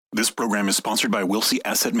This program is sponsored by Wilsey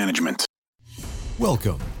Asset Management.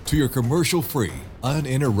 Welcome to your commercial-free,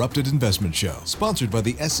 uninterrupted investment show, sponsored by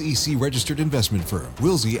the SEC-registered investment firm,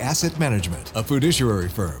 Wilsey Asset Management, a fiduciary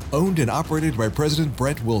firm owned and operated by President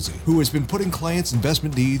Brent Wilsey, who has been putting clients'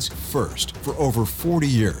 investment needs first for over 40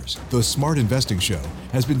 years. The Smart Investing Show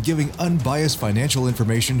has been giving unbiased financial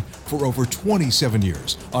information for over 27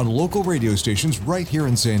 years on local radio stations right here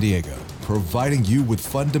in San Diego, providing you with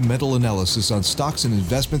fundamental analysis on stocks and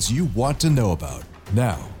investments you want to know about.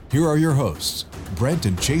 Now, here are your hosts, Brent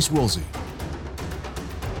and Chase Wilsey.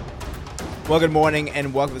 Well, good morning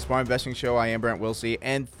and welcome to the Smart Investing Show. I am Brent Wilsey,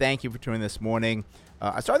 and thank you for tuning in this morning.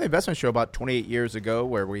 I started the investment show about 28 years ago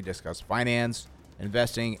where we discuss finance,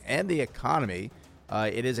 investing, and the economy.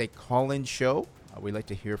 It is a call-in show. We'd like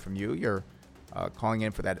to hear from you. You're calling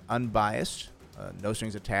in for that unbiased, no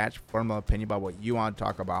strings attached, formal opinion about what you want to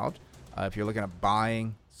talk about. If you're looking at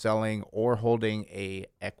buying, selling, or holding a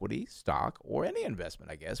equity, stock, or any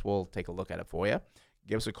investment, I guess, we'll take a look at it for you.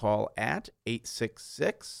 Give us a call at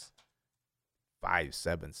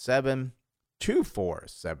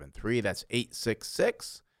 866-577-2473. That's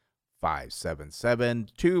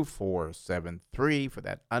 866-577-2473 for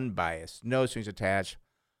that unbiased, no strings attached,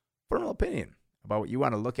 formal opinion about what you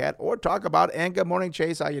want to look at or talk about. And good morning,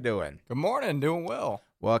 Chase. How you doing? Good morning. Doing well.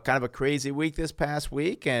 Well, kind of a crazy week this past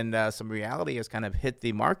week, and some reality has kind of hit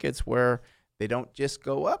the markets where they don't just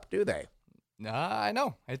go up, do they? I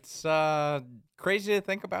know. It's crazy to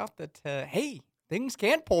think about that, hey, things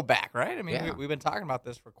can pull back, right? I mean, Yeah. we've been talking about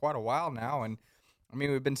this for quite a while now, and, I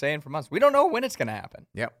mean, we've been saying for months, we don't know when it's going to happen.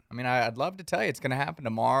 Yep. I mean, I'd love to tell you it's going to happen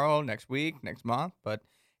tomorrow, next week, next month, but,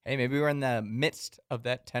 hey, maybe we're in the midst of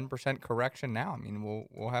that 10% correction now. I mean,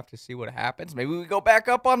 we'll have to see what happens. Maybe we go back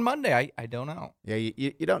up on Monday. I don't know. Yeah,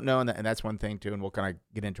 you don't know, and that's one thing, too, and we'll kind of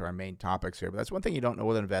get into our main topics here, but that's one thing you don't know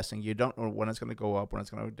with investing. You don't know when it's going to go up, when it's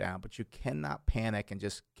going to go down, but you cannot panic and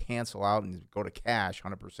just cancel out and go to cash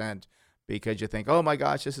 100% because you think, oh, my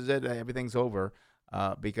gosh, this is it, everything's over,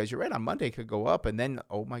 because you're right, on Monday it could go up, and then,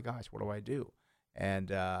 oh, my gosh, what do I do?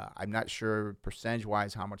 And I'm not sure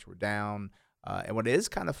percentage-wise how much we're down. And what is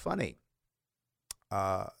kind of funny,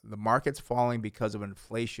 the market's falling because of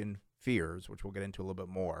inflation fears, which we'll get into a little bit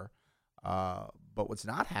more. But what's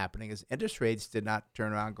not happening is interest rates did not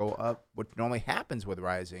turn around and go up, which normally happens with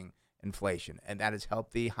rising inflation, and that has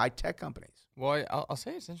helped the high-tech companies. Well, I'll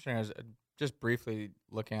say it's interesting. I was just briefly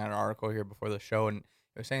looking at an article here before the show, and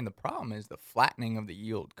they're saying the problem is the flattening of the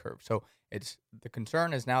yield curve. So it's the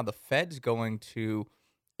concern is now the Fed's going to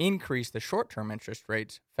increase the short-term interest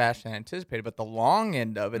rates faster than anticipated, but the long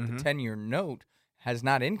end of it, the 10-year note, has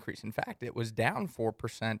not increased. In fact, it was down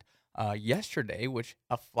 4% yesterday, which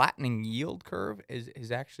a flattening yield curve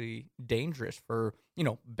is actually dangerous for,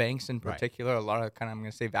 banks in particular, a lot of I'm going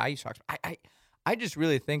to say value stocks. I just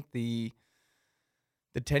really think the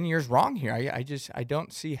 10 years wrong here. I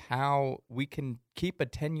don't see how we can keep a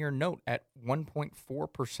 10-year note at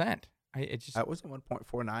 1.4%. Was it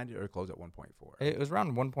 1.49 or close at 1.4? It was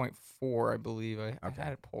around 1.4, I believe. I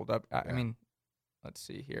had it pulled up. I mean, let's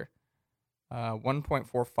see here.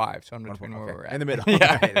 1.45, so in between where we're at. In the middle.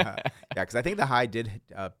 Yeah. Right. Yeah, because I think the high did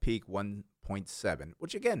peak 1.7,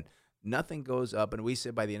 which, again, nothing goes up. And we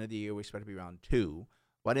said by the end of the year, we expect to be around 2.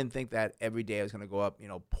 Well, I didn't think that every day it was going to go up,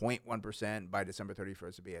 0.1%. By December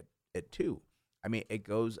 31st to be at 2. I mean, it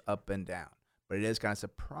goes up and down. But it is kind of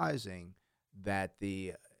surprising that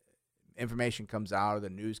the information comes out or the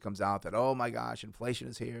news comes out that, oh, my gosh, inflation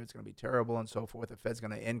is here. It's going to be terrible and so forth. The Fed's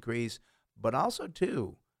going to increase. But also,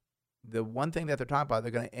 too, the one thing that they're talking about,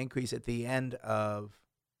 they're going to increase at the end of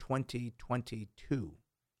 2022.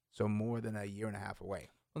 So more than a year and a half away.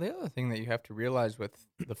 Well, the other thing that you have to realize with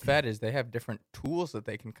the Fed is they have different tools that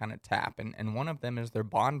they can kind of tap, and one of them is their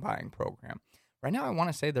bond buying program. Right now, I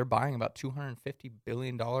want to say they're buying about $250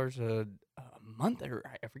 billion a month, or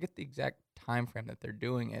I forget the exact time frame that they're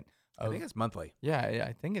doing it. I think it's monthly. Yeah,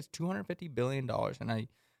 I think it's $250 billion. And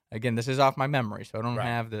again, this is off my memory, so I don't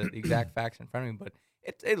have the exact facts in front of me, but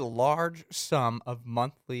it's a large sum of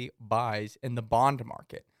monthly buys in the bond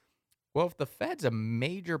market. Well, if the Fed's a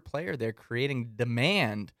major player, they're creating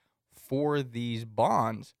demand for these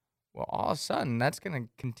bonds, well, all of a sudden, that's going to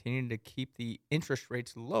continue to keep the interest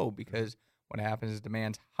rates low because what happens is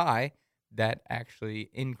demand's high. That actually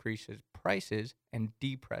increases prices and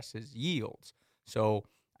depresses yields. So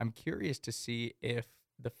I'm curious to see if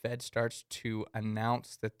the Fed starts to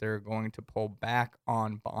announce that they're going to pull back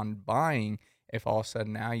on bond buying. If all of a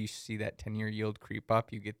sudden now you see that 10-year yield creep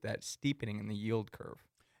up, you get that steepening in the yield curve.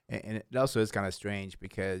 And it also is kind of strange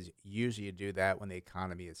because usually you do that when the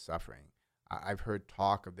economy is suffering. I've heard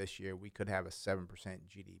talk of this year we could have a 7%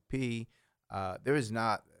 GDP. There is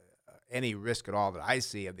not any risk at all that I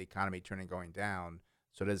see of the economy going down.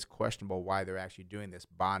 So it is questionable why they're actually doing this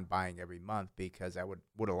bond buying every month, because that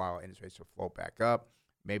would allow interest rates to float back up.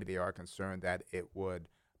 Maybe they are concerned that it would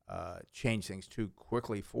change things too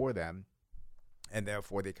quickly for them, and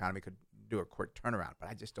therefore the economy could do a quick turnaround. But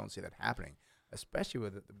I just don't see that happening, especially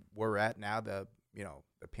with where we're at now. The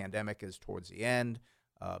pandemic is towards the end.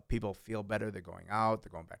 People feel better. They're going out.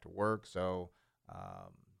 They're going back to work. So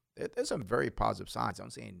there's some very positive signs. I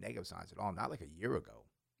don't see any negative signs at all. Not like a year ago.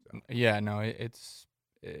 So. Yeah, no, it's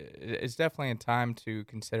definitely a time to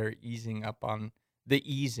consider easing up on the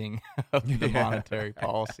easing of the monetary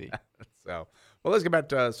policy. So, well, let's get back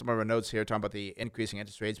to some of our notes here, talking about the increasing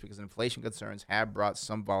interest rates, because inflation concerns have brought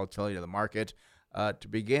some volatility to the market. To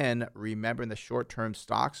begin, remembering the short-term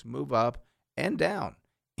stocks move up and down,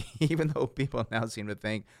 even though people now seem to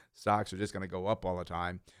think stocks are just going to go up all the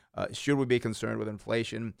time. Should we be concerned with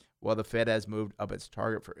inflation? Well, the Fed has moved up its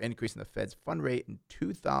target for increasing the Fed's fund rate in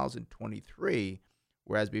 2023,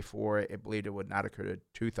 whereas before it believed it would not occur to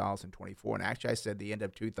 2024. And actually, I said the end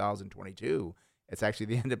of 2022. It's actually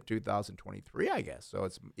the end of 2023, I guess. So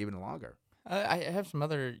it's even longer. I have some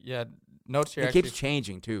other notes here. It keeps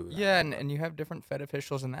changing, too. Yeah, and you have different Fed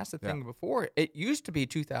officials, and that's the thing. Before, it used to be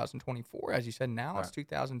 2024, as you said. Now it's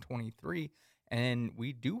 2023, and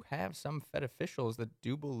we do have some Fed officials that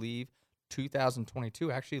do believe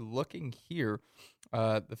 2022. Actually, looking here,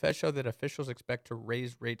 the Fed showed that officials expect to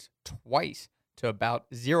raise rates twice to about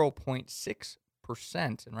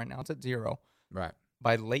 0.6%, and right now it's at 0. Right.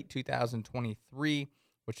 By late 2023,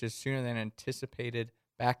 which is sooner than anticipated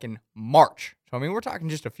back in March. So, I mean, we're talking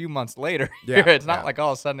just a few months later. Yeah, It's not like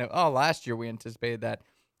all of a sudden, last year we anticipated that.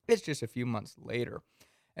 It's just a few months later.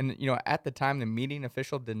 And, at the time, the meeting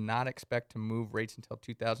official did not expect to move rates until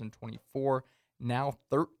 2024. Now,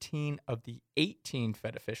 13 of the 18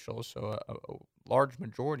 Fed officials, so a large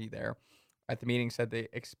majority there, at the meeting said they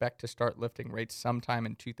expect to start lifting rates sometime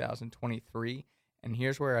in 2023. And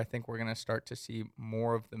here's where I think we're going to start to see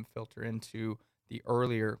more of them filter into the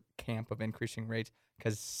earlier camp of increasing rates,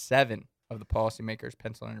 because 7 of the policymakers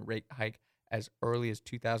penciled in a rate hike as early as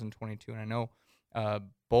 2022. And I know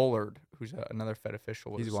Bullard, who's another Fed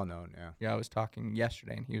official, he's well known, yeah. Yeah, I was talking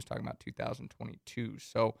yesterday, and he was talking about 2022.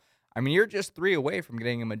 So, I mean, you're just 3 away from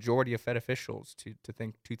getting a majority of Fed officials to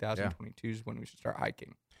think 2022 is when we should start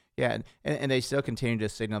hiking. Yeah, and they still continue to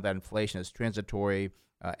signal that inflation is transitory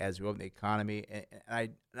as we open the economy.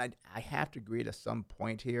 And I have to agree to some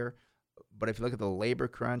point here, but if you look at the labor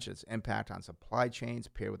crunch, its impact on supply chains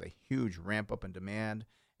paired with a huge ramp up in demand,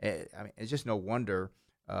 it's just no wonder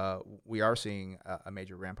we are seeing a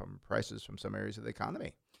major ramp up in prices from some areas of the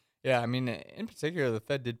economy. Yeah, I mean, in particular, the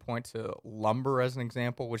Fed did point to lumber as an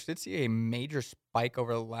example, which did see a major spike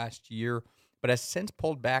over the last year, but has since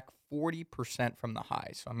pulled back 40% from the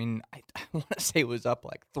high. So, I mean, I want to say it was up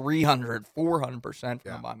like 300, 400%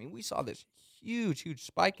 from the bottom. I mean, we saw this huge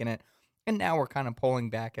spike in it, and now we're kind of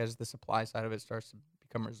pulling back as the supply side of it starts to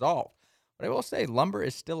become resolved. But I will say lumber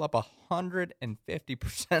is still up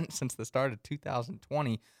 150% since the start of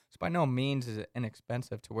 2020. So by no means is it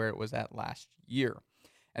inexpensive to where it was at last year.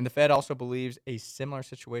 And the Fed also believes a similar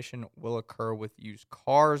situation will occur with used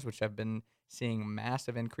cars, which have been seeing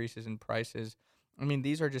massive increases in prices. I mean,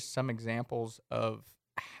 these are just some examples of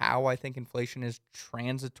how I think inflation is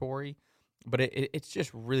transitory, but it's just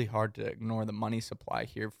really hard to ignore the money supply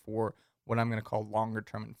here for what I'm going to call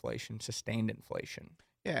longer-term inflation, sustained inflation.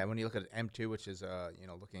 Yeah, when you look at M2, which is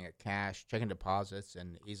looking at cash, checking deposits,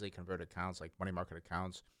 and easily converted accounts like money market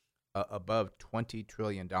accounts, above $20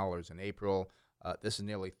 trillion in April. This is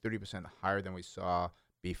nearly 30% higher than we saw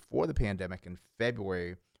before the pandemic in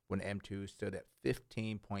February, when M2 stood at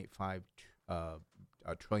 $15.5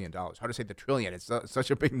 trillion. Hard to say the trillion. It's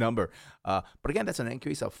such a big number. But again, that's an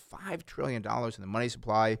increase of $5 trillion in the money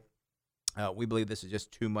supply. We believe this is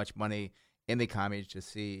just too much money in the economy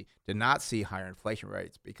to not see higher inflation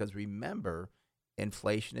rates, because remember,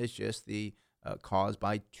 inflation is just the caused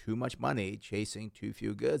by too much money chasing too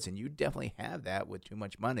few goods, and you definitely have that with too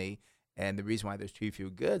much money. And the reason why there's too few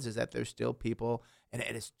goods is that there's still people, and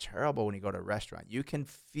it is terrible when you go to a restaurant. You can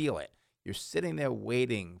feel it. You're sitting there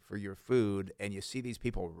waiting for your food, and you see these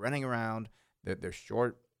people running around. They're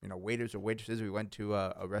short, waiters or waitresses. We went to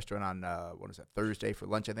a restaurant on Thursday for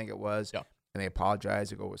lunch, I think it was. Yeah. And they apologize.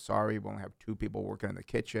 They go, "We're sorry. We only have 2 people working in the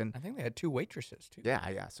kitchen." I think they had 2 waitresses too.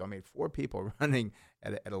 Yeah. So 4 people running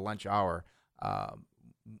at a lunch hour.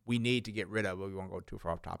 We need to get rid of. We won't go too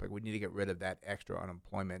far off topic. We need to get rid of that extra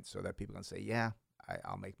unemployment so that people can say, "Yeah,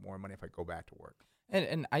 I'll make more money if I go back to work."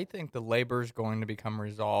 And I think the labor is going to become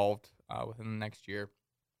resolved within the next year.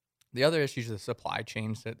 The other issues are the supply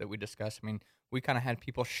chains that we discussed. I mean, we kind of had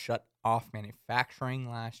people shut off manufacturing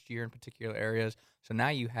last year in particular areas. So now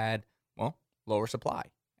you had, well, lower supply.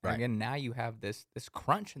 And Right. again, now you have this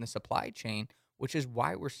crunch in the supply chain, which is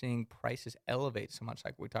why we're seeing prices elevate so much,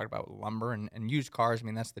 like we talked about with lumber and used cars. I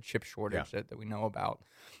mean, that's the chip shortage that we know about.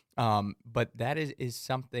 But that is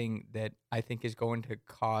something that I think is going to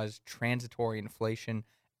cause transitory inflation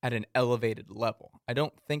at an elevated level. I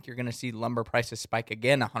don't think you're going to see lumber prices spike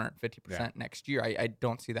again 150% next year. I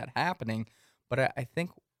don't see that happening. But I think,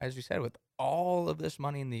 as you said, with all of this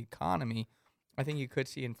money in the economy, I think you could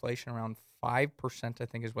see inflation around 5%, I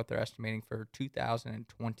think is what they're estimating for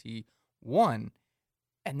 2021.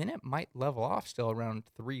 And then it might level off still around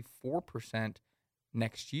 3-4%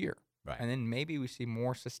 next year. Right. And then maybe we see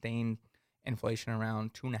more sustained inflation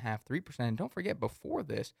around 2.5-3%. And don't forget, before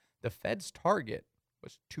this, the Fed's target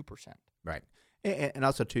was 2%. Right. And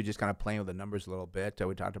also, too, just kind of playing with the numbers a little bit.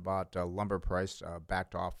 We talked about lumber price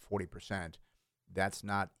backed off 40%. That's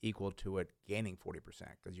not equal to it gaining 40%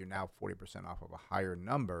 because you're now 40% off of a higher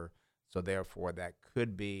number. So, therefore, that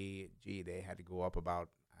could be, they had to go up about,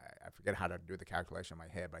 I forget how to do the calculation in my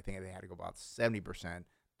head, but I think they had to go about 70%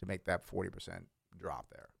 to make that 40% drop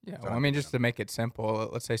there. Yeah, So well, I mean, just to make it simple,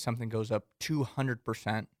 let's say something goes up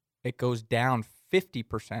 200%, it goes down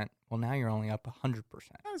 50%. Well, now you're only up 100%.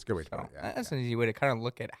 That's a good way to put it. Yeah, that's an easy way to kind of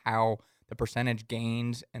look at how the percentage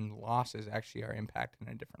gains and losses actually are impacted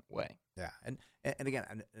in a different way. Yeah, and again,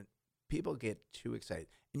 and people get too excited.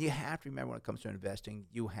 And you have to remember when it comes to investing,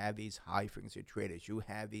 you have these high-frequency traders. You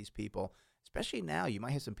have these people, especially now, you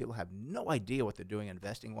might have some people who have no idea what they're doing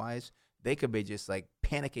investing-wise. They could be just like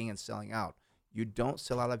panicking and selling out. You don't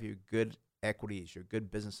sell out of your good equities, your good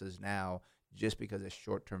businesses now just because of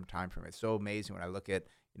short-term time frame. It's so amazing when I look at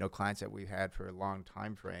clients that we've had for a long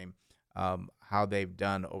time frame, how they've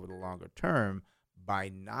done over the longer term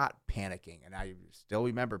by not panicking. And I still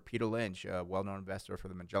remember Peter Lynch, a well-known investor for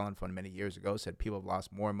the Magellan Fund many years ago, said people have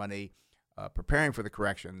lost more money preparing for the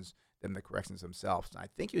corrections than the corrections themselves. And I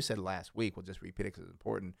think you said last week, we'll just repeat it because it's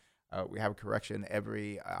important, we have a correction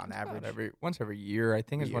on average. Once every year. I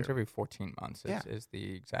think it's once every 14 months is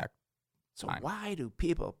the exact So time. why do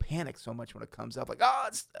people panic so much when it comes up? Like, oh,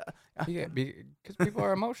 it's... because people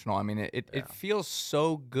are emotional. I mean, it feels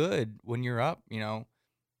so good when you're up,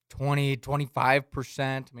 20, 25%.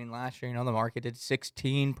 I mean, last year, the market did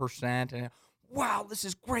 16%. And wow, this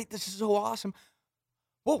is great. This is so awesome.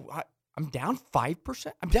 Whoa, I'm down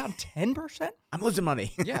 5%. I'm down 10%. I'm losing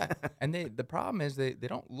money. Yeah, and the problem is they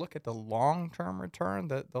don't look at the long-term return.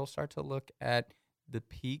 They'll start to look at the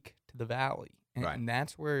peak to the valley. And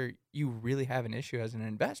that's where you really have an issue as an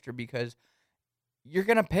investor because you're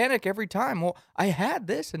going to panic every time. Well, I had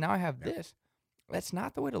this and now I have this. That's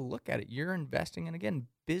not the way to look at it. You're investing in, again,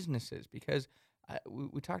 businesses because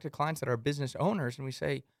we talk to clients that are business owners and we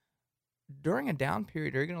say, during a down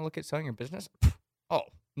period, are you going to look at selling your business? Oh,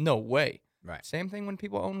 no way. Right. Same thing when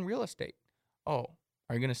people own real estate. Oh,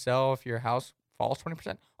 are you going to sell if your house falls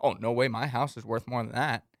 20%? Oh, no way. My house is worth more than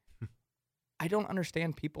that. I don't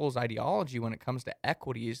understand people's ideology when it comes to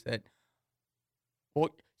equities that, well,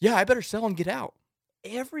 yeah, I better sell and get out.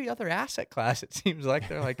 Every other asset class, it seems like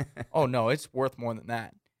they're like, oh, no, it's worth more than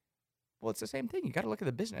that. Well, it's the same thing. You got to look at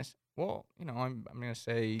the business. Well, I'm going to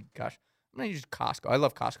say, gosh, I'm going to use Costco. I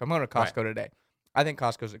love Costco. I'm going to Costco today. I think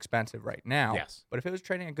Costco's expensive right now. Yes. But if it was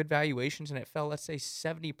trading at good valuations and it fell, let's say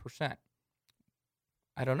 70%,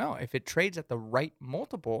 I don't know. If it trades at the right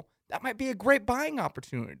multiple, that might be a great buying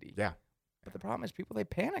opportunity. Yeah. But the problem is people, they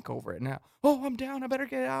panic over it now. Oh, I'm down. I better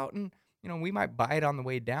get out. And, we might buy it on the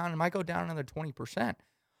way down. It might go down another 20%.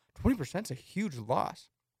 20% is a huge loss.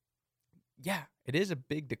 Yeah, it is a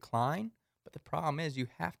big decline. But the problem is you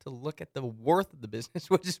have to look at the worth of the business,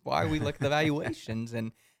 which is why we look at the valuations.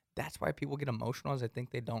 And that's why people get emotional, is I think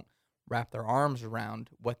they don't wrap their arms around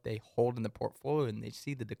what they hold in the portfolio and they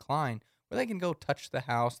see the decline where they can go touch the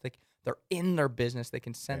house. They're in their business. They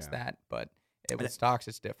can sense that. But with stocks,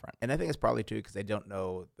 it's different. And I think it's probably, too, because they don't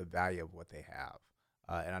know the value of what they have.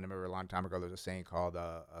 And I remember a long time ago, there was a saying called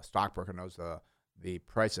a stockbroker knows the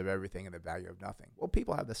price of everything and the value of nothing. Well,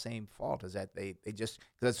 people have the same fault, is that they just,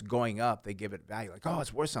 because it's going up, they give it value. Like, oh,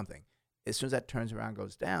 it's worth something. As soon as that turns around,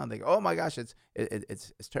 goes down, they go, oh, my gosh, it's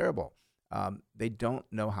terrible. They don't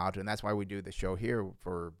know how to, and that's why we do the show here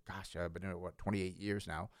for, I've been doing it, 28 years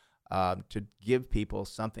now, to give people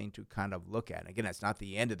something to kind of look at. And again, that's not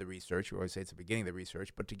the end of the research. We always say it's the beginning of the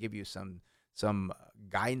research, but to give you some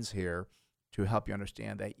guidance here to help you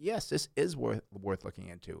understand that, yes, this is worth looking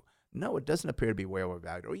into. No, it doesn't appear to be way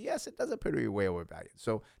overvalued. Or yes, it does appear to be way overvalued.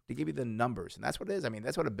 So to give you the numbers, and that's what it is. I mean,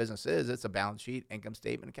 that's what a business is. It's a balance sheet, income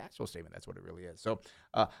statement, and cash flow statement. That's what it really is. So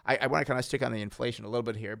I want to kind of stick on the inflation a little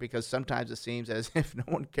bit here because sometimes it seems as if no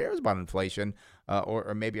one cares about inflation,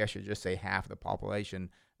 or maybe I should just say half the population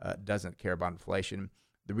doesn't care about inflation.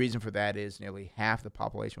 The reason for that is nearly half the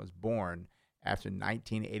population was born after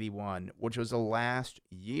 1981, which was the last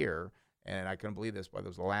year, and I couldn't believe this, but it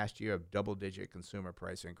was the last year of double-digit consumer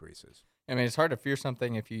price increases. I mean, it's hard to fear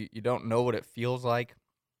something if you don't know what it feels like.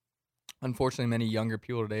 Unfortunately, many younger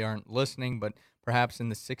people today aren't listening, but perhaps in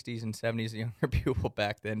the 60s and 70s, the younger people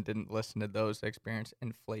back then didn't listen to those that experienced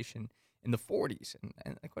inflation in the 40s.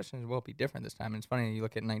 And the question is, will it be different this time? And it's funny, you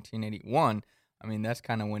look at 1981, I mean, that's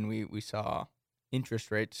kind of when we saw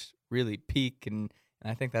interest rates really peak, and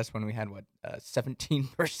I think that's when we had,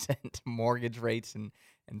 17% mortgage rates and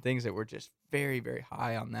things that were just very, very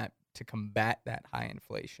high on that to combat that high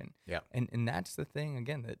inflation. Yeah. And that's the thing,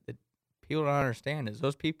 again, that people don't understand is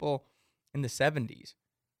those people in the 70s,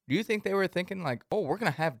 do you think they were thinking like, oh, we're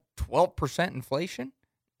going to have 12% inflation?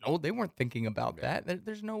 No, they weren't thinking about that.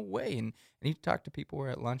 There's no way. And you talk to people who were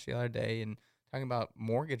at lunch the other day and talking about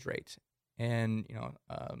mortgage rates. And,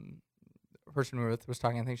 the person we were with was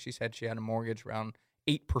talking, I think she said she had a mortgage around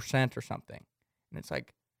 8% or something. And it's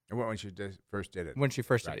like, when she first did it. When she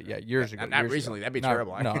first did it, yeah, years ago. Not recently. That'd be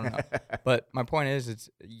terrible. No. But my point is, it's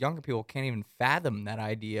younger people can't even fathom that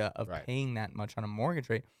idea of paying that much on a mortgage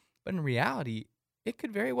rate. But in reality, it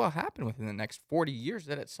could very well happen within the next 40 years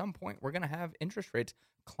that at some point we're going to have interest rates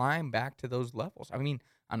climb back to those levels. I mean,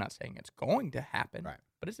 I'm not saying it's going to happen,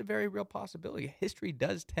 but it's a very real possibility. History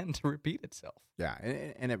does tend to repeat itself. Yeah,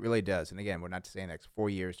 and it really does. And again, we're not saying next 4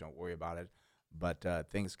 years, don't worry about it. But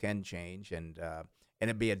things can change, and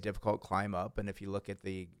it'd be a difficult climb up. And if you look at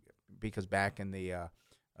because back in the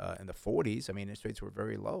 40s, I mean, interest rates were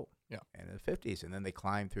very low. Yeah. And in the 50s, and then they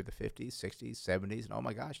climbed through the 50s, 60s, 70s, and oh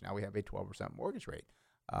my gosh, now we have a 12% mortgage rate.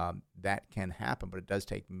 That can happen, but it does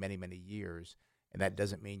take many, many years. And that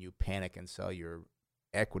doesn't mean you panic and sell your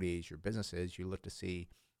equities, your businesses. You look to see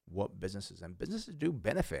what businesses do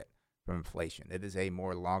benefit from inflation. It is a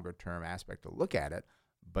more longer-term aspect to look at it.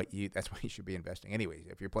 But that's why you should be investing anyways.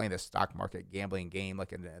 If you're playing the stock market gambling game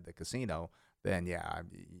like in the casino, then yeah,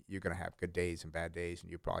 you're going to have good days and bad days, and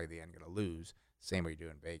you're probably at the end going to lose. Same way you do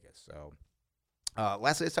in Vegas. So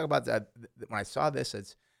lastly, let's talk about that. When I saw this,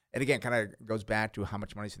 and again, kind of goes back to how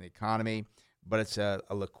much money's in the economy, but it's a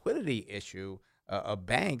liquidity issue of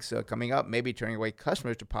banks coming up, maybe turning away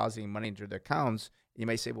customers depositing money into their accounts. You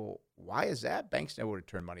may say, well, why is that? Banks never would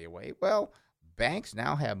turn money away. Well, banks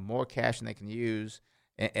now have more cash than they can use.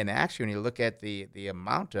 And actually, when you look at the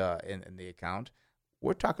amount in the account,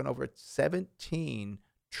 we're talking over $17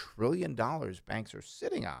 trillion banks are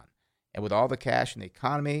sitting on. And with all the cash in the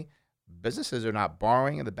economy, businesses are not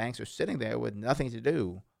borrowing, and the banks are sitting there with nothing to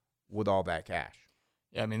do with all that cash.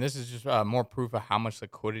 Yeah, I mean, this is just more proof of how much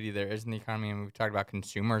liquidity there is in the economy. And we've talked about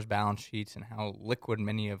consumers' balance sheets and how liquid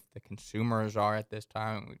many of the consumers are at this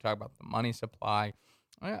time. And we talk about the money supply.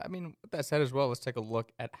 I mean, with that said as well, let's take a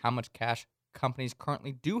look at how much cash companies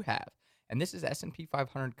currently do have. And this is S&P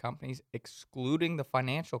 500 companies, excluding the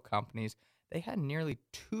financial companies. They had nearly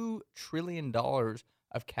 $2 trillion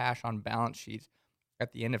of cash on balance sheets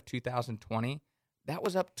at the end of 2020. That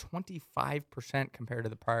was up 25% compared to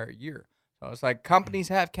the prior year. So it's like companies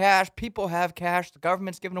have cash, people have cash, the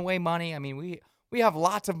government's giving away money. I mean, we have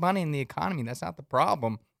lots of money in the economy. That's not the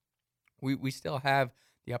problem. We still have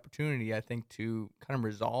the opportunity, I think, to kind of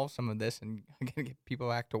resolve some of this and again, get people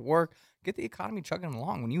back to work, get the economy chugging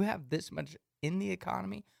along. When you have this much in the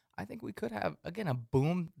economy, I think we could have, again, a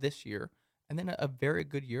boom this year and then a very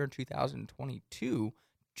good year in 2022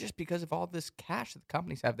 just because of all this cash that the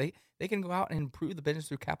companies have. They can go out and improve the business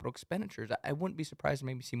through capital expenditures. I wouldn't be surprised to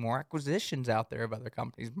maybe see more acquisitions out there of other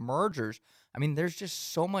companies, mergers. I mean, there's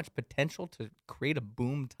just so much potential to create a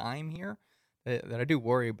boom time here that I do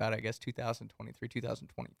worry about, I guess, 2023,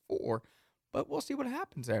 2024. But we'll see what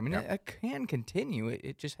happens there. I mean, it can continue.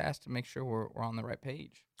 It just has to make sure we're on the right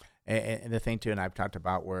page. And the thing, too, and I've talked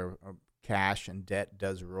about where cash and debt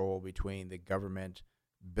does roll between the government,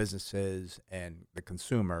 businesses, and the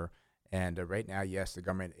consumer. And right now, yes, the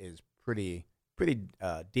government is pretty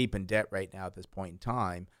deep in debt right now at this point in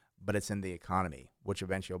time, but it's in the economy, which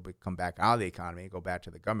eventually will come back out of the economy and go back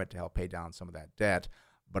to the government to help pay down some of that debt.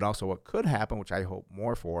 But also what could happen, which I hope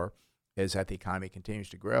more for, is that the economy continues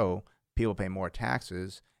to grow, people pay more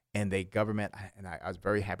taxes, and the government, and I was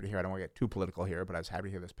very happy to hear, I don't want to get too political here, but I was happy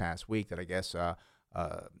to hear this past week that I guess I'm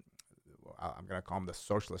going to call them the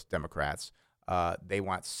Socialist Democrats. They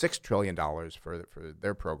want $6 trillion for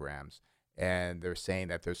their programs. And they're saying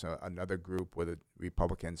that there's another group with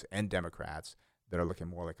Republicans and Democrats that are looking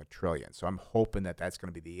more like $1 trillion. So I'm hoping that that's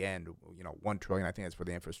going to be the end. $1 trillion. I think that's for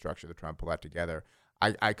the infrastructure. They're trying to pull that together.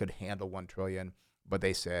 I could handle $1 trillion, but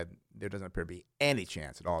they said there doesn't appear to be any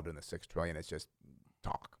chance at all doing the $6 trillion. It's just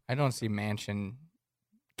talk. I don't see Manchin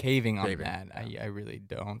caving on that. Yeah. I really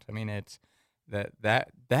don't. I mean, it's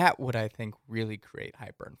that would, I think, really create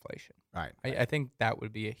hyperinflation. Right. I think that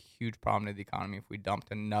would be a huge problem to the economy if we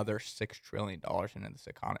dumped another $6 trillion into this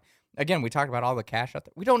economy. Again, we talked about all the cash out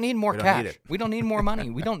there. We don't need more cash. We don't need more money.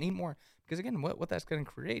 We don't need more. Because, again, what that's going to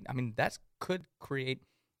create, I mean, that could create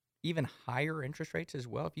even higher interest rates as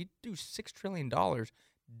well. If you do $6 trillion,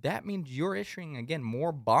 that means you're issuing, again,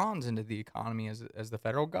 more bonds into the economy as the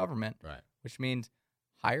federal government, Right. which means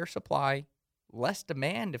higher supply, less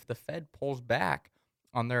demand if the Fed pulls back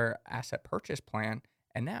on their asset purchase plan.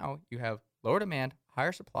 And now you have lower demand,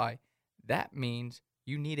 higher supply. That means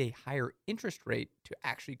you need a higher interest rate to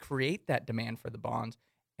actually create that demand for the bonds.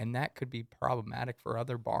 And that could be problematic for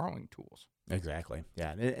other borrowing tools. Exactly.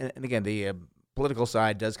 Yeah. And again, the political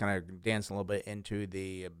side does kind of dance a little bit into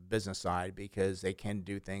the business side because they can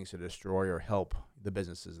do things to destroy or help the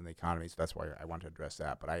businesses and the economy. So that's why I want to address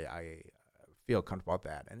that. But I feel comfortable about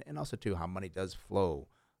that. And also, too, how money does flow.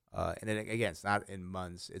 And then, again, it's not in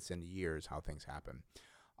months, it's in years how things happen.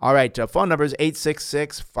 All right. Phone number is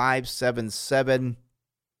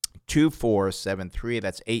 866-577-2473.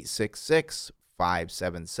 That's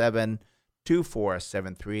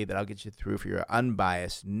 866-577-2473. That'll get you through for your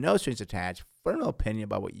unbiased, no strings attached, fundamental opinion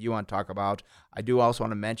about what you want to talk about. I do also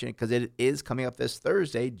want to mention, because it is coming up this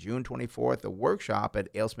Thursday, June 24th, a workshop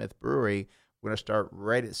at AleSmith Brewery. We're going to start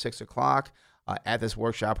right at 6 o'clock. At this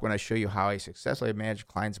workshop, we're going to show you how I successfully managed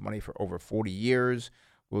clients' money for over 40 years.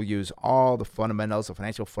 We'll use all the fundamentals, the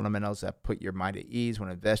financial fundamentals that put your mind at ease when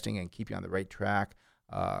investing and keep you on the right track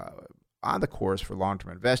on the course for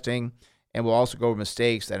long-term investing. And we'll also go over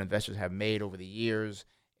mistakes that investors have made over the years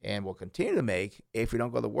and will continue to make if you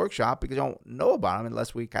don't go to the workshop, because you don't know about them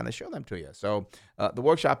unless we kind of show them to you. So the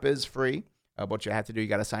workshop is free. What you have to do, you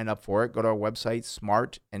got to sign up for it. Go to our website,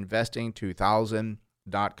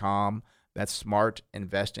 smartinvesting2000.com. That's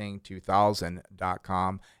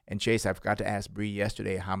smartinvesting2000.com. And Chase, I forgot to ask Bree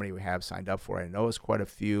yesterday how many we have signed up for. I know it's quite a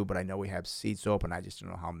few, but I know we have seats open. I just don't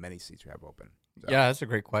know how many seats we have open. So, yeah, that's a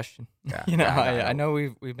great question. Yeah, I know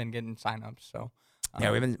we've been getting signups. So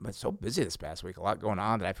yeah, we've been so busy this past week. A lot going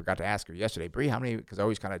on that I forgot to ask her yesterday. Bree, how many? Because I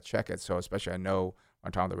always kind of check it. So especially I know when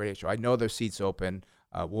I'm talking on the radio show, I know there's seats open.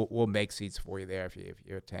 We'll make seats for you there if you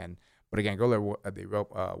attend. But again, go to the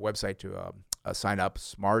website to sign up,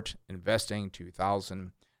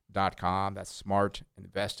 smartinvesting2000.com. That's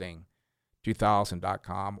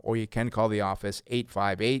smartinvesting2000.com. Or you can call the office,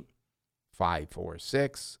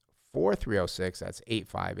 858-546-4306. That's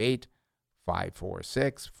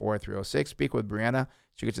 858-546-4306. Speak with Brianna.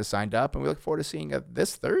 She gets you signed up. And we look forward to seeing you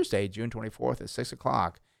this Thursday, June 24th at 6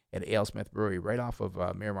 o'clock at AleSmith Brewery right off of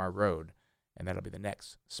Miramar Road. And that'll be the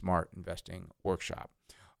next Smart Investing Workshop.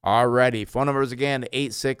 Alrighty, phone numbers again,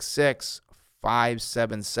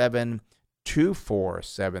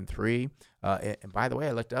 866-577-2473. And by the way,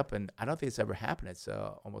 I looked up, and I don't think it's ever happened. It's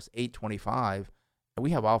almost 8:25, and we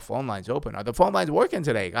have all phone lines open. Are the phone lines working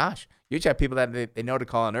today? Gosh, you have people that they know to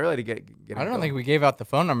call in early to get I don't think we gave out the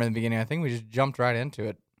phone number in the beginning. I think we just jumped right into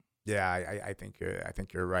it. Yeah, I think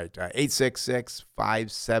you're right.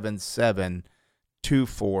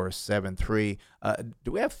 866-577-2473.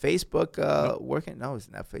 Do we have Facebook working? No, it's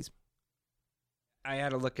not Facebook. I had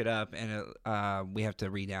to look it up, and we have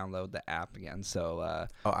to re-download the app again. So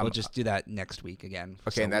we'll just do that next week again.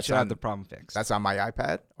 Okay, so and that's we should have the problem fixed. That's on my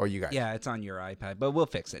iPad, or you guys? Yeah, it's on your iPad, but we'll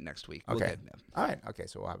fix it next week. Okay. All right. Okay,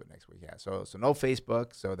 so we'll have it next week. Yeah. So no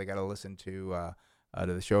Facebook. So they got to listen to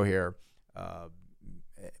the show here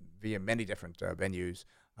via many different venues.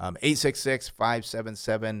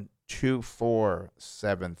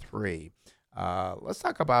 866-577-2473. Let's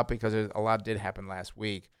talk about, because a lot did happen last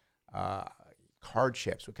week, card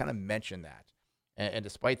chips. We kind of mentioned that. And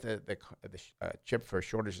despite the chip for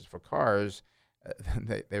shortages for cars,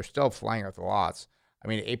 they're still flying off the lots. I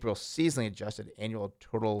mean, April seasonally adjusted annual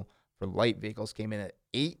total for light vehicles came in at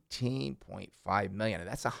 18.5 million. And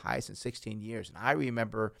that's the highest in 16 years. And I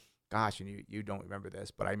remember, gosh, and you don't remember this,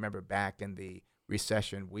 but I remember back in the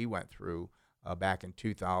recession we went through back in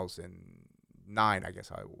 2009, I guess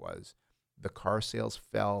it was, the car sales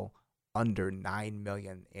fell under 9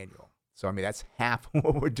 million annual. So, I mean, that's half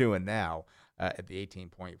what we're doing now at the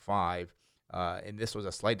 18.5. And this was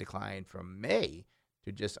a slight decline from May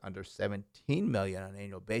to just under 17 million on an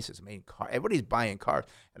annual basis. I mean, everybody's buying cars.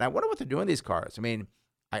 And I wonder what they're doing with these cars. I mean,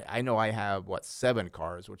 I know I have 7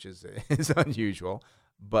 cars, which is is unusual,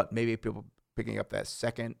 but maybe people picking up that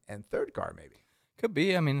second and third car maybe. Could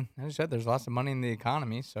be. I mean, as you said, there's lots of money in the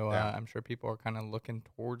economy, so Yeah. I'm sure people are kind of looking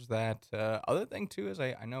towards that. Other thing too is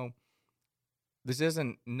I know this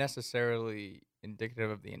isn't necessarily indicative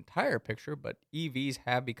of the entire picture, but EVs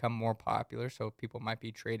have become more popular, so people might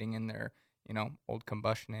be trading in their old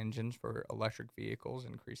combustion engines for electric vehicles,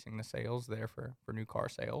 increasing the sales there for new car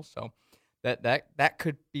sales. So that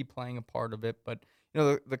could be playing a part of it. But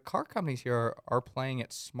the car companies here are playing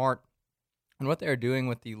it smart, and what they're doing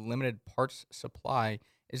with the limited parts supply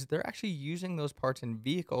is they're actually using those parts in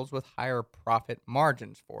vehicles with higher profit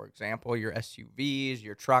margins. For example, your SUVs,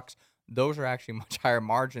 your trucks, those are actually much higher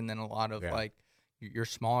margin than a lot of like your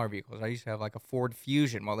smaller vehicles. I used to have like a Ford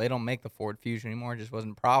Fusion. Well, they don't make the Ford Fusion anymore. It just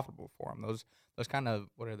wasn't profitable for them. Those kind of,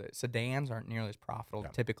 what are the sedans, aren't nearly as profitable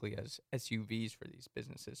typically as SUVs for these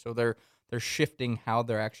businesses. So they're shifting how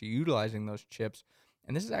they're actually utilizing those chips.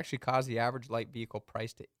 And this has actually caused the average light vehicle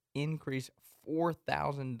price to increase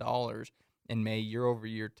 $4,000 in May year over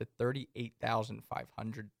year to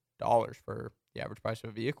 $38,500 for the average price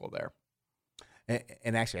of a vehicle there.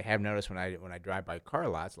 And actually, I have noticed when I drive by car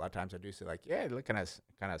lots, a lot of times I do see like, yeah, look kind of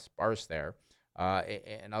sparse there,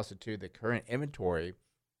 and also too the current inventory,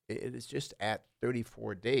 it is just at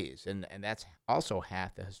 34 days, and that's also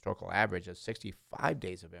half the historical average of 65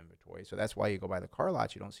 days of inventory. So that's why you go by the car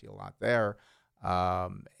lots, you don't see a lot there,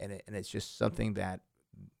 and it's just something that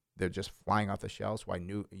they're just flying off the shelves. Why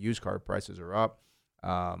new used car prices are up,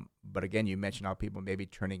 but again, you mentioned how people may be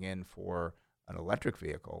turning in for an electric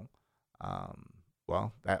vehicle.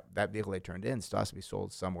 Well, that vehicle they turned in still has to be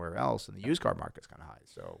sold somewhere else, and the used car market's kind of high.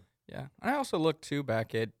 So yeah, and I also look too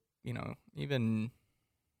back at even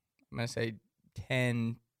I'm gonna say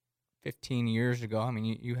 10, 15 years ago. I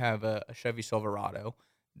mean, you have a Chevy Silverado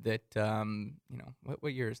that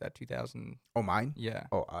what year is that? 2000? Oh, mine? Yeah.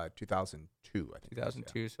 Oh, 2002, I think.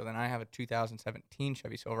 2002. Yeah. So then I have a 2017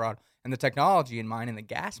 Chevy Silverado, and the technology in mine and the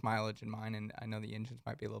gas mileage in mine, and I know the engines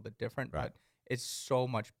might be a little bit different, but it's so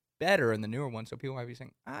much better in the newer one. So people might be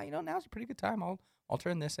saying, now's a pretty good time. I'll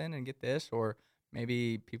turn this in and get this, or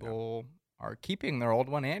maybe people are keeping their old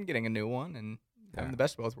one and getting a new one and having the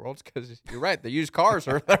best of both worlds. Because you're right, the used cars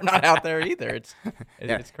they're not out there either. It's crazy.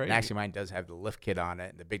 And actually, mine does have the lift kit on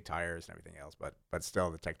it and the big tires and everything else, but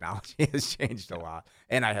still the technology has changed a lot.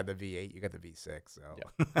 And I have the V8. You got the V6.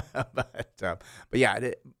 So, but yeah,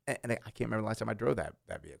 and I can't remember the last time I drove that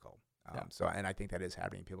vehicle. So, and I think that is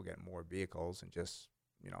happening. People get more vehicles and just,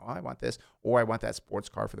 I want this, or I want that sports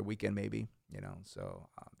car for the weekend, maybe, so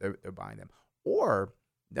they're buying them. Or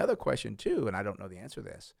another question too, and I don't know the answer to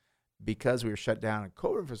this, because we were shut down in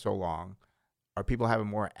COVID for so long, are people having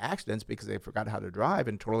more accidents because they forgot how to drive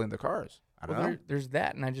and totaling the cars? I don't know. There's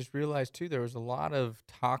that, and I just realized too, there was a lot of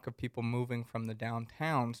talk of people moving from the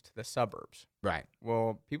downtowns to the suburbs. Right.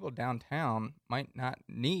 Well, people downtown might not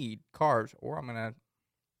need cars, or I'm gonna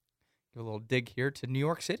give a little dig here to New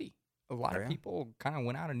York City. A lot of people kind of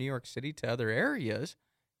went out of New York City to other areas,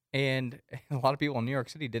 and a lot of people in New York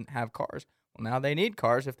City didn't have cars. Well, now they need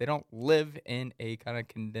cars if they don't live in a kind of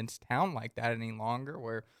condensed town like that any longer,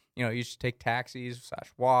 where you used to take taxis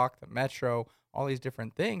 / walk, the metro, all these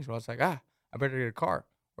different things. Well, it's like, I better get a car.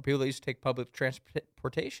 Or people that used to take public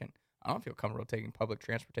transportation. I don't feel comfortable taking public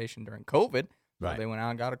transportation during COVID, so they went out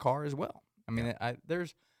and got a car as well. I mean,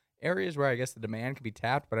 there's areas where I guess the demand can be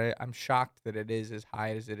tapped, but I'm shocked that it is as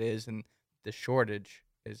high as it is, and the shortage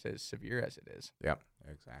is as severe as it is. Yep,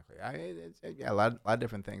 exactly. A lot of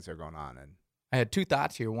different things are going on, and I had two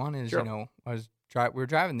thoughts here. One is, we were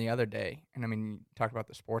driving the other day, and I mean, you talked about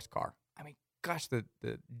the sports car. I mean, gosh, the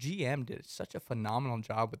GM did such a phenomenal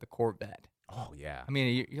job with the Corvette. Oh yeah. I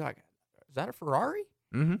mean, you're like, is that a Ferrari?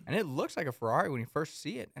 Mm-hmm. And it looks like a Ferrari when you first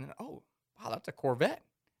see it, and wow, that's a Corvette.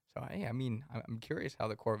 So I'm curious how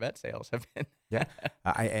the Corvette sales have been. Yeah,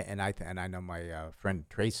 I know my friend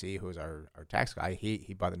Tracy, who's our tax guy.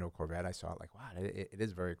 He bought the new Corvette. I saw it like, wow, it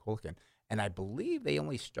is very cool looking. And I believe they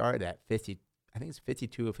only start at 50. I think it's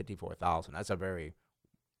 52 or 54,000. That's a very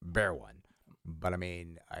bare one. But I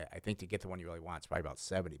mean, I think to get the one you really want, it's probably about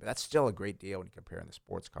 70. But that's still a great deal when you compare the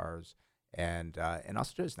sports cars. And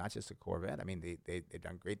also too, it's not just a Corvette. I mean, they've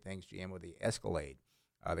done great things. GM with the Escalade.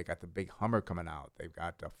 They got the big Hummer coming out. They've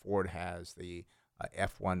got Ford has the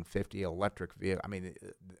F-150 electric vehicle. I mean,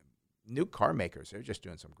 the new car makers, they're just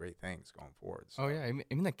doing some great things going forward. So. Oh yeah,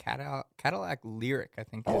 even the Cadillac Lyriq, I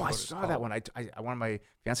think. Oh, I saw that one. I wanted my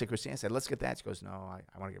fiance Christina said, "Let's get that." She goes, "No, I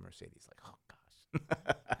want to get Mercedes." Like, oh gosh,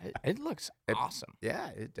 it looks awesome. Yeah,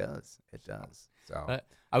 it does. It does. So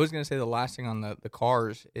I was gonna say the last thing on the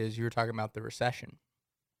cars is you were talking about the recession.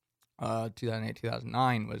 2008,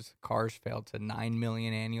 2009 was cars failed to 9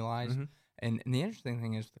 million annualized. Mm-hmm. And the interesting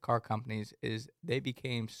thing is the car companies is they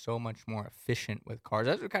became so much more efficient with cars.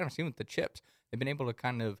 As we've kind of seen with the chips, they've been able to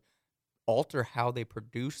kind of alter how they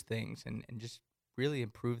produce things and just really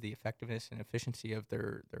improve the effectiveness and efficiency of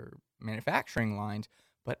their manufacturing lines.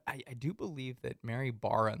 But I do believe that Mary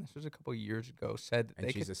Barra, and this was a couple of years ago, said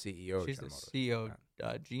that she's the CEO. She's the CEO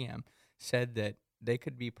of GM. Said that they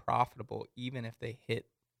could be profitable even if they hit,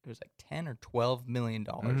 it was like $10 or $12 million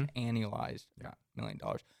annualized, not $1 million,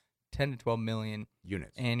 10 to 12 million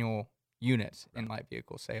annual units in light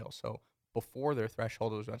vehicle sales. So before their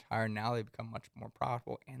threshold was much higher, now they become much more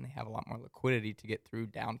profitable, and they have a lot more liquidity to get through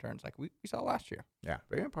downturns like we saw last year. Yeah,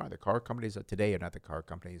 very important. The car companies of today are not the car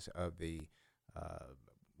companies of the,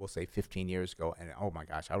 we'll say 15 years ago. And oh my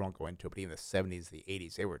gosh, I won't go into it, but even the 70s, the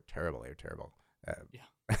 80s, they were terrible. They were terrible.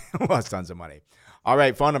 Lost tons of money. All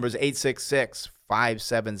right, phone number is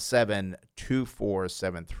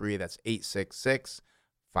 866-577-2473. That's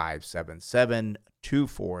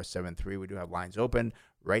 866-577-2473. We do have lines open.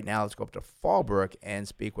 Right now, let's go up to Fallbrook and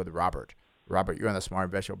speak with Robert. Robert, you're on the Smart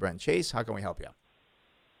Investor, Brent Chase. How can we help you?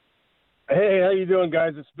 Hey, how you doing,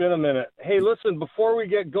 guys? It's been a minute. Hey, listen, before we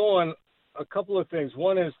get going, a couple of things.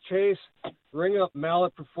 One is, Chase, ring up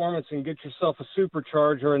Mallet Performance and get yourself a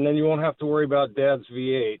supercharger, and then you won't have to worry about Dad's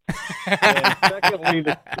V8.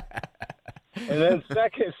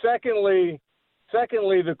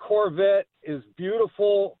 Secondly, the Corvette is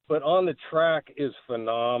beautiful, but on the track is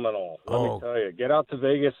phenomenal. Let me tell you, get out to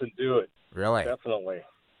Vegas and do it. Really? Definitely.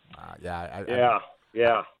 Yeah.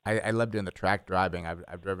 I love doing the track driving.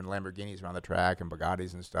 I've driven Lamborghinis around the track and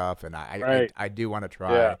Bugattis and stuff, and I do want to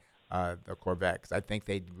try the Corvette because I think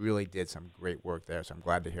they really did some great work there. So I'm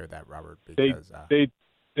glad to hear that, Robert. Because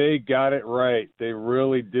they got it right. They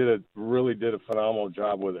really did a phenomenal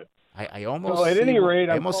job with it. I almost at any rate,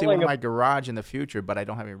 I almost see one in my garage in the future, but I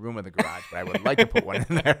don't have any room in the garage. But I would like to put one in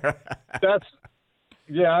there.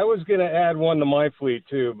 I was going to add one to my fleet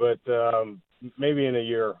too, but maybe in a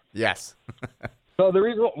year. Yes. So the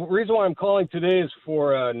reason why I'm calling today is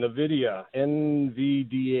for NVIDIA,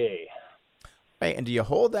 NVDA. Hey, and do you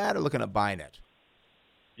hold that or looking at buying it?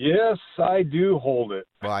 Yes, I do hold it.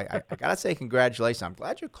 Well, I got to say congratulations. I'm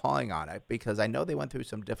glad you're calling on it because I know they went through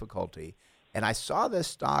some difficulty. And I saw this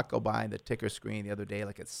stock go by the ticker screen the other day,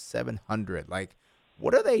 like it's 700. Like,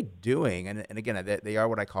 what are they doing? And again, they are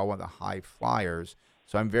what I call one of the high flyers.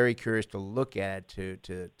 So I'm very curious to look at it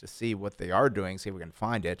to see what they are doing, see if we can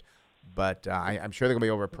find it. But I'm sure they're going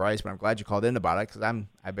to be overpriced, but I'm glad you called in about it because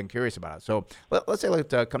I've been curious about it. So let's say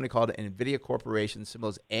look at a company called NVIDIA Corporation, symbol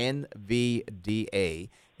is NVDA.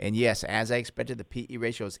 And yes, as I expected, the PE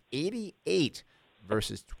ratio is 88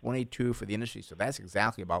 versus 22 for the industry. So that's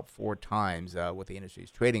exactly about 4 times what the industry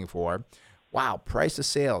is trading for. Wow, price to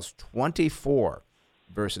sales, 24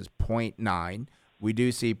 versus 0.9. We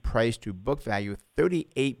do see price to book value,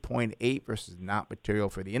 38.8 versus not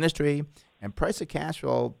material for the industry. And price to cash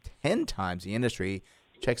flow, 10 times the industry,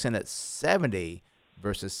 checks in at 70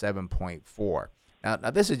 versus 7.4. Now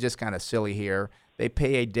this is just kind of silly here. They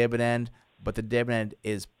pay a dividend, but the dividend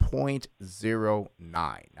is 0.09.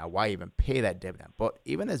 Now, why even pay that dividend? But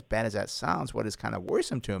even as bad as that sounds, what is kind of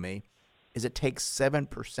worrisome to me is it takes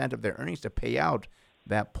 7% of their earnings to pay out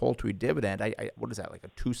that poultry dividend. What is that, like a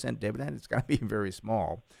 2-cent dividend? It's got to be very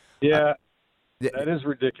small. Yeah, that is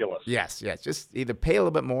ridiculous. Yes. Just either pay a little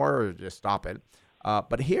bit more or just stop it.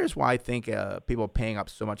 But here's why I think people are paying up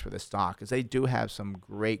so much for this stock is they do have some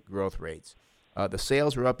great growth rates. The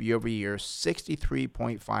sales are up year over year,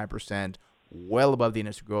 63.5%, well above the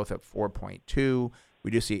industry growth at 4.2.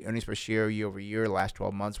 We do see earnings per share year over year, last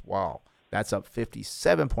 12 months. Wow, that's up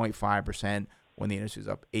 57.5% when the industry is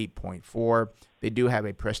up 8.4. They do have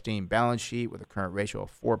a pristine balance sheet with a current ratio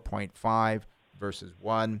of 4.5 versus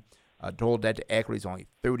 1. Total debt to equity is only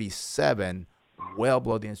 37, well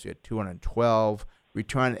below the industry at 212.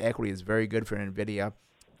 Return on equity is very good for NVIDIA,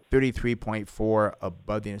 33.4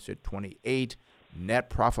 above the industry at 28. Net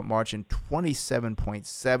profit margin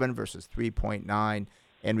 27.7 versus 3.9,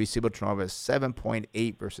 and receivable turnover is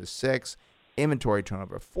 7.8 versus 6. Inventory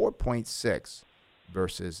turnover 4.6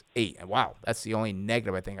 versus 8. And wow, that's the only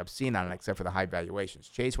negative I think I've seen on it, except for the high valuations.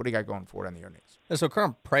 Chase, what do you got going forward on the earnings? So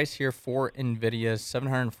current price here for NVIDIA is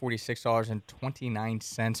 $746.29.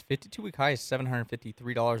 52-week high is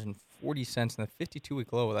 $753.40, and the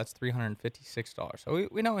 52-week low, that's $356. So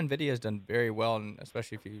we know NVIDIA has done very well, and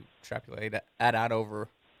especially if you extrapolate that out over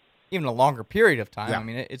even a longer period of time. Yeah. I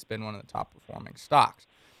mean, it's been one of the top performing stocks.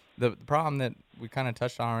 The problem that we kind of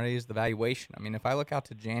touched on already is the valuation. I mean, if I look out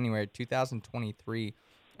to January 2023,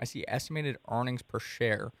 I see estimated earnings per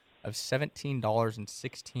share of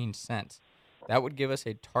 $17.16. That would give us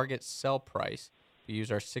a target sell price, if we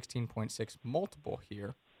use our 16.6 multiple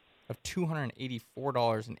here, of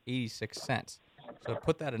 $284.86. So to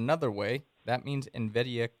put that another way, that means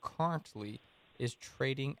NVIDIA currently is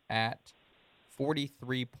trading at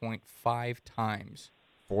 43.5 times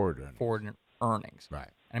forward earnings. Right.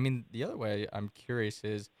 I mean, the other way I'm curious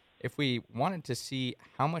is if we wanted to see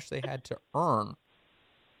how much they had to earn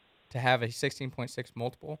to have a 16.6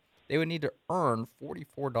 multiple, they would need to earn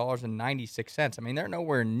 $44.96. I mean, they're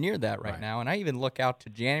nowhere near that right now. And I even look out to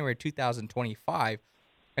January 2025,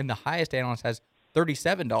 and the highest analyst has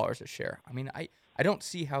 $37 a share. I mean, I don't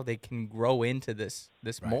see how they can grow into this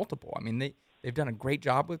multiple. I mean, they've done a great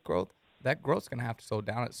job with growth. That growth's going to have to slow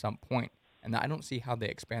down at some point. And I don't see how they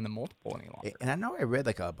expand the multiple any longer. And I know I read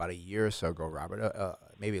about a year or so ago, Robert,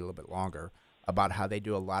 maybe a little bit longer, about how they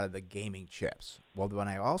do a lot of the gaming chips. Well, when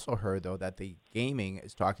I also heard, though, that the gaming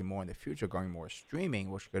is talking more in the future, going more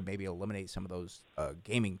streaming, which could maybe eliminate some of those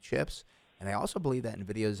gaming chips. And I also believe that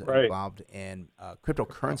NVIDIA is involved in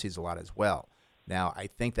cryptocurrencies a lot as well. Now, I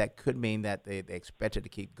think that could mean that they expect it to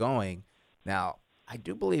keep going. Now, I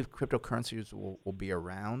do believe cryptocurrencies will be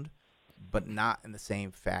around, but not in the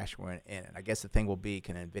same fashion we're in. And I guess the thing will be,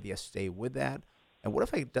 can NVIDIA stay with that? And what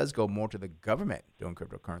if it does go more to the government doing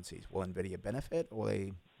cryptocurrencies? Will NVIDIA benefit or will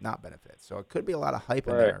they not benefit? So it could be a lot of hype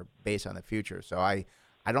in there based on the future. So I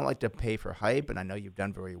don't like to pay for hype, and I know you've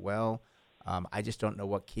done very well. I just don't know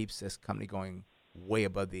what keeps this company going way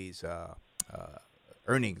above these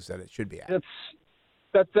earnings that it should be at.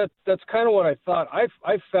 That's kind of what I thought. I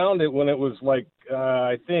found it when it was like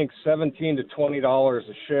I think $17 to $20 a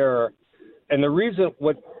share, and the reason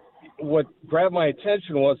what grabbed my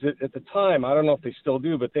attention was that at the time, I don't know if they still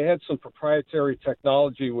do, but they had some proprietary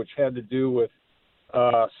technology which had to do with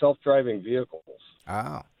self-driving vehicles.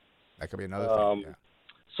 Oh, that could be another thing. Yeah.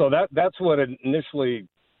 So that's what initially.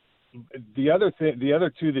 The other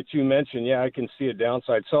two that you mentioned, I can see a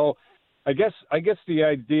downside. So I guess the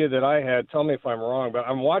idea that I had, tell me if I'm wrong, but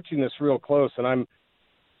I'm watching this real close, and I'm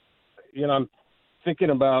thinking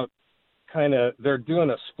about kind of, they're doing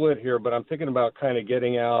a split here, but I'm thinking about kind of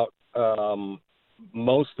getting out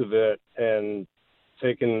most of it and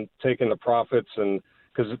taking the profits, and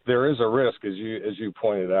because there is a risk, as you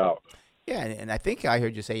pointed out. Yeah, and I think I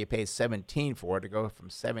heard you say you paid $17 for it. To go from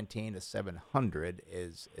 $17 to $700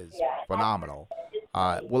 is phenomenal.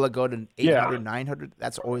 Will it go to $800, $900?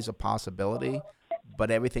 That's always a possibility,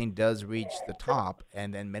 but everything does reach the top,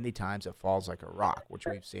 and then many times it falls like a rock, which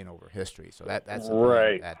we've seen over history. So that's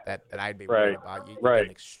the thing that I'd be worried about. You've done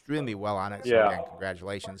extremely well on it, so again,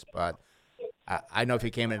 congratulations. But I know if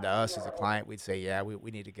you came into us as a client, we'd say,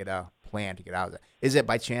 we need to get a plan to get out of it. Is it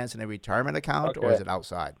by chance in a retirement account, or is it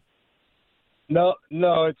outside? No,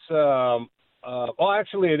 it's well,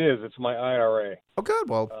 actually it is. It's my IRA. Oh, good.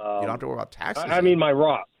 Well, you don't have to worry about taxes. I mean my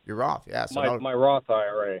Roth. Your Roth, yeah. So my Roth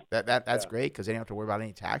IRA. That's great, because they don't have to worry about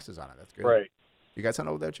any taxes on it. That's good. Right. You got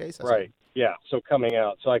something over there, Chase? Yeah. So coming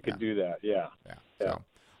out, so I could do that. Yeah. So,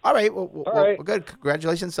 all right. Well, good.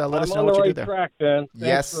 Congratulations. Let us know what you do there. I'm on the right track, Ben.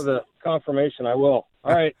 Thanks for the confirmation. I will.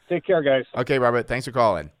 All right. Take care, guys. Okay, Robert. Thanks for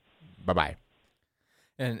calling. Bye-bye.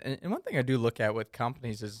 And one thing I do look at with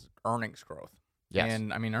companies is earnings growth. Yes.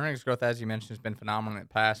 And, I mean, earnings growth, as you mentioned, has been phenomenal in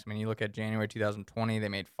the past. I mean, you look at January 2020, they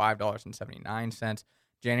made $5.79.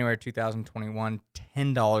 January 2021,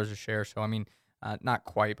 $10 a share. So, I mean, not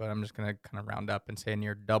quite, but I'm just going to kind of round up and say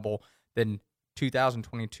near double. Then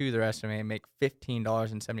 2022, they're estimating to make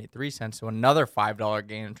 $15.73. So, another $5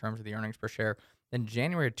 gain in terms of the earnings per share. Then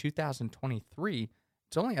January 2023,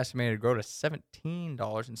 it's only estimated to grow to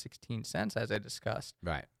 $17.16, as I discussed.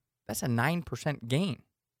 Right. That's a 9% gain.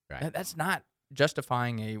 Right. That's not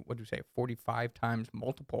justifying a 45 times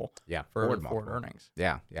multiple for forward earnings.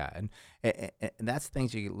 Yeah. And that's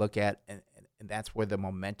things you look at, and that's where the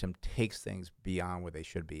momentum takes things beyond where they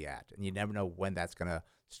should be at. And you never know when that's going to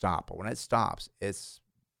stop. But when it stops, it's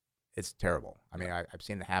terrible. I mean, I've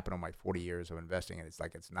seen it happen on my 40 years of investing, and it's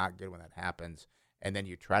like it's not good when that happens. And then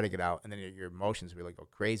you try to get out, and then your emotions really go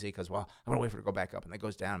crazy because, I'm going to wait for it to go back up, and it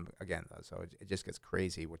goes down again. So it just gets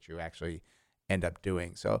crazy what you actually end up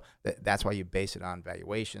doing. So that's why you base it on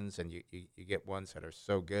valuations, and you get ones that are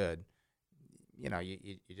so good, you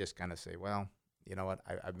just kind of say, well, you know what,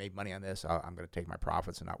 I've made money on this. I'm going to take my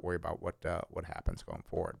profits and not worry about what happens going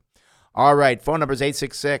forward. All right, phone number is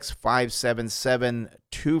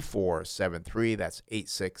 866-577-2473. That's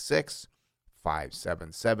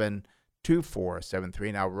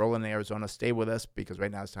 866-577-2473. Now, Roland, Arizona, stay with us because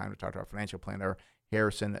right now it's time to talk to our financial planner,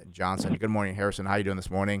 Harrison Johnson. Good morning, Harrison. How are you doing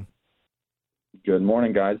this morning? Good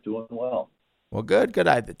morning, guys. Doing well. Well, good.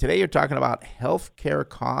 Today you're talking about health care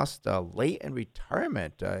costs late in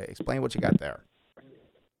retirement. Explain what you got there.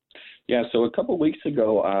 Yeah, so a couple weeks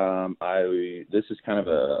ago, this is kind of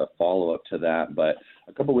a follow-up to that, but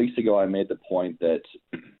a couple weeks ago I made the point that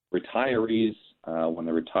retirees, when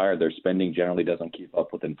they retire, their spending generally doesn't keep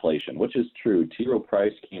up with inflation, which is true. T. Rowe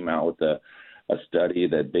Price came out with a study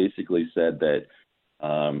that basically said that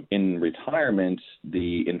in retirement,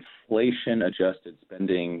 the inflation-adjusted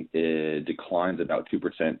spending declines about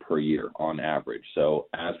 2% per year on average. So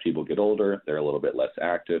as people get older, they're a little bit less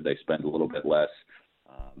active. They spend a little bit less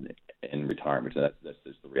in retirement. So that's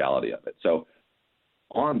just the reality of it. So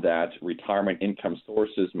on that, retirement income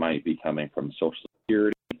sources might be coming from Social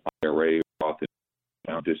Security, IRA, Roth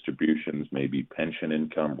account distributions, maybe pension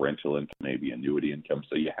income, rental income, maybe annuity income.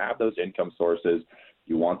 So you have those income sources.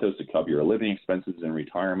 You want those to cover your living expenses in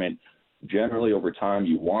retirement. Generally, over time,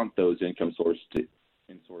 you want those income sources to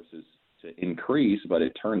increase, but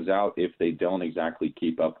it turns out if they don't exactly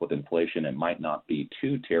keep up with inflation, it might not be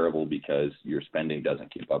too terrible because your spending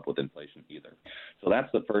doesn't keep up with inflation either. So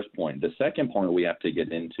that's the first point. The second point we have to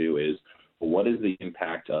get into is what is the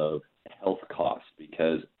impact of health costs?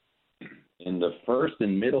 Because in the first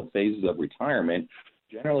and middle phases of retirement,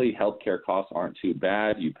 generally healthcare costs aren't too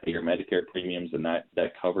bad. You pay your Medicare premiums and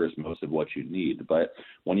that covers most of what you need. But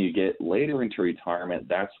when you get later into retirement,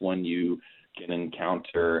 that's when you can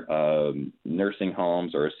encounter nursing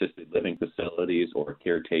homes or assisted living facilities or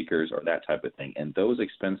caretakers or that type of thing. And those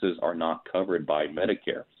expenses are not covered by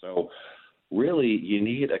Medicare. So really, you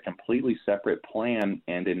need a completely separate plan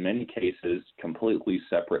and in many cases, completely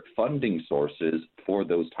separate funding sources for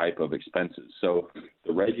those type of expenses. So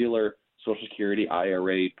the regular Social Security,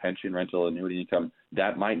 IRA, pension, rental, annuity income,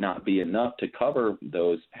 that might not be enough to cover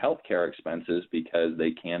those healthcare expenses because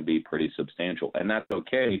they can be pretty substantial. And that's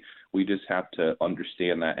okay. We just have to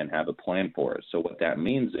understand that and have a plan for it. So what that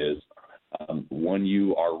means is when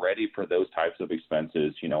you are ready for those types of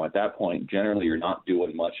expenses, at that point, generally you're not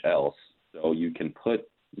doing much else. So you can put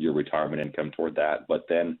your retirement income toward that. But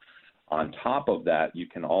then on top of that, you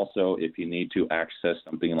can also, if you need to, access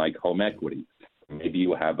something like home equity. Maybe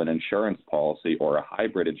you have an insurance policy or a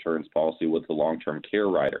hybrid insurance policy with a long-term care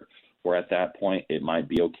rider, where at that point it might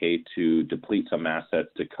be okay to deplete some assets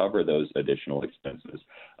to cover those additional expenses.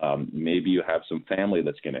 Maybe you have some family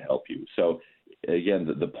that's going to help you. So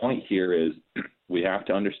again, the point here is we have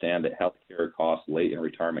to understand that healthcare costs late in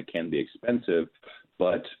retirement can be expensive,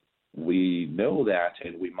 but we know that,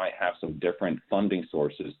 and we might have some different funding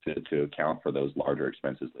sources to account for those larger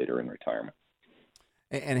expenses later in retirement.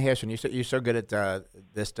 And Harrison, you're so good at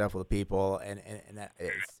this stuff with people, and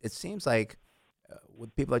it seems like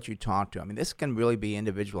with people that you talk to, I mean, this can really be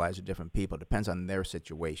individualized to different people. It depends on their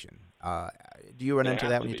situation. Do you run into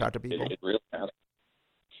that when you talk to people? It really has.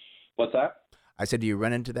 What's that? I said, do you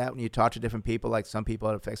run into that when you talk to different people? Like some people,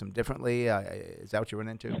 it affects them differently. Is that what you run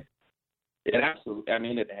into? It absolutely. I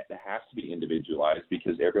mean, it has to be individualized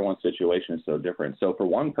because everyone's situation is so different. So for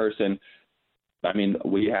one person, I mean,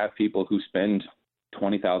 we have people who spend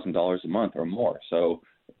 $20,000 a month or more. So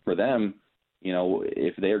for them,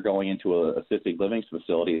 if they're going into a assisted living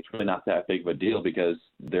facility, it's really not that big of a deal because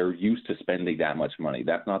they're used to spending that much money.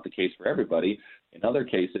 That's not the case for everybody. In other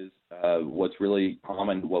cases, what's really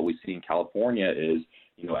common, what we see in California is,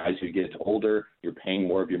 as you get older, you're paying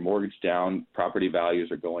more of your mortgage down, property values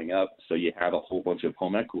are going up, so you have a whole bunch of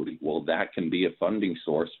home equity. Well, that can be a funding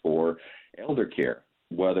source for elder care,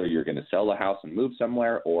 whether you're going to sell a house and move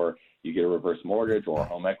somewhere or you get a reverse mortgage or a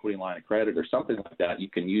home equity line of credit or something like that. You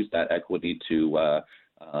can use that equity to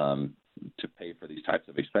pay for these types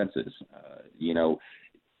of expenses.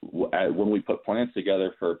 When we put plans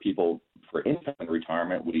together for people for income and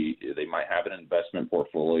retirement, they might have an investment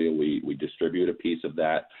portfolio. We distribute a piece of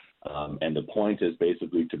that, and the point is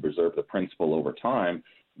basically to preserve the principal over time.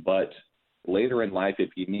 But later in life, if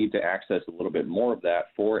you need to access a little bit more of that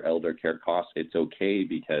for elder care costs, it's okay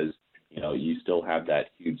because you still have that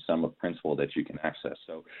huge sum of principal that you can access.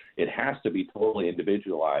 So it has to be totally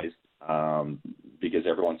individualized because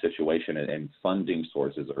everyone's situation and funding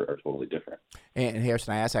sources are totally different. And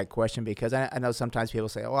Harrison, I asked that question because I know sometimes people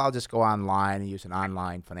say, I'll just go online and use an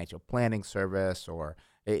online financial planning service or,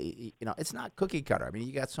 it's not cookie cutter. I mean,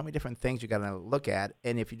 you got so many different things you got to look at.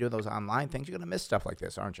 And if you do those online things, you're going to miss stuff like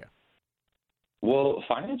this, aren't you? Well,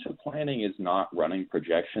 financial planning is not running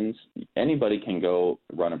projections. Anybody can go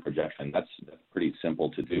run a projection. That's pretty simple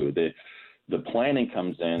to do. The planning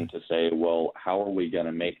comes in to say, well, how are we going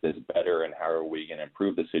to make this better and how are we going to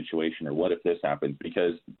improve the situation or what if this happens?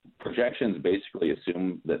 Because projections basically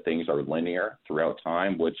assume that things are linear throughout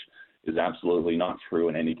time, which is absolutely not true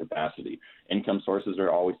in any capacity. Income sources are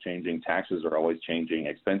always changing, taxes are always changing,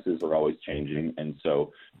 expenses are always changing, and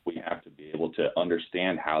so we have to be able to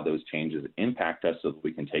understand how those changes impact us so that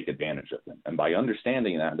we can take advantage of them. And by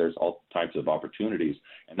understanding that, there's all types of opportunities,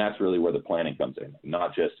 and that's really where the planning comes in,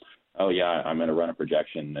 not just, oh, yeah, I'm going to run a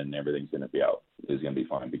projection and everything's going to be out. It's going to be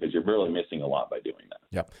fine, because you're really missing a lot by doing that.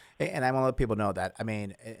 Yep. And I want to let people know that. I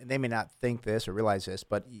mean, they may not think this or realize this,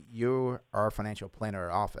 but you are a financial planner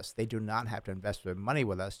at office. They do not have to invest their money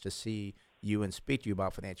with us to see you and speak to you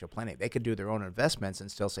about financial planning. They could do their own investments and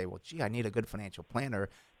still say, well, gee, I need a good financial planner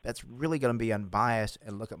that's really going to be unbiased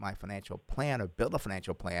and look at my financial plan or build a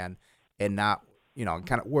financial plan and not,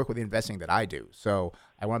 kind of work with the investing that I do. So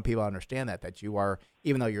I want people to understand that you are,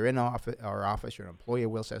 even though you're in our office, you're an employee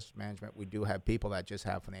of Wilson Asset Management, we do have people that just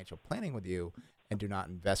have financial planning with you and do not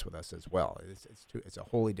invest with us as well. It's a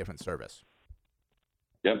wholly different service.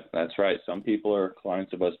 Yep, that's right. Some people are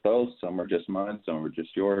clients of us both. Some are just mine. Some are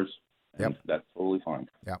just yours. And that's totally fine.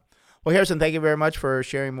 Yeah. Well, Harrison, thank you very much for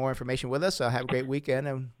sharing more information with us. Have a great weekend,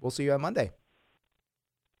 and we'll see you on Monday.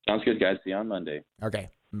 Sounds good, guys. See you on Monday. Okay.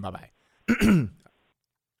 Bye-bye.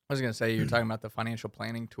 I was going to say, you're talking about the financial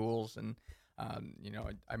planning tools, and,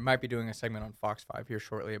 I might be doing a segment on Fox 5 here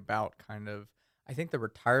shortly about kind of, I think, the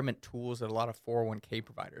retirement tools that a lot of 401k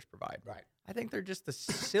providers provide. Right. I think they're just the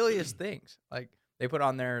silliest things. Like, they put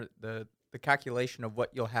on there the calculation of what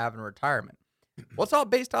you'll have in retirement. Well, it's all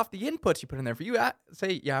based off the inputs you put in there. For you,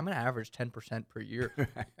 say, yeah, I'm going to average 10% per year.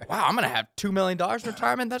 Wow, I'm going to have $2 million in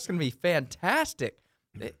retirement. That's going to be fantastic.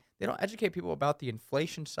 They don't educate people about the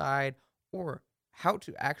inflation side or how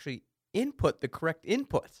to actually input the correct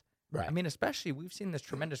inputs. Right. I mean, especially we've seen this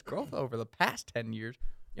tremendous growth over the past 10 years.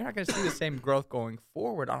 You're not going to see the same growth going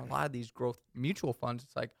forward on a lot of these growth mutual funds.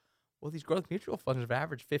 It's like, well, these growth mutual funds have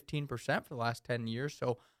averaged 15% for the last 10 years.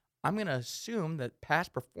 So I'm going to assume that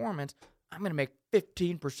past performance, I'm going to make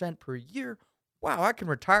 15% per year. Wow, I can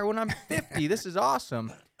retire when I'm 50. This is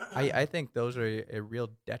awesome. I think those are a real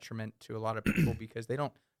detriment to a lot of people because they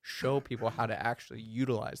don't show people how to actually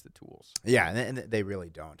utilize the tools. Yeah, and they really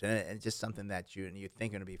don't. And it's just something that you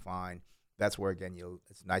think going to be fine. That's where, again,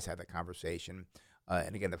 it's nice to have that conversation.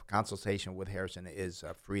 And again, the consultation with Harrison is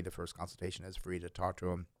free. The first consultation is free to talk to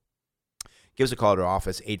him. Give us a call to our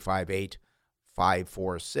office,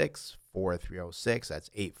 858-546-4306. That's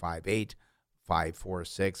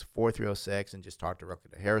 858-546-4306. And just talk directly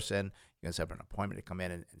to Harrison. You can set up an appointment to come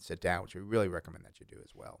in and sit down, which we really recommend that you do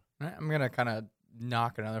as well. I'm going to kind of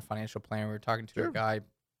knock another financial planner. We were talking to a guy,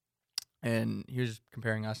 and he was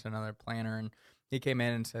comparing us to another planner, and he came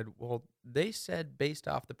in and said, well, they said based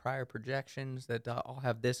off the prior projections that I'll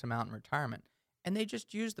have this amount in retirement. And they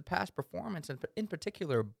just used the past performance, and in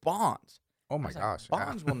particular, bonds. Oh, my gosh.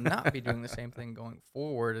 Bonds will not be doing the same thing going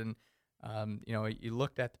forward. And, you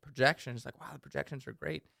looked at the projections, like, wow, the projections are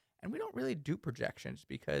great. And we don't really do projections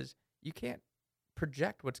because you can't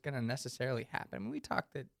project what's going to necessarily happen. I mean, we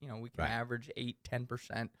talked that, we can average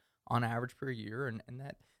 8-10% on average per year, and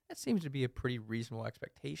that seems to be a pretty reasonable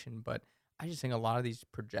expectation. But I just think a lot of these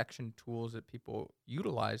projection tools that people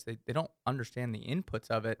utilize, they don't understand the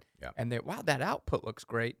inputs of it, and wow, that output looks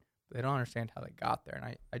great. But they don't understand how they got there,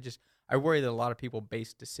 and I worry that a lot of people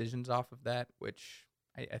base decisions off of that, which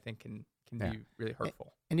I think can be really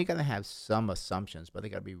hurtful. And you got to have some assumptions, but they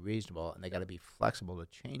got to be reasonable, and they got to be flexible to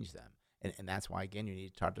change them. And that's why, again, you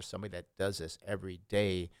need to talk to somebody that does this every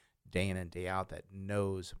day, day in and day out, that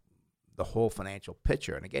knows the whole financial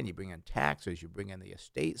picture. And again, you bring in taxes, you bring in the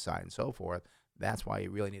estate side and so forth. That's why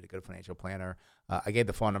you really need a good financial planner. I gave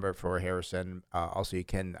the phone number for Harrison. Also, you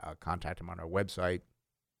can contact him on our website.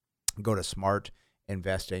 Go to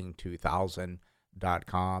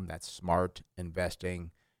smartinvesting2000.com. That's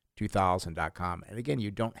smartinvesting2000.com. And again,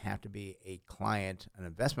 you don't have to be a client, an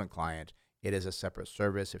investment client. It is a separate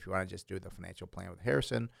service. If you want to just do the financial plan with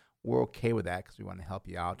Harrison, we're okay with that because we want to help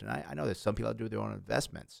you out. And I know there's some people that do their own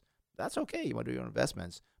investments. That's okay. You want to do your own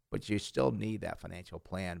investments, but you still need that financial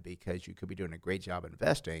plan because you could be doing a great job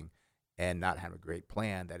investing and not have a great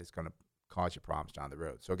plan that is going to cause you problems down the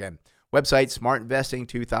road. So again, website,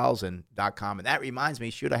 smartinvesting2000.com. And that reminds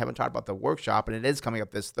me, I haven't talked about the workshop, and it is coming up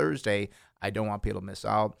this Thursday. I don't want people to miss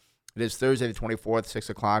out. It is Thursday the 24th, 6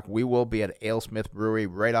 o'clock. We will be at AleSmith Brewery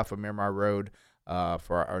right off of Miramar Road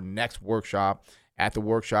for our next workshop. At the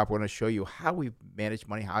workshop, we're going to show you how we've managed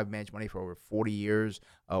money, how I've managed money for over 40 years,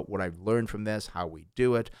 what I've learned from this, how we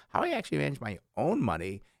do it, how I actually manage my own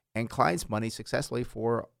money and clients' money successfully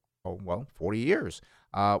for, 40 years.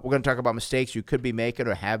 We're going to talk about mistakes you could be making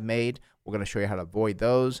or have made. We're going to show you how to avoid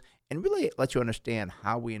those. and really let you understand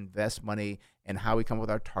how we invest money and how we come up with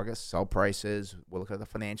our target sell prices. We'll look at the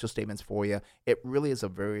financial statements for you. It really is a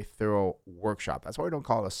very thorough workshop. That's why we don't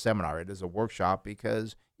call it a seminar. It is a workshop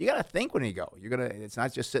because you got to think when you go. It's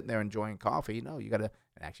not just sitting there enjoying coffee. No, you got to,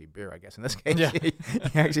 and actually beer, I guess in this case. Yeah. You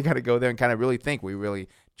actually got to go there and kind of really think. We really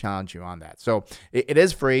challenge you on that. So it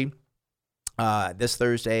is free. This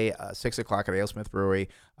Thursday, 6 o'clock at AleSmith Brewery.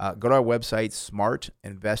 Go to our website,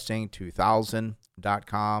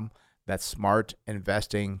 smartinvesting2000.com. That's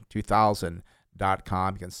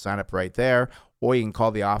smartinvesting2000.com. You can sign up right there, or you can call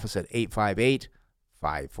the office at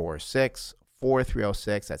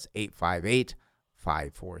 858-546-4306. That's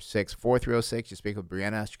 858-546-4306. You speak with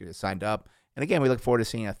Brianna. She gets signed up. And again, we look forward to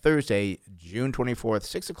seeing you Thursday, June 24th,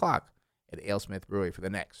 6 o'clock at AleSmith Brewery for the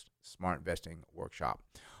next Smart Investing Workshop.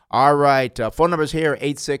 All right. Phone numbers here,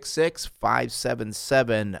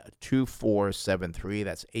 866-577-2473.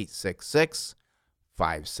 That's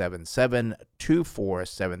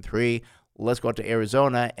 866-577-2473. Let's go to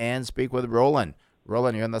Arizona and speak with Roland.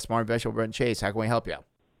 Roland, you're on the Smart Investor with Brent Chase. How can we help you?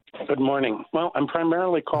 Good morning. Well, I'm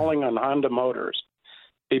primarily calling on Honda Motors.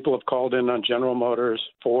 People have called in on General Motors,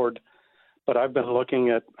 Ford, but I've been looking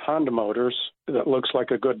at Honda Motors. That looks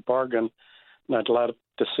like a good bargain, and I'd love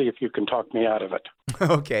to see if you can talk me out of it.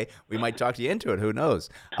 Okay, we might talk you into it. Who knows?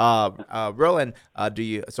 Roland, do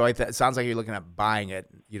you? So it sounds like you're looking at buying it.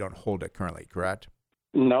 You don't hold it currently, correct?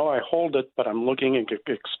 No, I hold it, but I'm looking at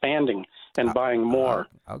expanding and buying more.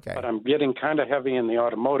 Okay. But I'm getting kind of heavy in the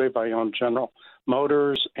automotive. I own General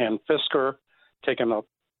Motors and Fisker, taking a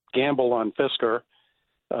gamble on Fisker,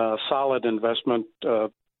 solid investment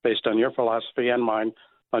based on your philosophy and mine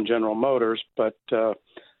on General Motors. But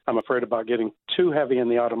I'm afraid about getting too heavy in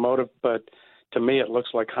the automotive. But to me, it looks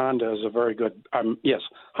like Honda is a very good.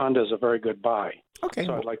 Honda is a very good buy. Okay.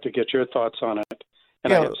 So I'd like to get your thoughts on it.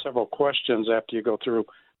 And I have several questions after you go through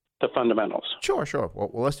the fundamentals. Sure. Well,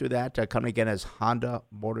 let's do that. Company again is Honda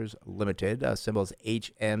Motors Limited. Symbol is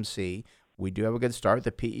HMC. We do have a good start.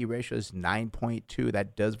 The PE ratio is 9.2.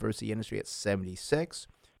 That does versus the industry at 76.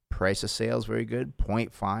 Price of sales, very good,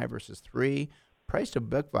 0.5 versus 3. Price to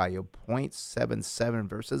book value, 0.77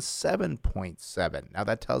 versus 7.7. Now,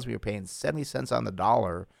 that tells me you're paying 70 cents on the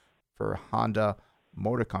dollar for Honda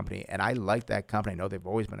Motor Company, and I like that company. I know they've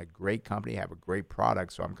always been a great company, have a great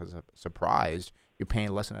product, so I'm surprised you're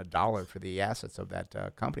paying less than $1 for the assets of that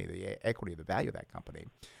company, the equity, the value of that company.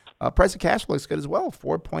 Price of cash flow looks good as well,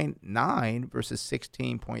 4.9 versus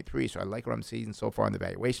 16.3. So I like what I'm seeing so far in the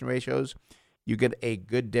valuation ratios. You get a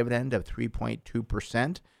good dividend of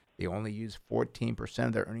 3.2%. They only use 14%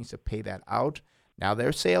 of their earnings to pay that out. Now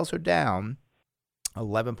their sales are down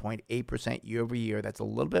 11.8% year over year. That's a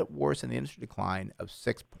little bit worse than the industry decline of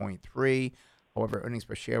 6.3. However, earnings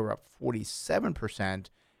per share were up 47%,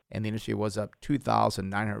 and the industry was up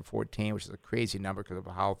 2,914, which is a crazy number because of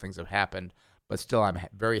how things have happened. But still, I'm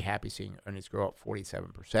very happy seeing earnings grow up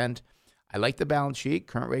 47%. I like the balance sheet.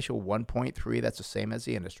 Current ratio 1.3. That's the same as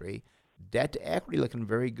the industry. Debt to equity looking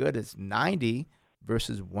very good. It's 90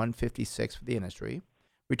 versus 156 for the industry.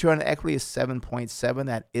 Return on equity is 7.7.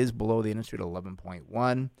 That is below the industry at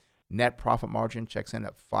 11.1. Net profit margin checks in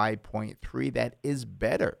at 5.3. That is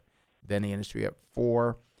better than the industry at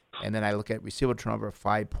 4. And then I look at receivable turnover of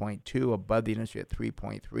 5.2, above the industry at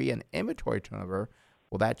 3.3. And inventory turnover,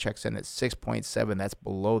 well, that checks in at 6.7. That's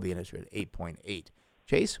below the industry at 8.8.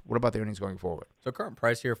 Chase, what about the earnings going forward? So current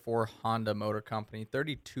price here for Honda Motor Company,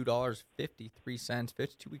 $32.53.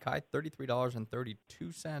 52-week high,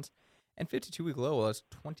 $33.32. And 52-week low was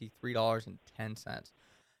 $23.10.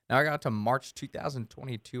 Now I got to March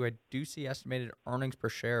 2022. I do see estimated earnings per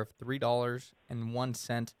share of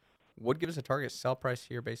 $3.01. Would give us a target sell price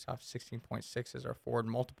here based off 16.6 as our forward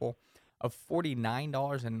multiple of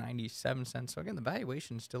 $49.97. So again, the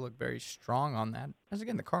valuations still look very strong on that. As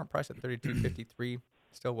again, the current price at $32.53,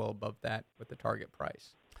 still well above that with the target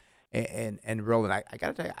price. And Roland, I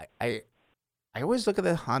got to tell you, I always look at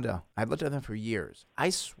the Honda. I've looked at them for years. I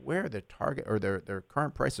swear their target or their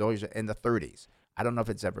current price is always in the 30s. I don't know if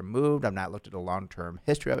it's ever moved. I've not looked at the long-term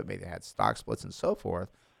history of it. Maybe they had stock splits and so forth.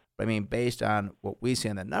 But I mean, based on what we see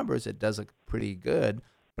in the numbers, it does look pretty good.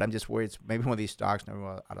 But I'm just worried it's maybe one of these stocks never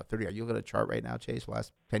out of 30. Are you looking at a chart right now, Chase, the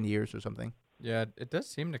last 10 years or something? Yeah, it does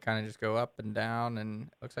seem to kind of just go up and down, and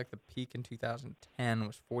it looks like the peak in 2010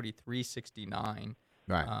 was 43.69.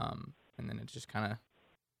 Right. And then it's just kind of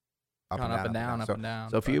up and down.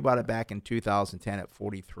 So if you bought it back in 2010 at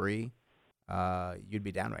 43, you'd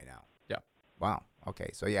be down right now. Yeah. Wow.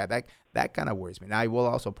 Okay. So yeah, that kind of worries me. Now I will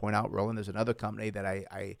also point out, Roland, there's another company that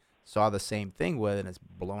I saw the same thing with, and it's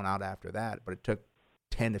blown out after that, but it took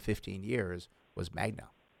 10 to 15 years, was Magna.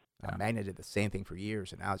 Magna did the same thing for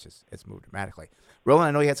years, and now it's moved dramatically. Roland,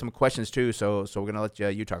 I know you had some questions too, so we're going to let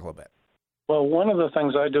you talk a little bit. Well, one of the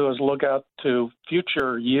things I do is look out to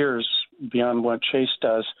future years beyond what Chase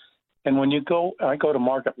does. And when I go to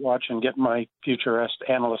MarketWatch and get my future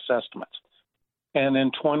analyst estimates. And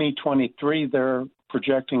in 2023, they're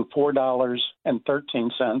projecting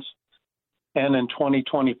 $4.13. And in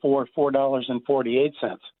 2024,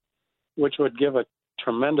 $4.48, which would give a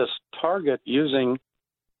tremendous target using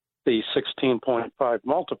the 16.5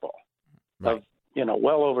 multiple of,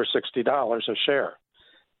 well over $60 a share.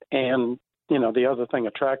 And, the other thing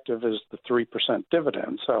attractive is the 3%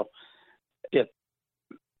 dividend. So it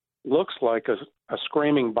looks like a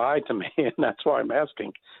screaming buy to me, and that's why I'm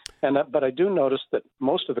asking. But I do notice that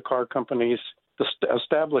most of the car companies, the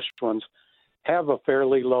established ones, have a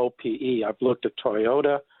fairly low PE. I've looked at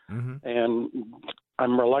Toyota, and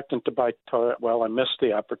I'm reluctant to buy Toyota. Well, I missed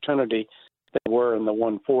the opportunity. They were in the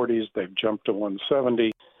 140s. They've jumped to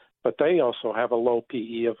 170. But they also have a low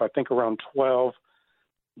PE of, I think, around 12.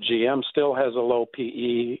 GM still has a low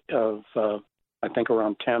PE of, I think,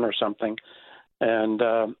 around 10 or something. And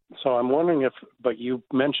so I'm wondering but you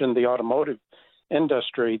mentioned the automotive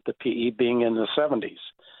industry, the PE being in the 70s.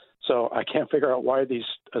 So I can't figure out why these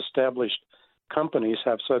established companies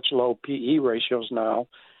have such low PE ratios now,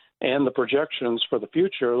 and the projections for the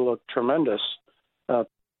future look tremendous,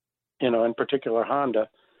 in particular Honda,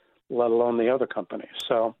 let alone the other companies.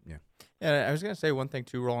 So. Yeah. Yeah, I was going to say one thing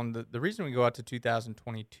too, Roland. The reason we go out to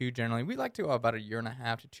 2022 generally, we like to go about a year and a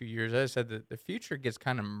half to 2 years. As I said, the future gets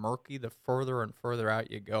kind of murky the further and further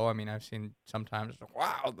out you go. I mean, I've seen sometimes,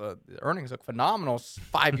 wow, the earnings look phenomenal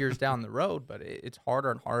 5 years down the road, but it's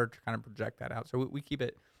harder and harder to kind of project that out. So we keep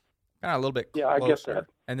it kind of a little bit closer. Yeah, I get that.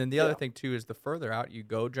 And then the other thing too is the further out you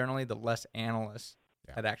go, generally, the less analysts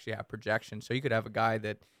that actually have projections. So you could have a guy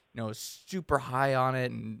that is super high on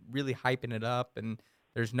it and really hyping it up, and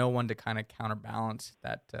there's no one to kind of counterbalance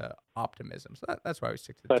that optimism. So that's why we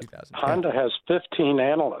stick to the 2010. Honda has 15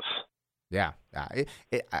 analysts. Yeah.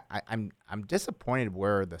 I'm disappointed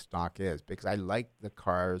where the stock is because I like the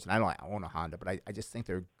cars, and I don't own a Honda, but I just think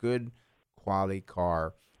they're a good quality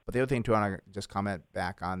car. But the other thing, too, I want to just comment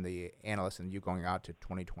back on the analysts and you going out to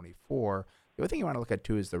 2024. The other thing you want to look at,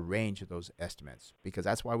 too, is the range of those estimates, because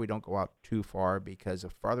that's why we don't go out too far, because the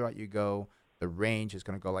farther out you go, the range is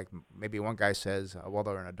going to go like maybe one guy says, well,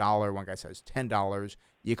 they're in $1. One guy says $10.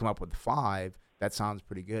 You come up with 5. That sounds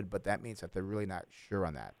pretty good, but that means that they're really not sure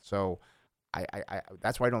on that. So I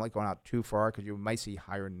that's why I don't like going out too far, because you might see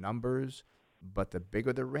higher numbers, but the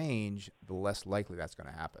bigger the range, the less likely that's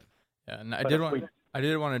going to happen. Yeah, and I did want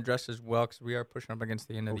to address as well, because we are pushing up against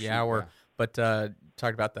the end of the hour, yeah. But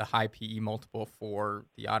talked about the high PE multiple for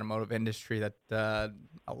the automotive industry, that a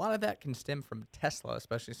lot of that can stem from Tesla,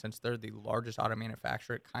 especially since they're the largest auto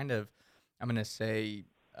manufacturer. It kind of, I'm going to say,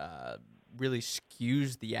 really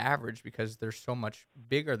skews the average because they're so much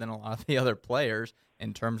bigger than a lot of the other players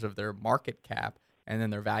in terms of their market cap, and then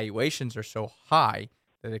their valuations are so high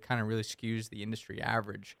that it kind of really skews the industry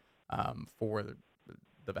average for the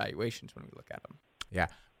valuations when we look at them. Yeah.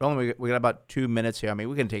 Roland, we got about 2 minutes here. I mean,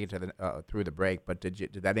 we can take it to the through the break, but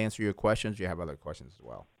did that answer your questions? Do you have other questions as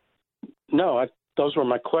well? No, those were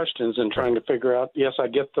my questions in trying to figure out. Yes, I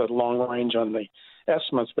get the long range on the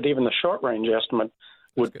estimates, but even the short range estimate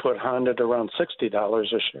would put Honda at around $60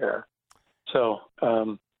 a share. So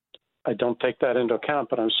I don't take that into account,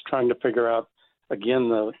 but I was trying to figure out, again,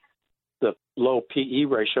 the low PE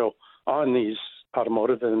ratio on these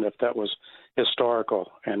automotive, and if that was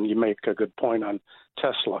historical. And you make a good point on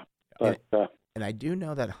Tesla. But, and I do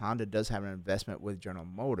know that Honda does have an investment with General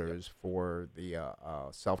Motors for the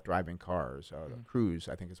self-driving cars, the Cruise,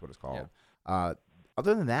 I think is what it's called. Yeah.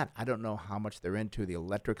 Other than that, I don't know how much they're into the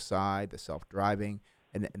electric side, the self-driving,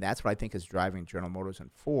 and that's what I think is driving General Motors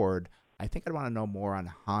and Ford. I think I'd want to know more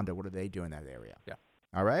on Honda. What do they do in that area? Yeah.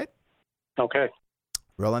 All right? Okay.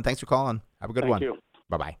 Roland, thanks for calling. Have a good one. Thank you.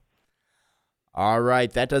 Bye-bye. All right,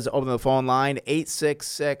 that does open the phone line,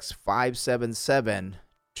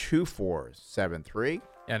 866-577-2473.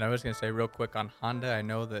 Yeah, and I was going to say real quick on Honda, I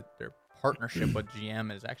know that their partnership with GM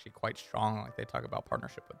is actually quite strong. Like they talk about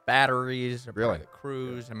partnership with batteries, or really? The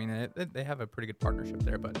Cruise. I mean, they have a pretty good partnership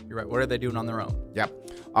there, but you're right. What are they doing on their own? Yep.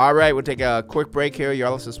 All right, we'll take a quick break here. You're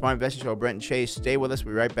listening to Smart Investing Show. Brent and Chase, stay with us.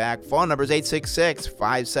 We'll be right back. Phone number is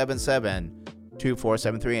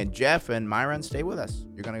 866-577-2473. And Jeff and Myron, stay with us.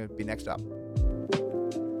 You're going to be next up.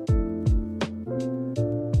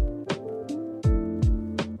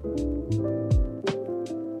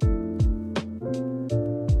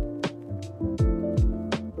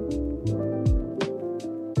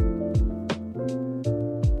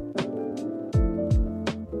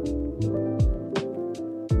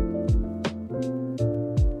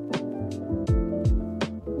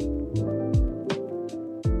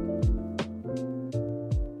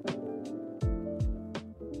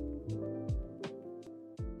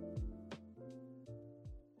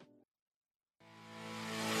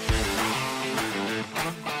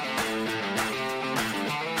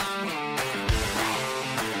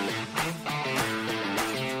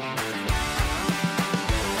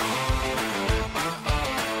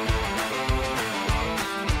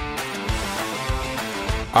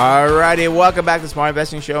 All righty, welcome back to the Smart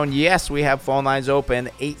Investing Show. And yes, we have phone lines open,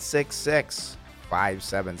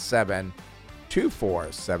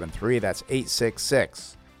 866-577-2473. That's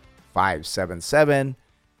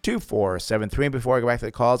 866-577-2473. And before I go back to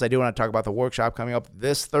the calls, I do want to talk about the workshop coming up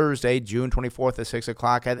this Thursday, June 24th at 6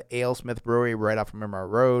 o'clock at AleSmith Brewery right off of Miramar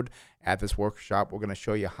Road. At this workshop, we're going to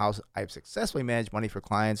show you how I've successfully managed money for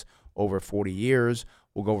clients over 40 years.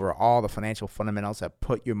 We'll go over all the financial fundamentals that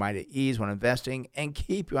put your mind at ease when investing and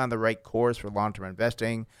keep you on the right course for long-term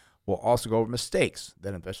investing. We'll also go over mistakes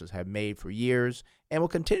that investors have made for years and will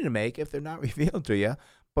continue to make if they're not revealed to you.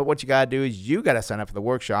 But what you got to do is you got to sign up for the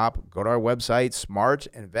workshop. Go to our website,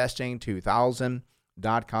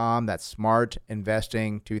 smartinvesting2000.com. That's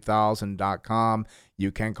smartinvesting2000.com.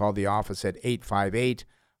 You can call the office at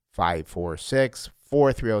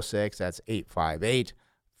 858-546-4306. That's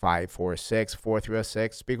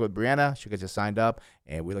 858-546-4306. Speak with Brianna. She'll get you signed up.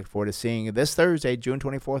 And we look forward to seeing you this Thursday, June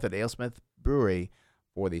 24th at AleSmith Brewery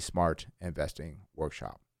for the Smart Investing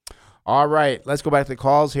Workshop. All right, let's go back to the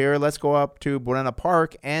calls here. Let's go up to Buena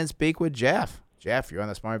Park and speak with Jeff. Jeff, you're on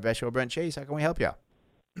the Smart Invest Show with Brent Chase. How can we help you?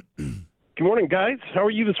 Good morning, guys. How are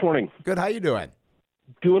you this morning? Good. How you doing?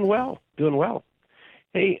 Doing well.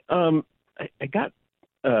 Hey, I'm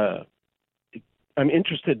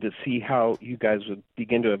interested to see how you guys would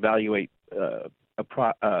begin to evaluate a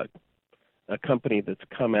company that's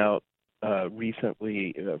come out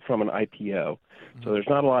recently from an IPO. So there's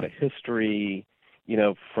not a lot of history,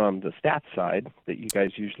 from the stats side that you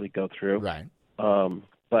guys usually go through. Right.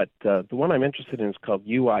 But the one I'm interested in is called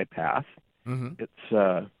UiPath.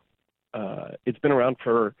 Mm-hmm. It's been around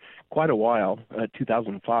for quite a while,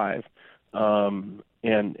 2005, and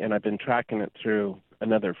I've been tracking it through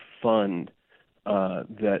another fund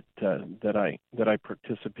that I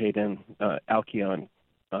participate in, Alkeon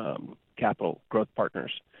Capital Growth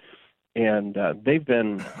Partners, and they've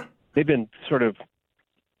been sort of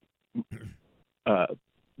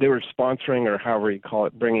they were sponsoring, or however you call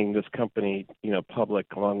it, bringing this company public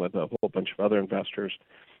along with a whole bunch of other investors,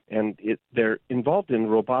 and they're involved in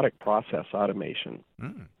robotic process automation,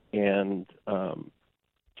 and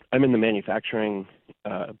I'm in the manufacturing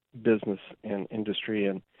business and industry,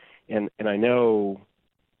 and I know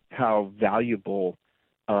how valuable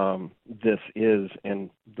this is and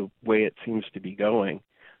the way it seems to be going.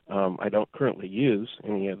 I don't currently use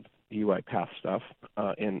any of the UiPath stuff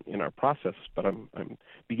in our process, but I'm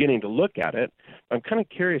beginning to look at it. I'm kind of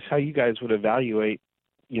curious how you guys would evaluate,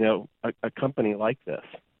 a company like this.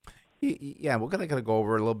 Yeah, we're going to go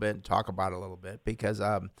over it a little bit and talk about it a little bit because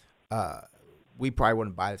we probably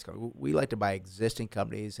wouldn't buy this company. We like to buy existing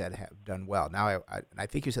companies that have done well. Now, I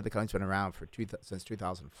think you said the company's been around since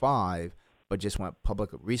 2005, but just went public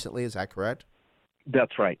recently. Is that correct?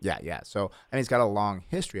 That's right. Yeah. So, it's got a long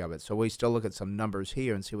history of it. So we still look at some numbers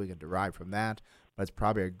here and see what we can derive from that. But it's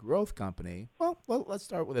probably a growth company. Well, let's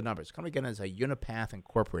start with the numbers. The company, again, is a UiPath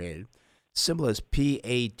Incorporated. Symbol is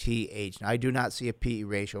PATH. Now, I do not see a PE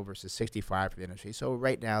ratio versus 65 for the industry. So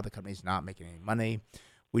right now, the company's not making any money.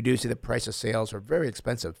 We do see the price of sales are very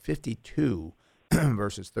expensive, 52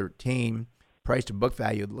 versus 13. Price to book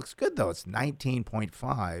value looks good, though. It's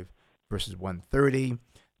 19.5 versus 130.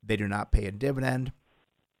 They do not pay a dividend.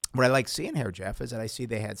 What I like seeing here, Jeff, is that I see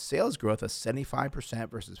they had sales growth of 75%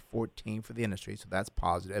 versus 14% for the industry, so that's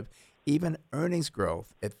positive. Even earnings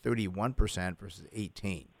growth at 31% versus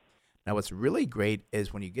 18%. Now, what's really great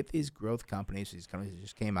is when you get these growth companies, these companies that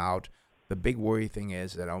just came out, the big worry thing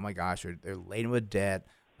is that, oh my gosh, they're laden with debt.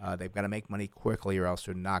 They've got to make money quickly or else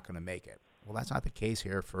they're not going to make it. Well, that's not the case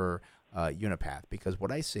here for UiPath, because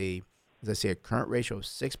what I see is I see a current ratio of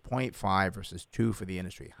 6.5 versus 2 for the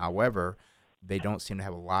industry. However, they don't seem to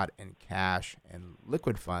have a lot in cash and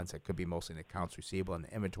liquid funds that could be mostly in accounts receivable and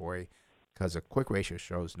inventory because a quick ratio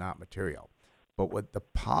shows not material. But what the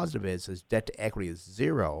positive is debt to equity is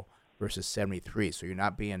 0 versus 73. So you're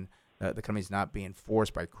not being the company's not being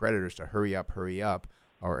forced by creditors to hurry up,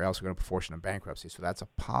 or else we're going to force into bankruptcy. So that's a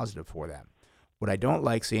positive for them. What I don't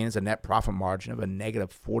like seeing is a net profit margin of a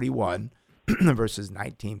negative 41 versus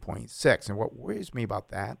 19.6. And what worries me about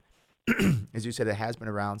that is you said it has been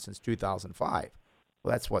around since 2005.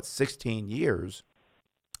 Well, that's 16 years,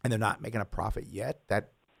 and they're not making a profit yet. That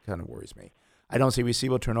kind of worries me. I don't see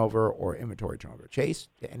receivable turnover or inventory turnover. Chase,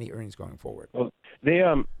 any earnings going forward? Well,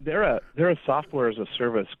 they're a software as a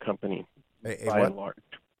service company by and large.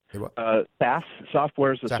 SaaS,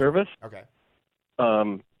 software as a service. Okay.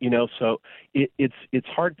 So it's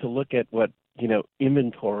hard to look at what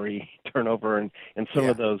inventory turnover and some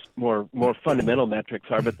of those more fundamental metrics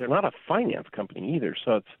are, but they're not a finance company either.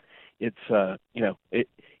 So I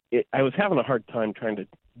was having a hard time trying to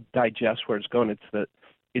digest where it's going. It's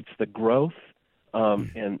it's the growth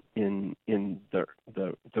and in the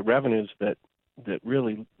revenues that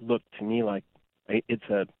really look to me like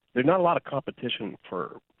there's not a lot of competition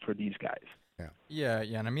for these guys. Yeah.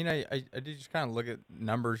 And I mean, I did just kind of look at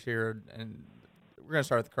numbers here, and we're gonna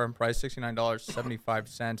start with the current price, $69.75.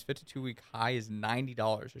 52-week high is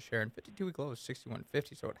 $90 a share, and 52-week low is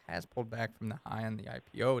 $61.50. So it has pulled back from the high on the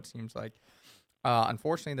IPO. It seems like.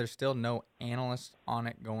 Unfortunately, there's still no analysts on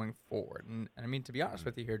it going forward. And I mean, to be honest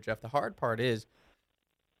with you here, Jeff, the hard part is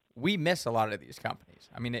we miss a lot of these companies.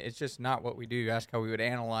 I mean, it's just not what we do. You ask how we would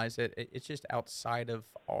analyze it. It's just outside of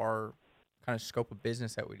our kind of scope of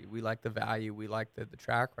business that we do. We like the value. We like the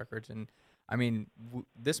track records. And, I mean,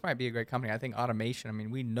 this might be a great company. I think automation, I mean,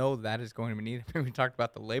 we know that is going to be needed. We talked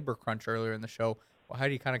about the labor crunch earlier in the show. Well, how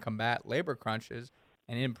do you kind of combat labor crunches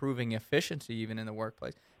and improving efficiency even in the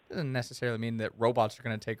workplace? Doesn't necessarily mean that robots are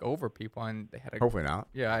going to take over people, and they had hopefully not.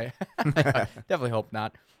 Yeah, I definitely hope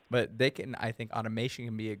not. But they can. I think automation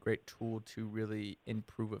can be a great tool to really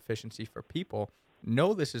improve efficiency for people.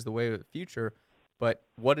 No, this is the way of the future, but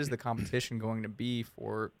what is the competition going to be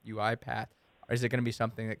for UiPath? Is it going to be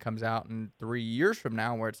something that comes out in 3 years from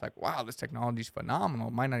now where it's like, wow, this technology is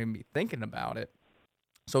phenomenal? Might not even be thinking about it.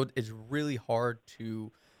 So it's really hard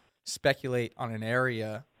to speculate on an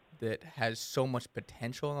area that has so much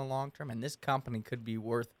potential in the long term, and this company could be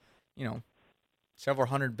worth, several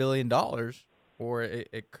 $100 billion, or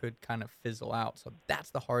it could kind of fizzle out. So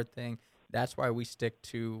that's the hard thing. That's why we stick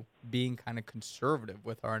to being kind of conservative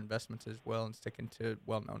with our investments as well, and sticking to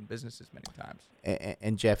well-known businesses many times.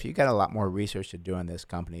 And Jeff, you got a lot more research to do on this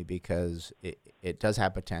company because it does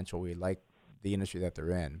have potential. We like the industry that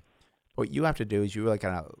they're in. What you have to do is you really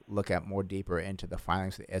kind of look at more deeper into the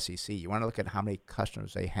filings of the SEC. You want to look at how many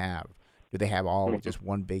customers they have. Do they have all just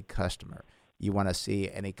one big customer? You want to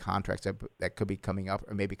see any contracts that could be coming up,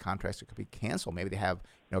 or maybe contracts that could be canceled. Maybe they have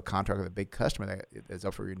a contract with a big customer that is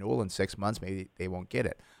up for renewal in 6 months. Maybe they won't get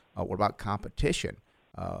it. What about competition?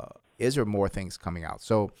 Is there more things coming out?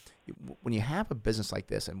 So when you have a business like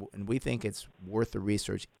this, and we think it's worth the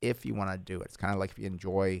research if you want to do it. It's kind of like if you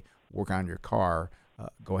enjoy working on your car,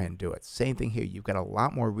 go ahead and do it. Same thing here. You've got a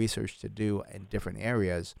lot more research to do in different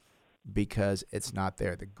areas because it's not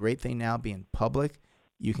there. The great thing now being public,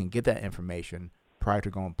 you can get that information. Prior to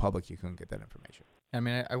going public, you couldn't get that information. I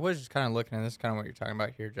mean, I was just kind of looking at this, kind of what you're talking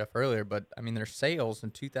about here, Jeff, earlier, but I mean, their sales in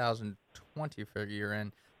 2020 for year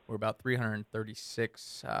end were about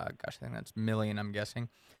 336, I think that's million, I'm guessing.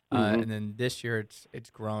 And then this year it's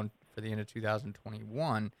grown for the end of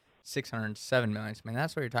 2021, 607 million. I mean,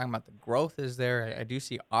 that's what you're talking about. The growth is there. I do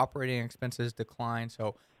see operating expenses decline.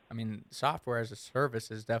 So, I mean, software as a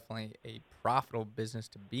service is definitely a profitable business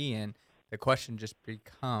to be in. The question just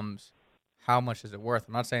becomes, how much is it worth?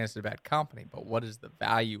 I'm not saying it's a bad company, but what is the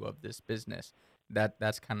value of this business?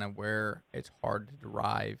 That's kind of where it's hard to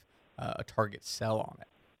derive a target sell on it.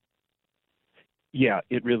 Yeah,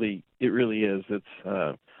 it really is. It's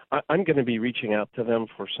I'm going to be reaching out to them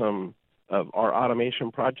for some of our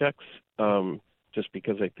automation projects, just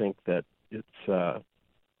because I think that it's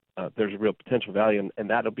there's a real potential value, and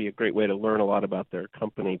that'll be a great way to learn a lot about their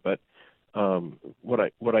company. But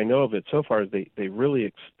what I know of it so far is they're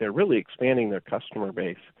really expanding their customer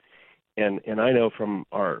base, and I know from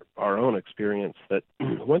our own experience that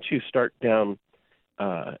once you start down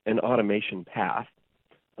an automation path,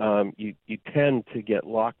 you tend to get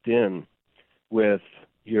locked in with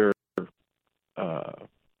your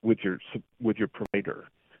provider,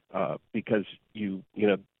 because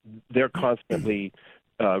they're constantly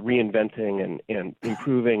reinventing and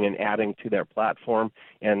improving and adding to their platform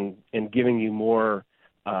and giving you more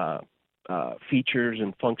features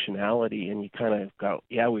and functionality, and you kind of go,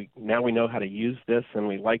 we know how to use this, and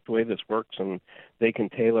we like the way this works, and they can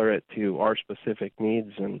tailor it to our specific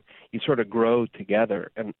needs, and you sort of grow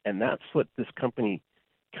together, and that's what this company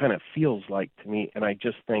kind of feels like to me. And I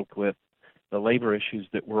just think with the labor issues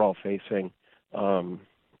that we're all facing, and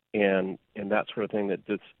that sort of thing, that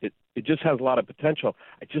it just has a lot of potential.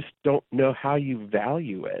 I just don't know how you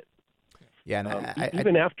value it. Yeah, and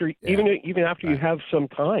even after you have some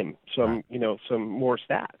time, some more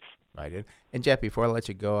stats. Right. And Jeff, before I let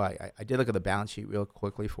you go, I did look at the balance sheet real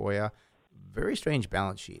quickly for you. Very strange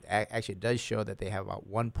balance sheet. Actually, it does show that they have about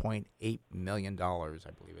 $1.8 million,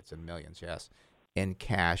 I believe it's in millions, yes, in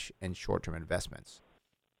cash and short-term investments.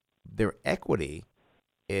 Their equity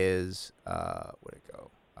is, where'd it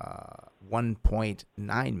go?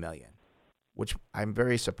 1.9 million, which I'm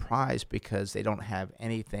very surprised because they don't have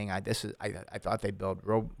anything. I thought they built.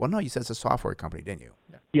 Well, no, you said it's a software company, didn't you?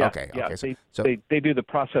 Yeah. Yeah, Okay. yeah. Okay. They do the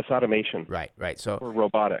process automation. Right. So for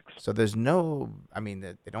robotics. So there's no. I mean,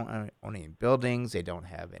 they don't own any buildings. They don't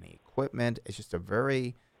have any equipment. It's just a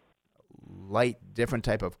very light, different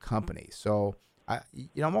type of company. So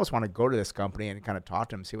you almost want to go to this company and kind of talk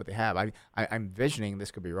to them, see what they have. I'm envisioning,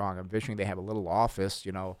 this could be wrong, I'm envisioning they have a little office,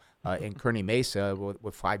 in Kearney Mesa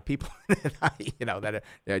with 5 people, that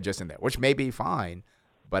are just in there, which may be fine,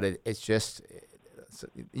 but it's just,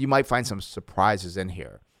 you might find some surprises in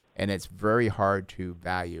here, and it's very hard to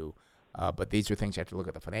value. But these are things you have to look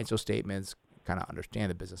at the financial statements, kind of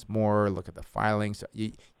understand the business more, look at the filings.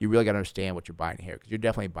 You really got to understand what you're buying here, because you're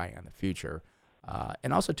definitely buying on the future.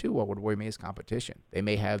 And also, too, what would worry me is competition. They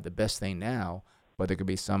may have the best thing now, but there could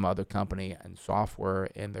be some other company and software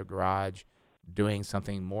in their garage doing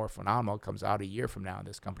something more phenomenal. Comes out a year from now, and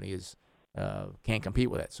this company can't compete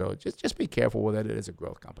with it. So just be careful with it. It is a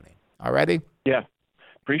growth company. All righty? Yeah.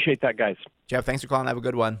 Appreciate that, guys. Jeff, thanks for calling. Have a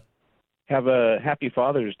good one. Have a happy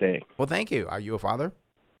Father's Day. Well, thank you. Are you a father?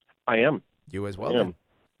 I am. You as well, then.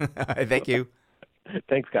 Thank you.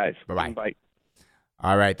 Thanks, guys. Bye-bye. Bye.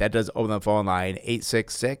 All right, that does open the phone line,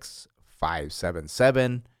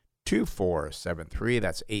 866-577-2473.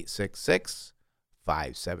 That's 866-577-2473. I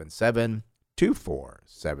was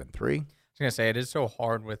going to say, it is so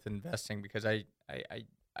hard with investing because I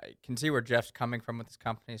can see where Jeff's coming from with this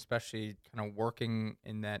company, especially kind of working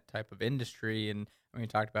in that type of industry. And we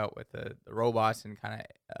talked about with the robots and kind of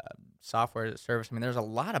software as a service. I mean, there's a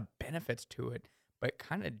lot of benefits to it, but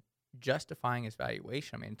kind of justifying its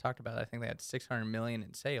valuation. I mean, talked about, I think they had $600 million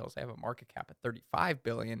in sales. They have a market cap of $35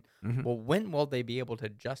 billion. Mm-hmm. Well, when will they be able to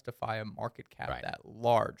justify a market cap that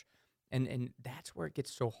large? And that's where it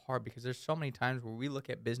gets so hard, because there's so many times where we look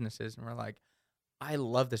at businesses and we're like, I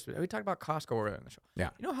love this. We talked about Costco earlier in the show.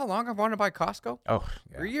 Yeah. You know how long I've wanted to buy Costco? Oh,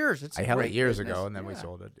 yeah. For years. It's I held it years business. ago, and then we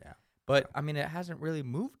sold it. Yeah. But, I mean, it hasn't really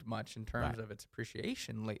moved much in terms of its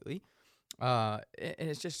appreciation lately. And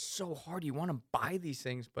it's just so hard. You want to buy these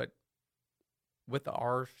things, but with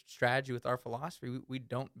our strategy, with our philosophy, we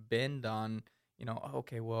don't bend on,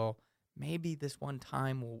 okay, well, maybe this one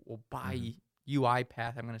time we'll buy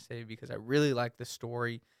UiPath, I'm going to say, because I really like the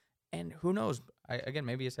story. And who knows? Again,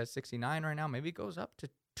 maybe it's at 69 right now. Maybe it goes up to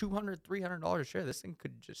 $200, $300 a share. This thing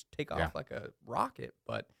could just take off like a rocket,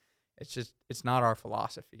 but it's not our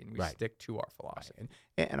philosophy, and we stick to our philosophy.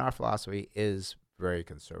 Right. And our philosophy is very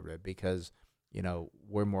conservative, because,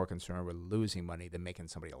 we're more concerned with losing money than making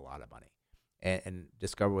somebody a lot of money. And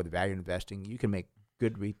discover with value investing, you can make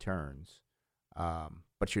good returns,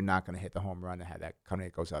 but you're not going to hit the home run and have that company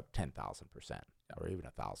that goes up 10,000% or even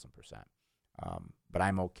 1,000%. But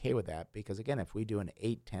I'm okay with that, because, again, if we do an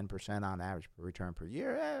 8-10% on average return per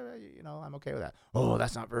year, I'm okay with that. Oh,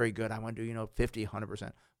 that's not very good. I want to do 50,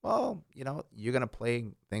 100%. Well, you're going to play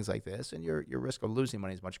things like this, and your risk of losing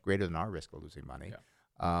money is much greater than our risk of losing money.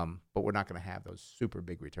 Yeah. But we're not going to have those super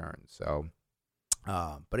big returns. So.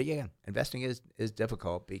 But again, investing is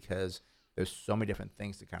difficult, because there's so many different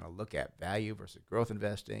things to kind of look at: value versus growth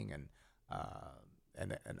investing. And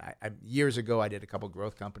I years ago I did a couple of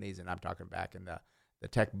growth companies, and I'm talking back in the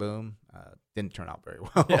tech boom. Didn't turn out very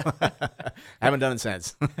well. I haven't done it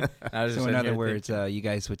since. So in other words, you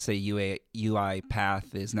guys would say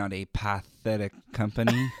UiPath is not a pathetic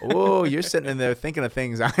company. Oh, you're sitting in there thinking of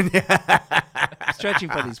things on you. Stretching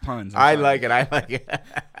for these puns. I like it. I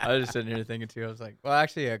was just sitting here thinking too. I was like, well,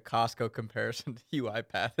 actually, a Costco comparison to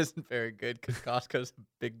UiPath isn't very good, because Costco's a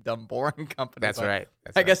big, dumb, boring company. That's right.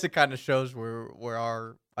 I guess it kind of shows where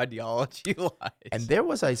our ideology lies. And there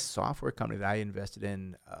was a software company that I invested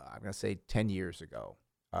in, I'm going to say 10 years ago.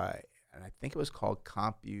 And I think it was called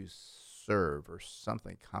CompuServe or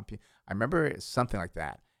something. I remember it was something like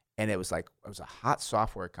that. And it was a hot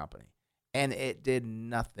software company. And it did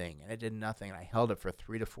nothing. And I held it for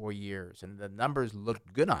 3 to 4 years. And the numbers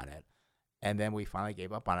looked good on it. And then we finally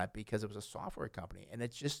gave up on it, because it was a software company. And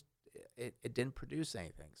it didn't produce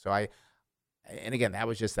anything. So and again, that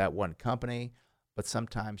was just that one company. But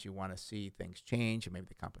sometimes you want to see things change, and maybe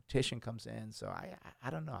the competition comes in. So I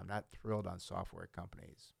don't know. I'm not thrilled on software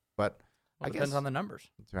companies. But I guess it depends on the numbers.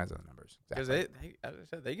 It depends on the numbers. Because they, as I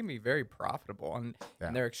said, they can be very profitable, and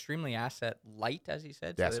they're extremely asset light, as he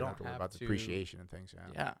said. Yeah, so they don't have to worry about to depreciation and things.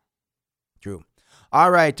 Yeah. True. All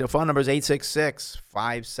right. The phone number is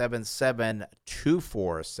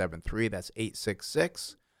 866-577-2473. That's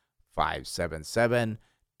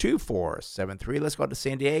 866-577-2473. Let's go to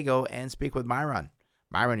San Diego and speak with Myron.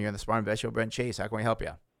 Myron, you're on the Smart Invest Show. Brent Chase, how can we help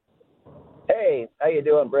you? Hey, how you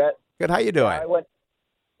doing, Brent? Good. How you doing?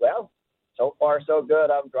 Well, so far so good.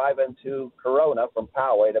 I'm driving to Corona from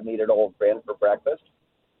Poway to meet an old friend for breakfast.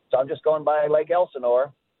 So I'm just going by Lake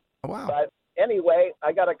Elsinore. Oh, wow. But Anyway,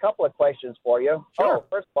 I got a couple of questions for you. Sure. Oh,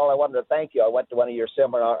 first of all, I wanted to thank you. I went to one of your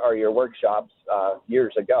seminar or your workshops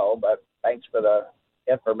years ago, but thanks for the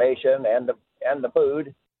information and the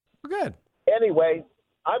food. Good. Anyway,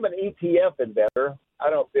 I'm an ETF investor. I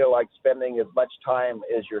don't feel like spending as much time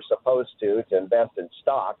as you're supposed to invest in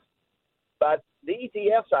stocks, but the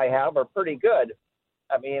ETFs I have are pretty good.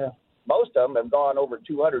 I mean, most of them have gone over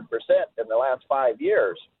 200% in the last 5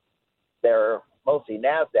 years. They're mostly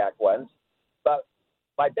NASDAQ ones, but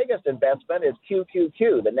my biggest investment is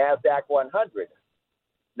QQQ, the NASDAQ 100.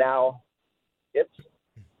 Now, it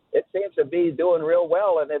seems to be doing real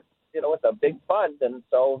well, and it's a big fund, and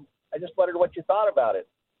so I just wondered what you thought about it.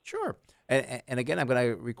 Sure. And again, I'm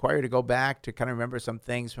going to require you to go back to kind of remember some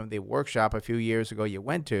things from the workshop a few years ago you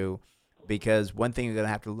went to, because one thing you're going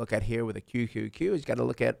to have to look at here with the QQQ is you got to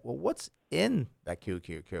look at, well, what's in that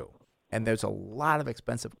QQQ? And there's a lot of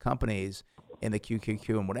expensive companies in the QQQ,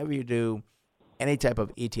 and whatever you do, any type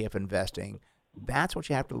of ETF investing, that's what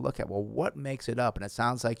you have to look at. Well, what makes it up? And it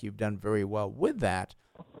sounds like you've done very well with that,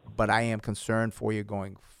 but I am concerned for you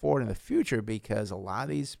going forward in the future because a lot of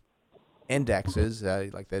these indexes,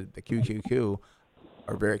 like the QQQ,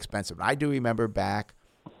 are very expensive. And I do remember back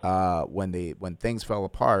when things fell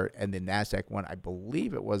apart and the NASDAQ went, I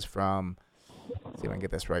believe it was from, let's see if I can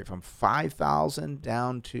get this right, from 5,000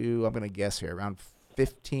 down to, I'm going to guess here, around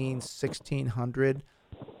 1,600.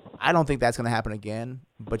 I don't think that's going to happen again,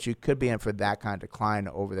 but you could be in for that kind of decline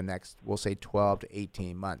over the next, we'll say, 12 to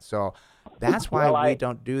 18 months. So that's why we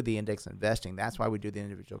don't do the index investing. That's why we do the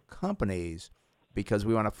individual companies, because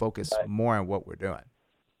we want to focus more on what we're doing.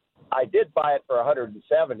 I did buy it for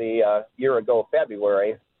 170 a year ago,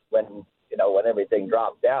 February, when everything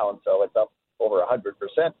dropped down. So it's up over 100%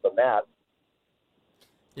 from that.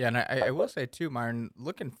 Yeah, and I will say too, Myron,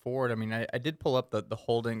 looking forward, I mean, I did pull up the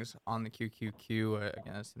holdings on the QQQ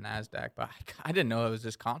against the NASDAQ, but I didn't know it was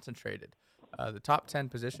this concentrated. The top 10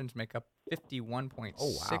 positions make up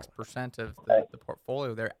 51.6% of the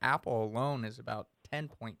portfolio. Their Apple alone is about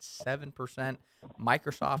 10.7%,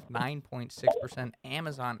 Microsoft 9.6%,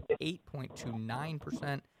 Amazon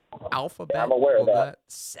 8.29%, Alphabet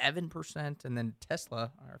 7%, and then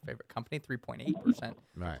Tesla, our favorite company, 3.8%.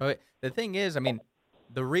 Right. So the thing is, I mean,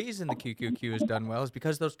 the reason the QQQ has done well is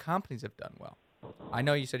because those companies have done well. I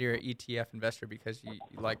know you said you're an ETF investor because you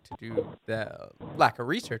like to do the lack of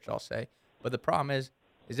research, I'll say, but the problem is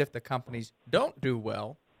if the companies don't do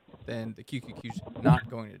well, then the QQQ's not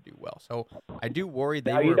going to do well. So I do worry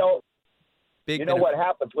they big. You know what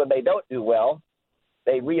happens when they don't do well?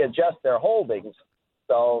 They readjust their holdings.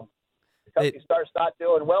 So the company starts not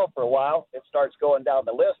doing well for a while. It starts going down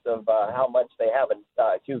the list of how much they have in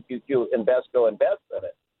QQQ invest in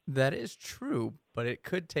it. That is true, but it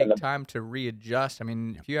could take time to readjust. I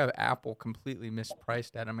mean, if you have Apple completely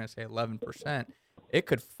mispriced at, I'm going to say 11%, it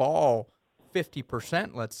could fall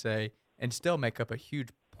 50%, let's say, and still make up a huge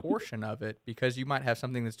portion of it, because you might have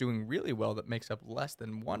something that's doing really well that makes up less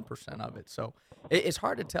than 1% of it. So it's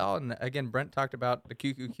hard to tell. And again, Brent talked about the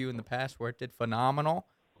QQQ in the past where it did phenomenal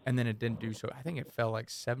and then it didn't do so. I think it fell like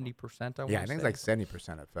 70%. I think it's like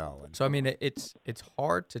 70% it fell. So I mean, it's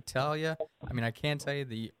hard to tell you. I mean, I can tell you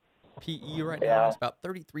the PE right now is about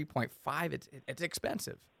 33.5. It's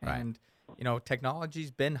expensive, right. And technology's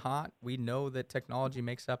been hot. We know that technology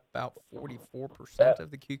makes up about 44% of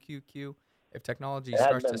the QQQ. If technology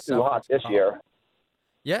starts to too hot this year.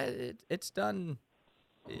 Yeah, it's done.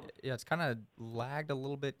 Yeah, it's kind of lagged a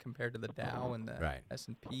little bit compared to the Dow and the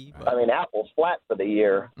S&P. But I mean, Apple's flat for the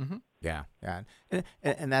year. Mm-hmm. Yeah,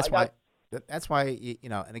 and that's why. That's why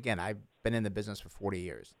And again, I've been in the business for 40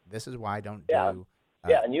 years. This is why I don't do. and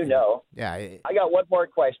I got one more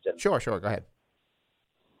question. Sure. Go ahead.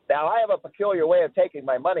 Now, I have a peculiar way of taking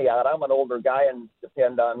my money out. I'm an older guy and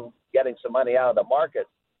depend on getting some money out of the market.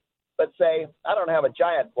 But say I don't have a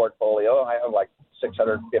giant portfolio. I have like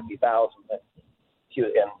 650,000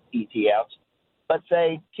 in ETFs. But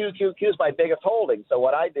say QQQ is my biggest holding. So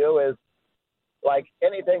what I do is, like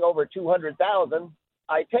anything over 200,000,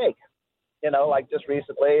 I take. Like just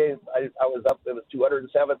recently, I was up. It was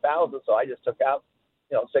 207,000, so I just took out,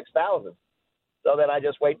 6,000. So then I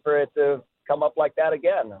just wait for it to come up like that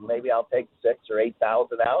again. Maybe I'll take 6,000 or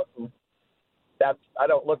 8,000 out. And I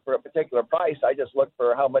don't look for a particular price. I just look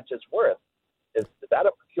for how much it's worth. Is that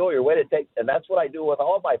a peculiar way to take? And that's what I do with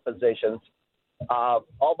all my positions.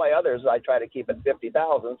 All my others, I try to keep at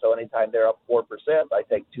 50,000. So anytime they're up 4%, I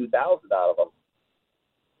take 2,000 out of them.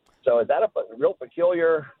 So is that a real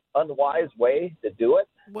peculiar, unwise way to do it?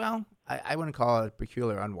 Well, I wouldn't call it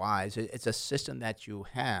peculiar, unwise. It's a system that you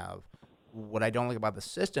have what I don't like about the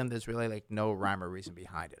system, there's really like no rhyme or reason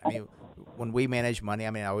behind it. I mean, when we manage money,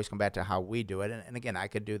 I always come back to how we do it. And again, I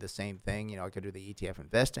could do the same thing. I could do the ETF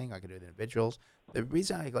investing. I could do the individuals. The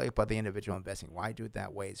reason I like about the individual investing, why I do it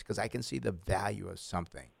that way, is because I can see the value of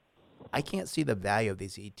something. I can't see the value of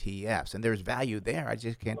these ETFs. And there's value there. I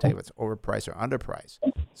just can't tell you if it's overpriced or underpriced.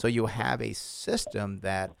 So you have a system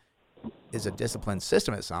that is a disciplined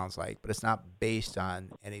system, it sounds like, but it's not based on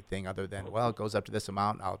anything other than, well, it goes up to this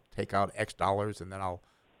amount, and I'll take out X dollars, and then I'll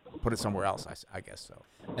put it somewhere else, I guess so.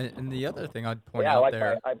 And the other thing I'd point out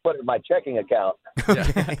there... I put it in my checking account.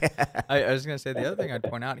 I was going to say, the other thing I'd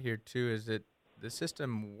point out here, too, is that the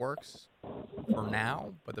system works for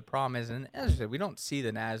now, but the problem is, and as I said, we don't see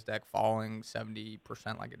the NASDAQ falling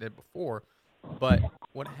 70% like it did before, but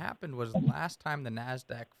what happened was last time the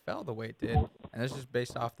NASDAQ fell the way it did, and this is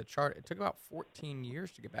based off the chart, it took about 14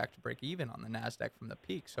 years to get back to break even on the NASDAQ from the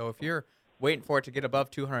peak. So if you're waiting for it to get above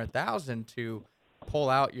 200,000 to pull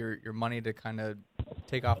out your money to kind of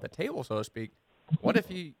take off the table, so to speak, what if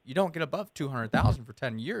you don't get above 200,000 for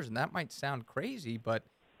 10 years? And that might sound crazy, but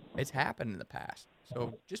it's happened in the past.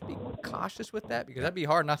 So just be cautious with that, because that'd be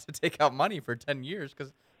hard not to take out money for 10 years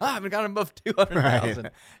because I haven't gotten above 200,000.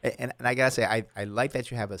 Right. And I got to say, I like that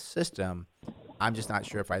you have a system. I'm just not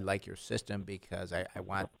sure if I like your system because I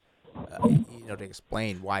want to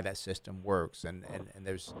explain why that system works. And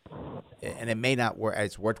it may not work.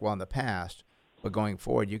 It's worked well in the past, but going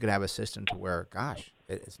forward, you could have a system to where, gosh,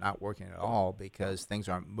 it's not working at all because things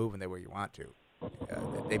aren't moving the way you want to.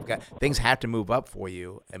 Things have to move up for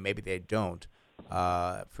you, and maybe they don't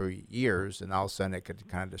for years, and all of a sudden it could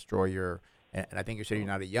kind of destroy your. And I think you said you're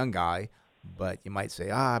not a young guy, but you might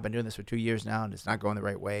say, I've been doing this for 2 years now, and it's not going the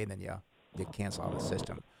right way, and then you cancel out the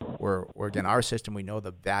system. Where again, our system, we know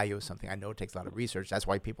the value of something. I know it takes a lot of research. That's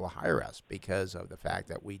why people hire us, because of the fact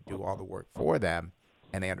that we do all the work for them,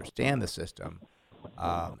 and they understand the system,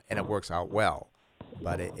 and it works out well.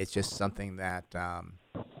 But it's just something that.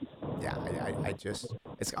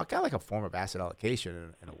 It's kind of like a form of asset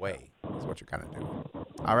allocation in a way, is what you're kind of doing.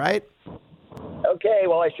 All right? Okay,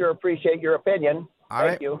 well, I sure appreciate your opinion.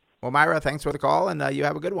 Thank you. Well, Myra, thanks for the call, and you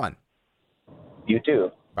have a good one. You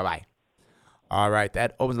too. Bye-bye. All right,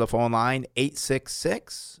 that opens the phone line,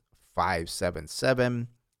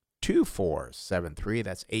 866-577-2473.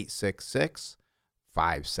 That's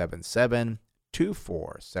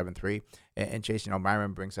 866-577-2473. And Chase,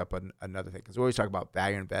 Myron brings up another thing, because we always talk about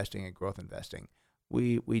value investing and growth investing.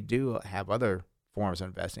 We do have other forms of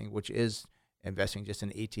investing, which is investing just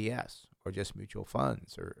in ETFs or just mutual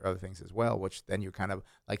funds or other things as well, which then you're kind of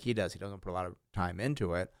like he does. He doesn't put a lot of time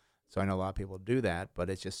into it. So I know a lot of people do that, but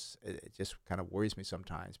it just kind of worries me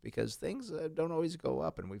sometimes because things don't always go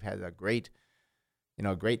up, and we've had a great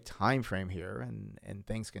time frame here, and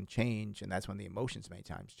things can change, and that's when the emotions many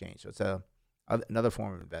times change. So it's another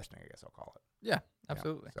form of investing, I guess I'll call it. Yeah,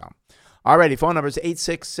 absolutely. Yeah, so, all righty, phone number is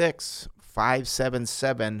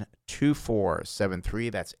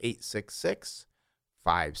 866-577-2473. That's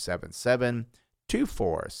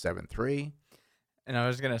 866-577-2473. And I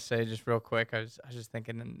was going to say, just real quick, I was just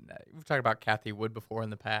thinking, and we've talked about Cathie Wood before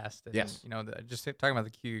in the past. And, yes. Just talking about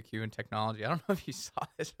the QQQ and technology. I don't know if you saw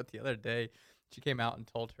this, but the other day, she came out and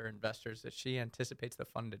told her investors that she anticipates the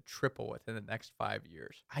fund to triple within the next 5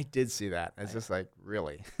 years. I did see that. It's just like,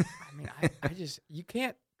 really? You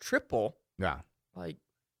can't triple. Yeah. Like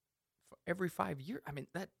every 5 years. I mean,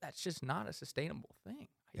 that's just not a sustainable thing.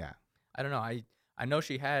 Yeah. I don't know. I know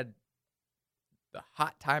she had the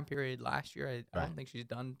hot time period last year. I don't think she's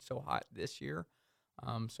done so hot this year.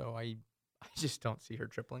 So I just don't see her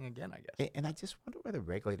tripling again, I guess. And I just wonder where the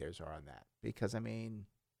regulators are on that, because, I mean,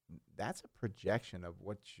 that's a projection of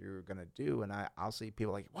what you're going to do. And I'll see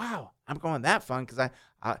people like, wow, I'm going that fund because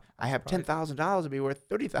I have $10,000 to be worth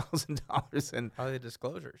 $30,000. And probably the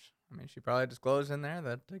disclosures. I mean, she probably disclosed in there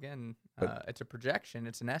that, again, it's a projection.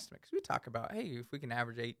 It's an estimate. Because we talk about, hey, if we can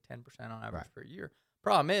average 8-10% on average per year.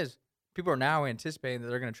 Problem is, people are now anticipating that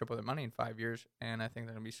they're going to triple their money in 5 years. And I think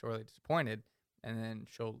they're going to be sorely disappointed. And then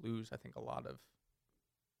she'll lose, I think, a lot of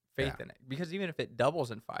faith in it. Because even if it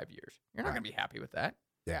doubles in 5 years, you're not going to be happy with that.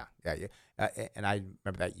 Yeah. And I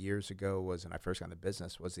remember that years ago was when I first got into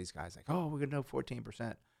business, was these guys like, oh, we're going to know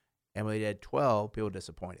 14%. And when they did 12, people were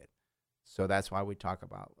disappointed. So that's why we talk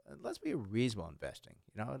about, let's be reasonable investing.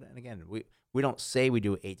 And again, we don't say we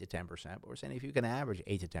do 8 to 10%, but we're saying if you can average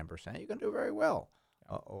 8 to 10%, you're going to do very well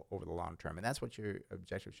over the long term. And that's what your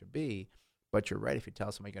objective should be. But you're right, if you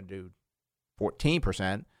tell somebody you're going to do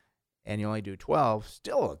 14% and you only do 12,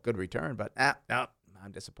 still a good return, but no,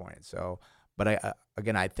 I'm disappointed. So, but I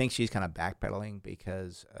think she's kind of backpedaling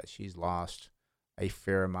because she's lost a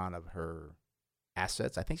fair amount of her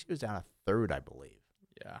assets. I think she was down a third, I believe.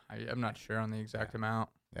 Yeah, I'm not sure on the exact amount.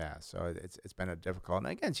 Yeah, so it's been a difficult. And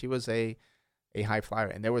again, she was a high flyer,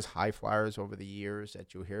 and there was high flyers over the years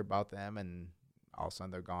that you hear about them, and all of a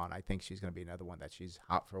sudden they're gone. I think she's going to be another one that she's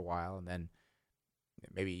hot for a while, and then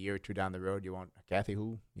maybe a year or two down the road, you want Kathy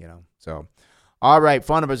who, So, all right,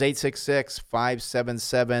 phone number is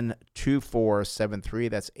 866-577-2473.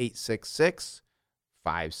 That's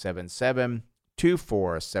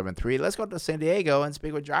 866-577-2473. Let's go to San Diego and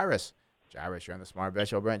speak with Jairus. Jairus, you're on the Smart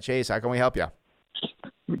Investor Show. Brent Chase, how can we help you?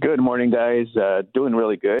 Good morning, guys. Doing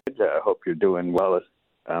really good. Hope you're doing well.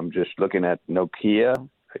 I'm just looking at Nokia.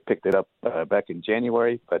 I picked it up back in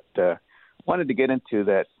January, but wanted to get into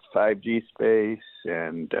that 5G space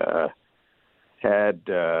and had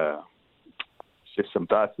just some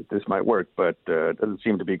thoughts that this might work, but it doesn't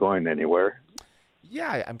seem to be going anywhere.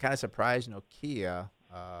 Yeah, I'm kind of surprised Nokia.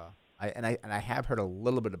 I have heard a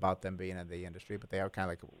little bit about them being in the industry, but they are kind of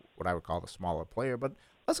like what I would call the smaller player. But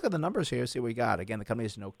let's look at the numbers here, see what we got. Again, the company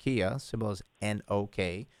is Nokia, symbol is NOK.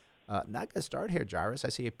 Not good start here, Jairus. I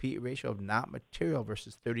see a PE ratio of not material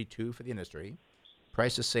versus 32 for the industry.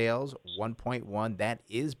 Price to sales, 1.1. That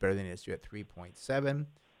is better than the industry at 3.7.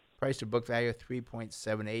 Price to book value,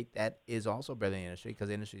 3.78. That is also better than the industry because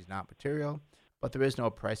the industry is not material. But there is no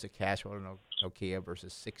price to cash flow to Nokia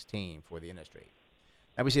versus 16 for the industry.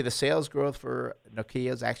 Now we see the sales growth for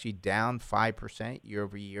Nokia is actually down 5% year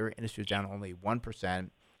over year. Industry is down only 1%.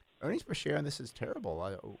 Earnings per share on this is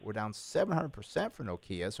terrible. We're down 700% for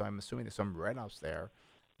Nokia, so I'm assuming there's some write-offs there.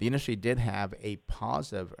 The industry did have a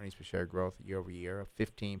positive earnings per share growth year over year of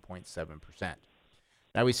 15.7%.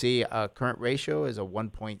 Now we see current ratio is a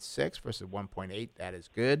 1.6 versus 1.8. That is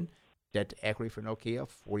good. Debt to equity for Nokia,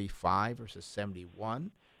 45 versus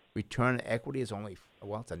 71. Return on equity is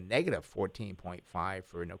it's a negative 14.5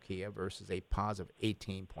 for Nokia versus a positive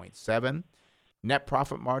 18.7. Net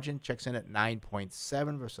profit margin checks in at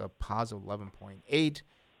 9.7 versus a positive 11.8.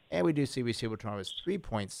 And we do see receivable turnover is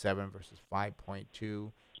 3.7 versus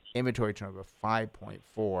 5.2. Inventory turnover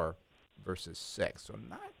 5.4 versus 6. So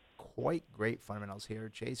not quite great fundamentals here.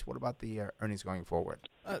 Chase, what about the earnings going forward?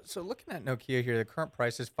 So looking at Nokia here, the current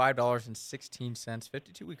price is $5.16.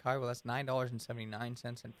 52-week high, well, that's $9.79.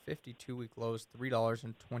 And 52-week low is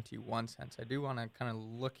 $3.21. I do want to kind of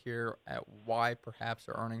look here at why perhaps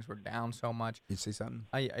their earnings were down so much. You see something?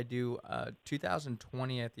 I do.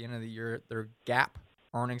 2020, at the end of the year, their GAAP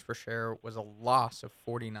earnings per share was a loss of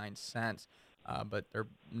 49 cents. But their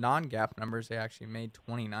non-GAAP numbers, they actually made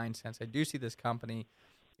 29 cents. I do see this company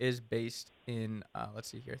is based in, let's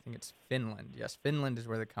see here, I think it's Finland. Yes, Finland is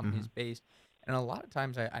where the company is based. And a lot of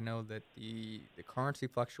times I know that the currency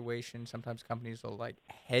fluctuation, sometimes companies will like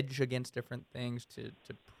hedge against different things to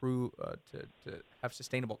prove, to have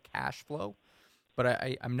sustainable cash flow.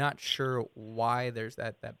 But I'm not sure why there's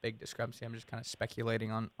that big discrepancy. I'm just kind of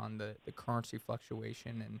speculating on the currency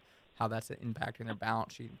fluctuation and how that's impacting their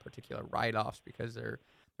balance sheet, in particular write-offs, because their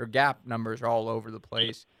GAAP numbers are all over the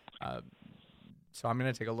place. So I'm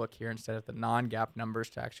going to take a look here instead of the non-GAAP numbers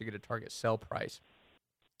to actually get a target sell price.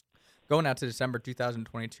 Going out to December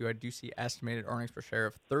 2022, I do see estimated earnings per share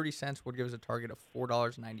of 30 cents would give us a target of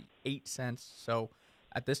 $4.98. So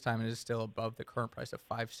at this time, it is still above the current price of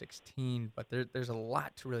 $5.16. But there's a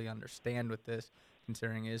lot to really understand with this,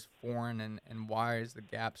 considering it is foreign and why is the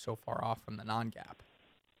GAAP so far off from the non-GAAP?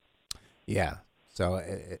 Yeah. So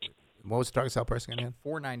what was the target sell price again?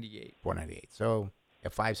 $4.98. $4.98. So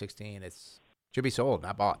at $5.16, should be sold,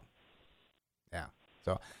 not bought. Yeah.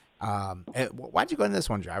 So why'd you go into this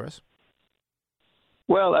one, Jairus?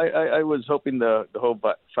 Well, I was hoping the whole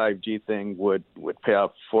 5G thing would pay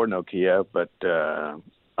off for Nokia, but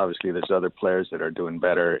obviously there's other players that are doing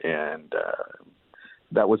better, and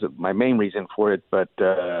that was my main reason for it. But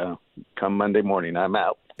come Monday morning, I'm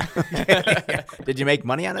out. Did you make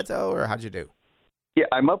money on it, though, or how'd you do? Yeah,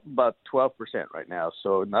 I'm up about 12% right now,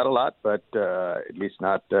 so not a lot, but at least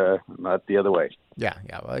not the other way. Yeah.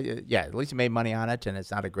 Well, yeah. At least you made money on it, and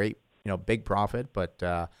it's not a great, big profit. But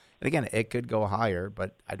and again, it could go higher.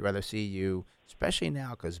 But I'd rather see you, especially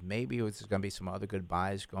now, because maybe there's going to be some other good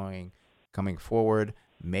buys coming forward.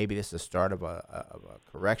 Maybe this is the start of a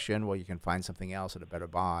correction where you can find something else at a better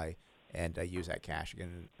buy and use that cash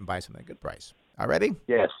again and buy something at a good price. All righty?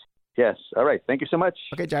 Yes. All right. Thank you so much.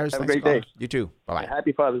 Okay, Jairus. Have a great day. You too. Bye-bye.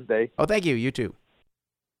 Happy Father's Day. Oh, thank you. You too.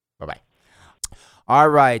 Bye-bye. All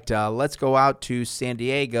right. Let's go out to San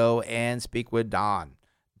Diego and speak with Don.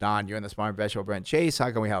 Don, you're in the Smart Investor Show. Brent Chase, how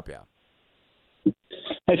can we help you?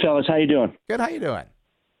 Hey, fellas. How you doing? Good. How you doing?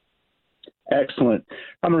 Excellent.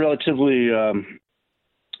 I'm a relatively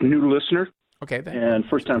new listener. Okay. And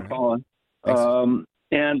first-time calling.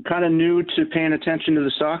 and kind of new to paying attention to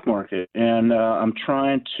the stock market. And I'm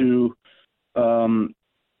trying to,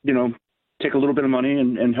 take a little bit of money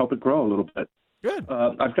and help it grow a little bit. Good.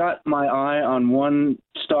 I've got my eye on one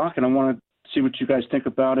stock, and I want to see what you guys think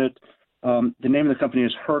about it. The name of the company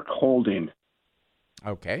is Herc Holding.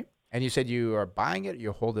 Okay. And you said you are buying it or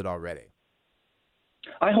you hold it already?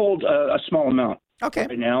 I hold a small amount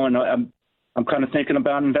right now, and I'm kind of thinking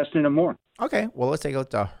about investing in more. Okay. Well, let's take a look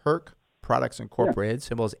to Herc Products Incorporated.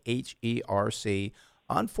 Symbol is HERC.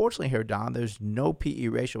 Unfortunately here, Don, there's no PE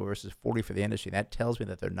ratio versus 40 for the industry. That tells me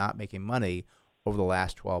that they're not making money over the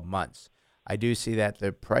last 12 months. I do see that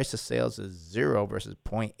the price of sales is 0 versus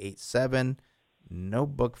 0.87. No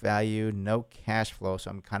book value, no cash flow. So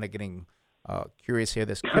I'm kind of getting curious here.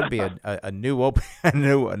 This could be a new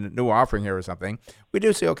new offering here or something. We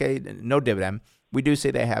do see, no dividend. We do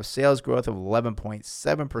see they have sales growth of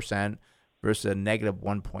 11.7% versus a negative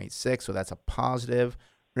 1.6. So that's a positive.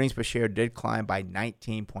 Earnings per share did climb by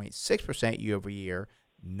 19.6% year over year.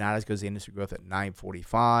 Not as good as the industry growth at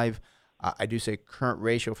 9.45. I do say current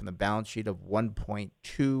ratio from the balance sheet of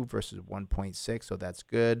 1.2 versus 1.6, so that's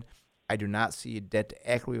good. I do not see a debt to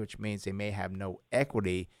equity, which means they may have no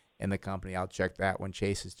equity in the company. I'll check that when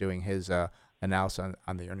Chase is doing his analysis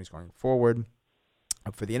on the earnings going forward.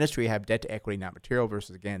 For the industry, I have debt to equity not material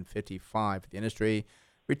versus, again, 55 for the industry.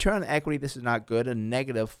 Return on equity, this is not good, a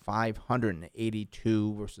negative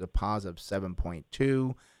 582 versus a positive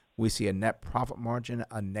 7.2. We see a net profit margin,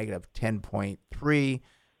 a negative 10.3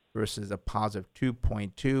 versus a positive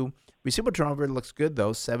 2.2. Receivable turnover looks good,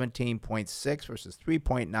 though, 17.6 versus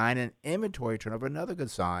 3.9. And inventory turnover, another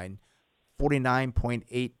good sign,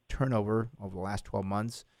 49.8 turnover over the last 12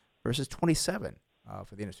 months versus 27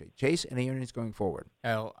 for the industry. Chase, any earnings going forward?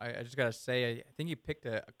 I just got to say, I think you picked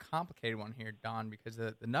a complicated one here, Don, because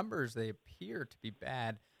the numbers, they appear to be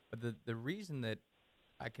bad, but the reason that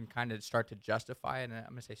I can kind of start to justify it, and I'm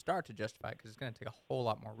going to say start to justify it because it's going to take a whole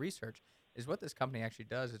lot more research, is what this company actually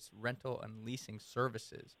does. It's rental and leasing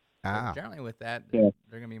services. So generally with that, they're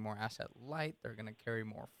going to be more asset light. They're going to carry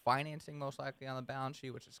more financing most likely on the balance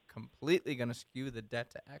sheet, which is completely going to skew the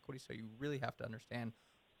debt to equity. So you really have to understand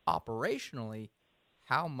operationally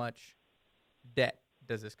how much debt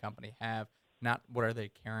does this company have, not what are they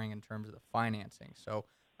carrying in terms of the financing. So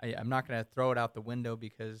I'm not going to throw it out the window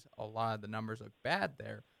because a lot of the numbers look bad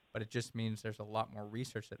there, but it just means there's a lot more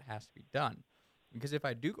research that has to be done. Because if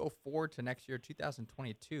I do go forward to next year,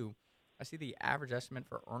 2022, I see the average estimate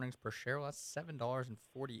for earnings per share. Well, that's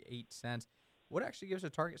 $7.48. What actually gives a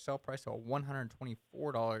target sell price of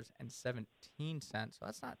 $124.17. So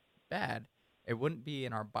that's not bad. It wouldn't be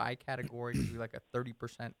in our buy category to be like a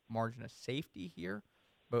 30% margin of safety here,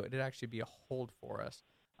 but it'd actually be a hold for us.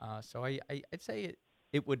 So I'd say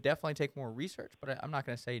it would definitely take more research, but I'm not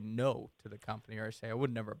going to say no to the company or say I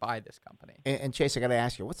would never buy this company. And Chase, I got to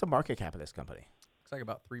ask you, what's the market cap of this company? Looks like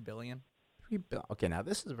about $3 billion. $3 billion. Okay, now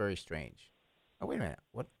this is very strange. Oh, wait a minute.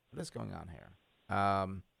 What is going on here?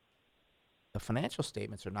 The financial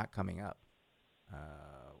statements are not coming up.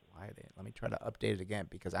 Why are they? Let me try to update it again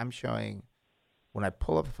because I'm showing when I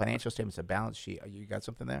pull up the financial statements, a balance sheet. You got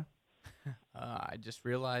something there? I just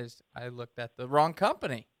realized I looked at the wrong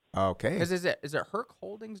company. Okay. Is it Herc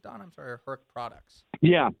Holdings, Don? I'm sorry, or Herc Products?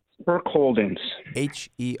 Yeah, Herc Holdings.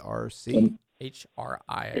 HERC? HRI,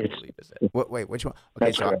 I believe, is it? Wait, which one?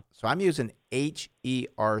 Okay, so I'm using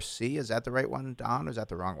HERC. Is that the right one, Don, or is that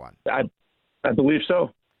the wrong one? I believe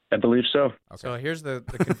so. Okay. So here's the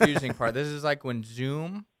confusing part. This is like when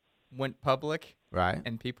Zoom went public, right?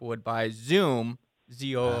 And people would buy Zoom,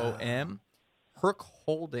 ZOOM. Herc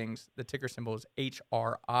Holdings, the ticker symbol is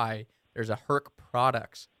HRI. There's a Herc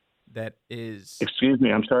Products that is. Excuse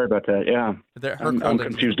me, I'm sorry about that. Yeah, I'm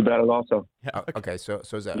confused about it also. Yeah, okay, so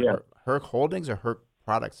is that Herc Holdings or Herc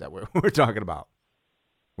Products that we're talking about?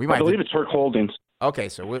 I believe it's Herc Holdings. Okay,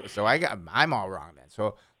 I'm all wrong then.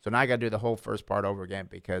 So now I got to do the whole first part over again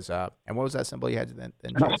because and what was that symbol you had then?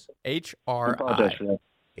 HRI.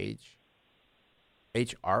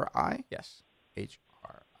 HRI? Yes.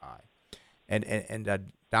 HRI. And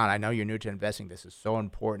Don, I know you're new to investing. This is so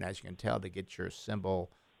important, as you can tell, to get your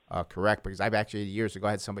symbol correct because I've actually years ago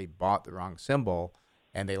had somebody bought the wrong symbol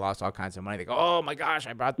and they lost all kinds of money. They go, "Oh my gosh,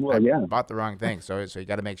 I bought the wrong thing." So you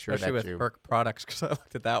got to make sure especially that with Herc Products because I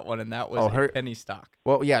looked at that one and that was a penny stock.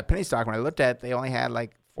 Well, yeah, penny stock. When I looked at it, they only had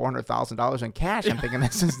like $400,000 in cash. I'm thinking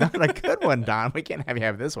this is not a good one, Don. We can't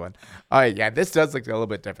have this one. All right, yeah, this does look a little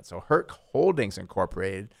bit different. So Herc Holdings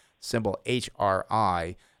Incorporated, symbol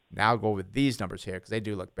HRI. Now go with these numbers here because they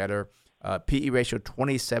do look better. PE ratio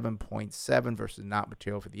 27.7 versus not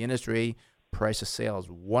material for the industry. Price of sales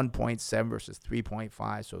 1.7 versus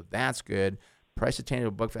 3.5, so that's good. Price to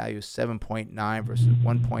tangible book value is 7.9 versus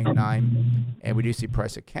 1.9. And we do see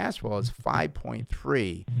price to cash flow is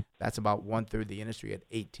 5.3. That's about 1/3 the industry at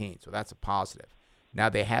 18. So that's a positive. Now,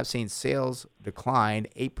 they have seen sales decline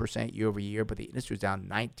 8% year over year, but the industry is down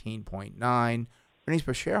 19.9. Earnings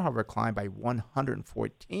per share, however, declined by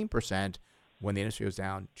 114% when the industry was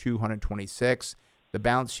down 226. The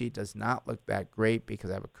balance sheet does not look that great because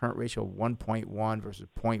I have a current ratio of 1.1 versus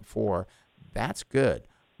 0.4. That's good.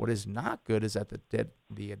 What is not good is that the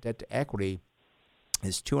debt to equity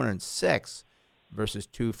is 206 versus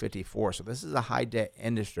 254. So this is a high debt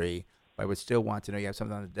industry, but I would still want to know, you have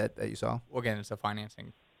something on the debt that you saw? Well, again, it's a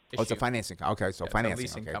financing issue. Oh, it's a financing. Okay, so financing.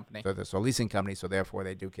 It's a leasing company. So leasing company, so therefore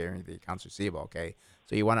they do carry the accounts receivable, okay?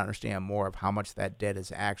 So you want to understand more of how much that debt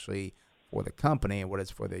is actually for the company and what is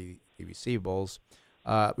for the receivables.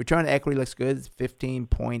 Return on equity looks good. It's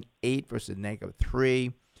 15.8 versus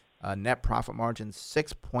 -3. Net profit margin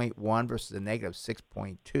 6.1 versus a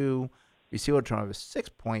 -6.2. Receivable turnover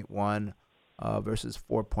 6.1 versus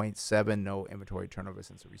 4.7. No inventory turnover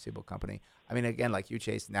since a receivable company. I mean, again, like you,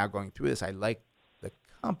 Chase, now going through this, I like the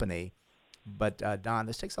company, but Don,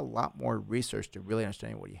 this takes a lot more research to really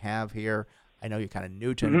understand what you have here. I know you're kind of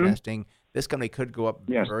new to investing. This company could go up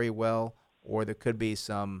very well, or there could be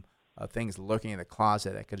some things lurking in the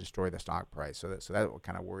closet that could destroy the stock price. So that what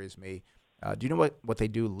kind of worries me. Do you know what they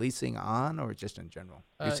do leasing on, or just in general?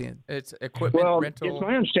 It's equipment rental. It's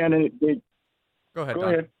my understanding Go ahead, Go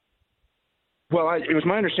Don. ahead. Well, it was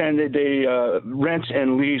my understanding that they rent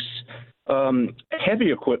and lease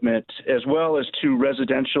heavy equipment as well as to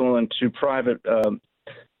residential and to private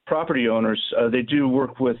property owners. They do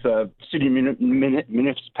work with city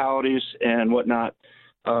municipalities and whatnot.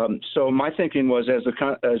 So my thinking was, as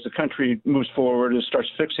the country moves forward and starts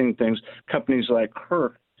fixing things, companies like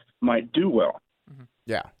Herc might do well. Mm-hmm.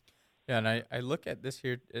 Yeah. Yeah, and I look at this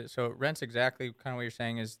here. So it rents exactly kind of what you're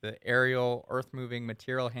saying is the aerial, earth-moving,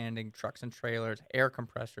 material handling, trucks and trailers, air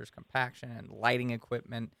compressors, compaction, and lighting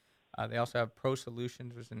equipment. They also have Pro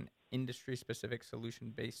Solutions, which is an industry-specific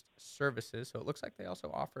solution-based services. So it looks like they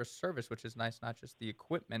also offer a service, which is nice, not just the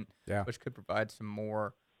equipment, which could provide some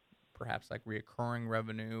more, perhaps like reoccurring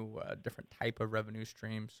revenue, different type of revenue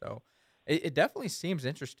stream. So it definitely seems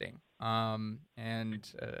interesting. And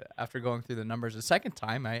after going through the numbers a second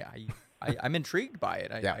time, I'm intrigued by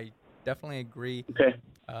it. I definitely agree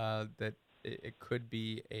that it could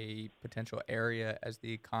be a potential area as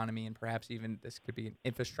the economy, and perhaps even this could be an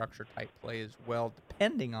infrastructure type play as well,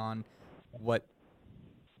 depending on what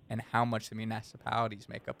and how much the municipalities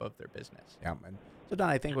make up of their business. Yeah. And so, Don,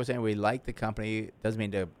 I think we're saying we like the company. Doesn't mean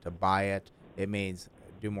to buy it. It means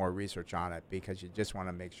do more research on it, because you just want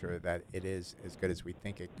to make sure that it is as good as we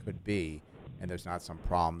think it could be, and there's not some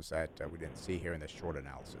problems that we didn't see here in the short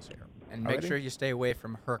analysis here. And make sure you stay away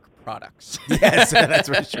from Herc products. Yes, that's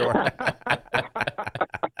for sure.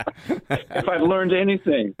 If I've learned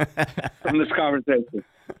anything from this conversation.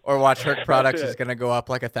 Or watch Herc products is going to go up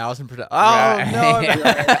like 1,000%. Oh, Right. no.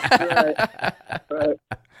 Right.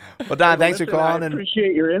 Well, Don, thanks for calling. I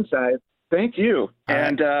appreciate your insight. Thank you.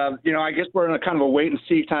 And, I guess we're in a kind of a wait and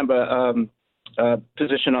see kind of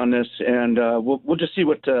position on this. And we'll just see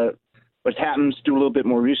what happens, do a little bit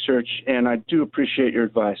more research. And I do appreciate your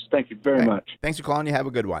advice. Thank you very much. Thanks for calling. You have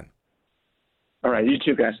a good one. All right. You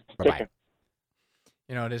too, guys. Bye-bye. Take care.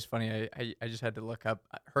 You know, it is funny. I just had to look up.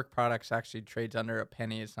 Herc products actually trades under a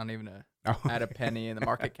penny. It's not even at a penny, and the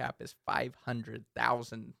market cap is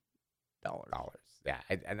 $500,000. Yeah,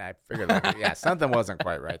 I figured something wasn't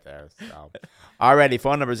quite right there. So, alrighty,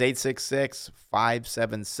 phone number is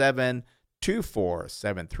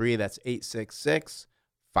 866-577-2473. That's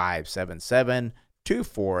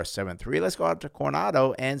 866-577-2473. Let's go out to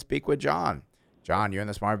Coronado and speak with John. John, you're in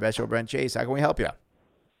the Smart Investor, Brent Chase. How can we help you?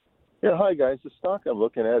 Yeah, hi, guys. The stock I'm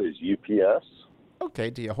looking at is UPS.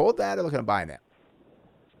 Okay, do you hold that or looking at buying it?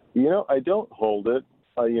 I don't hold it.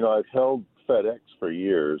 I've held FedEx for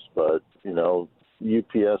years, but,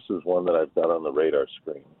 UPS is one that I've got on the radar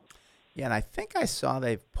screen. Yeah, and I think I saw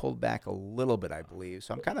they've pulled back a little bit, I believe.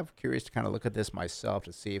 So I'm kind of curious to kind of look at this myself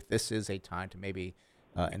to see if this is a time to maybe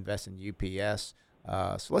invest in UPS.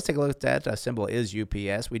 So let's take a look at that. Symbol is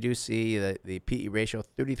UPS. We do see the PE ratio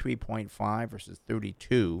 33.5 versus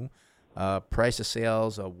 32. Price to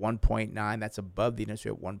sales of 1.9. That's above the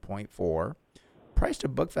industry at 1.4. Price to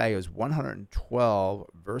book value is 112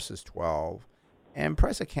 versus 12. And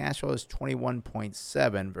price to cash flow is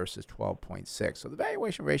 21.7 versus 12.6. So the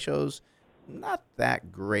valuation ratio's not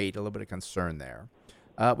that great. A little bit of concern there.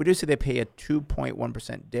 We do see they pay a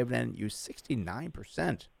 2.1% dividend, use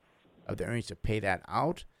 69% of their earnings to pay that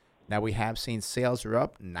out. Now, we have seen sales are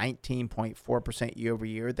up 19.4% year over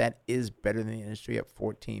year. That is better than the industry at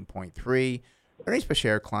 14.3. Earnings per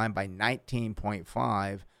share climbed by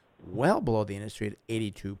 19.5, well below the industry at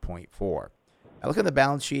 82.4. Now, look at the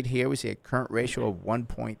balance sheet here. We see a current ratio of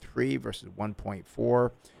 1.3 versus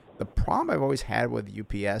 1.4. The problem I've always had with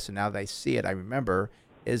UPS, and now that I see it, I remember,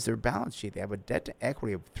 is their balance sheet. They have a debt to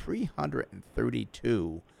equity of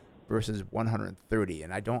 332 versus 130,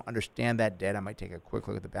 and I don't understand that debt. I might take a quick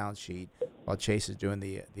look at the balance sheet while Chase is doing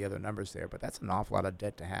the other numbers there, but that's an awful lot of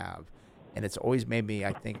debt to have, and it's always made me,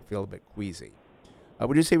 I think, feel a bit queasy.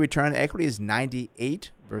 We do say return on equity is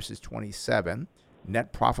 98 versus 27.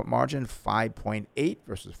 Net profit margin 5.8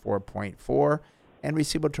 versus 4.4, and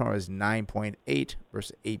receivable turnover is 9.8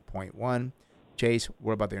 versus 8.1. Chase,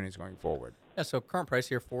 what about the earnings going forward? Yeah, so current price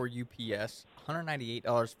here for UPS,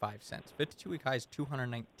 $198.05. 52-week high is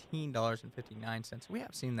 $219.59. We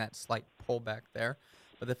have seen that slight pullback there,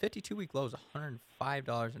 but the 52-week low is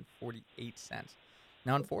 $105.48.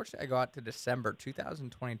 Now, unfortunately, I go out to December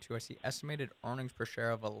 2022. I see estimated earnings per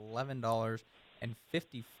share of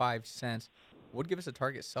 $11.55. Would give us a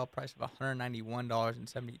target sell price of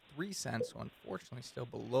 $191.73. So, unfortunately, still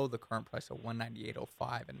below the current price of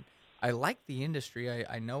 $198.05. And I like the industry.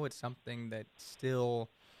 I know it's something that still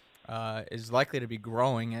is likely to be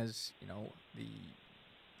growing, as you know, the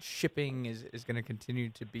shipping is going to continue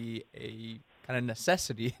to be a kind of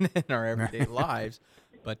necessity in our everyday lives,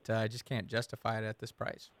 but I just can't justify it at this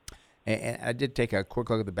price. And I did take a quick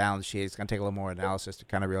look at the balance sheet. It's going to take a little more analysis to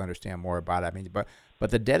kind of really understand more about it. I mean, but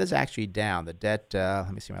the debt is actually down. The debt,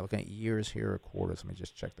 let me see, am I looking at years here or quarters? Let me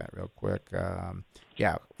just check that real quick.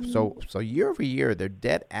 Yeah, so year over year, their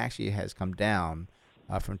debt actually has come down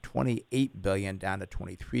from $28 billion down to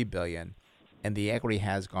 $23 billion, and the equity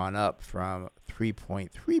has gone up from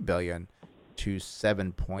 $3.3 billion to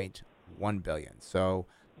 $7.1 billion. So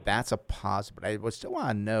that's a positive. But I would still want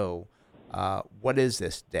to know what is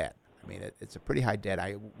this debt? I mean, it's a pretty high debt.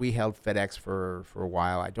 We held FedEx for a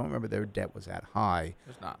while. I don't remember their debt was that high.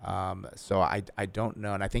 It's not. So I don't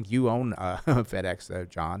know. And I think you own FedEx, though,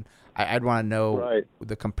 John. I'd want to know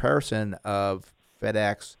the comparison of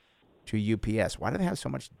FedEx to UPS. Why do they have so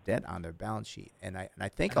much debt on their balance sheet? And I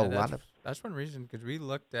think that's one reason, because we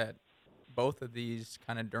looked at both of these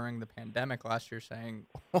kind of during the pandemic last year, saying,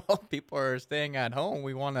 well, people are staying at home.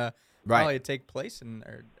 We want to probably take place and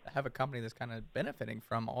or have a company that's kind of benefiting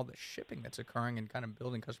from all the shipping that's occurring and kind of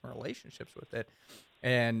building customer relationships with it.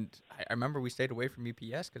 And I remember we stayed away from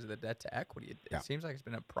UPS because of the debt to equity. It seems like it's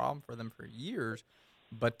been a problem for them for years,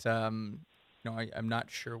 but I'm not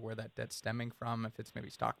sure where that debt's stemming from, if it's maybe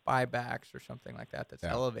stock buybacks or something like that that's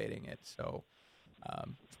elevating it. So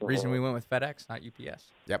the reason we went with FedEx, not UPS.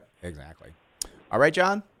 Yep, exactly. All right,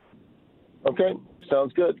 John? Okay,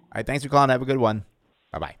 sounds good. All right, thanks for calling. Have a good one.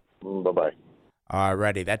 Bye-bye. Bye-bye. All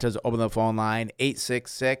righty, that does open the phone line,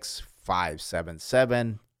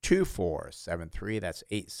 866-577-2473. That's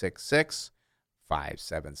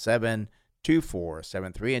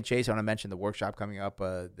 866-577-2473. And Chase, I want to mention the workshop coming up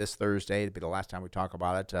this Thursday. It'll be the last time we talk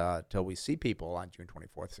about it till we see people on June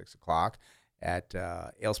 24th, 6 o'clock at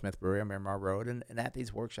AleSmith Brewery on Miramar Road. And at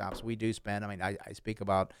these workshops, we do spend, I speak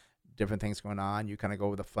about different things going on. You kind of go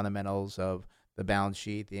over the fundamentals of the balance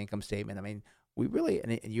sheet, the income statement. I mean, we really,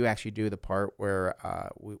 and you actually do the part where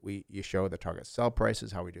you show the target sell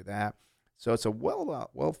prices, how we do that. So it's a well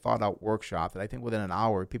thought out workshop that I think within an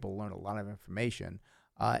hour people learn a lot of information.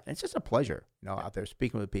 And it's just a pleasure, out there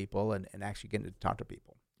speaking with people and actually getting to talk to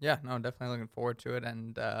people. Yeah, no, definitely looking forward to it.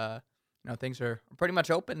 And things are pretty much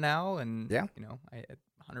open now, and I had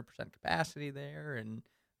 100% capacity there, and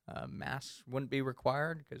masks wouldn't be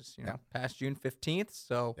required because past June 15th.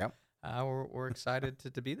 So we're excited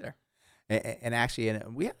to be there. And actually, I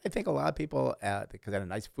think a lot of people, because they had a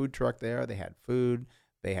nice food truck there, they had food,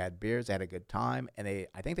 they had beers, they had a good time, and I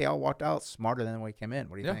think they all walked out smarter than when we came in.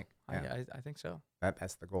 What do you think? Yeah, I think so.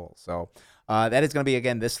 That's the goal. So that is going to be,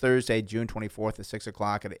 again, this Thursday, June 24th at 6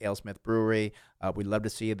 o'clock at AleSmith Brewery. We'd love to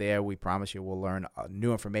see you there. We promise you we'll learn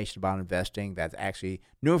new information about investing. That's actually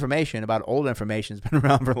new information about old information that's been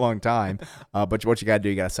around for a long time. But what you got to do,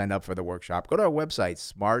 you got to sign up for the workshop. Go to our website,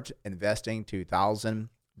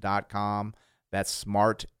 smartinvesting2000.com. That's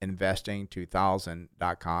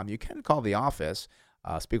smartinvesting2000.com. You can call the office,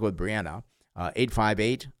 speak with Brianna,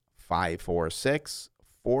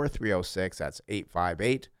 858-546-4306. That's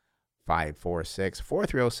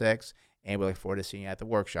 858-546-4306. And we look forward to seeing you at the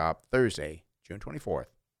workshop Thursday, June 24th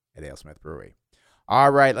at AleSmith Brewery. All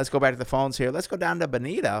right, let's go back to the phones here. Let's go down to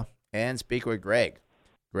Bonita and speak with Greg.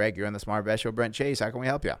 Greg, you're on the Smart Invest Show. Brent Chase, how can we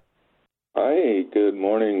help you? Hi, good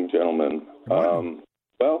morning, gentlemen. Good morning.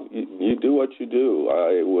 Well, you do what you do.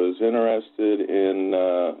 I was interested in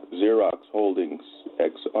Xerox Holdings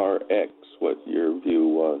XRX, what your view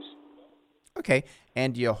was. Okay.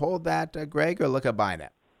 And do you hold that, Greg, or look at buying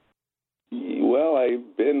it? Well,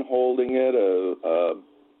 I've been holding it a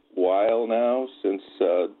while now, since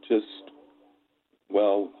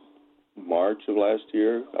March of last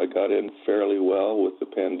year. I got in fairly well with the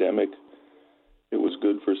pandemic. It was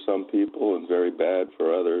good for some people and very bad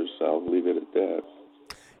for others. I'll leave it at that.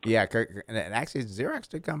 Yeah, and actually, Xerox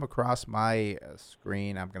did come across my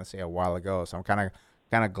screen, I'm going to say a while ago, so I'm kind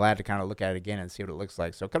of glad to kind of look at it again and see what it looks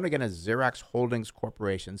like. So coming again is Xerox Holdings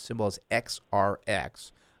Corporation, symbol is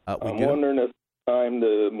XRX. I'm wondering if it's time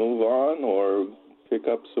to move on or pick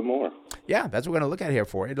up some more. Yeah, that's what we're going to look at here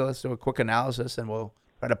for you. Let's do a quick analysis, and we'll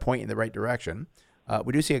try to point you in the right direction.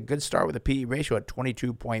 We do see a good start with a PE ratio at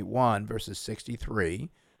 22.1 versus 63.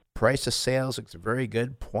 Price to sales looks very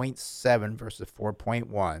good, 0.7 versus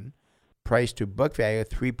 4.1. Price to book value,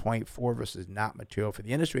 3.4 versus not material for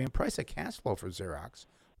the industry. And price to cash flow for Xerox,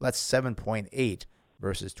 well, that's 7.8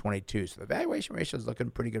 versus 22. So the valuation ratio is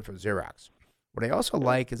looking pretty good for Xerox. What I also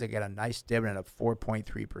like is they get a nice dividend of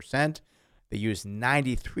 4.3%. They use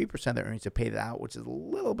 93% of their earnings to pay that out, which is a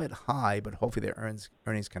little bit high, but hopefully their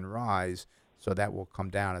earnings can rise, so that will come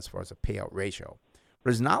down as far as a payout ratio.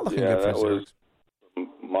 But it's not looking good for Xerox.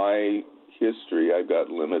 My history, I've got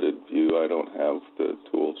limited view. I don't have the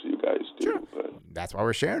tools you guys do. Sure. But that's why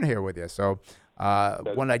we're sharing here with you. So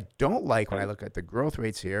one I don't like when I look at the growth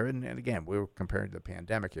rates here, and again, we were comparing to the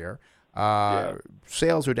pandemic here,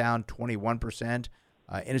 sales are down 21%.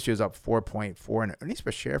 Industry was up 4.4%, and earnings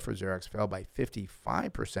per share for Xerox fell by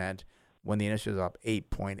 55% when the industry was up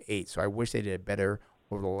 8.8%. So I wish they did better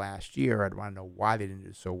over the last year. I'd want to know why they didn't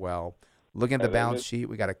do so well. Looking at the balance sheet,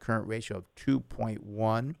 we got a current ratio of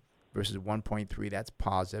 2.1 versus 1.3. That's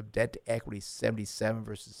positive. Debt to equity 77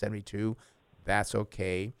 versus 72. That's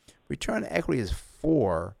okay. Return on equity is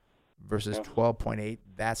 4 versus 12.8.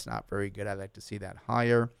 That's not very good. I'd like to see that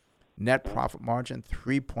higher. Net profit margin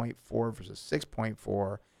 3.4 versus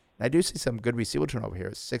 6.4. And I do see some good receivable turnover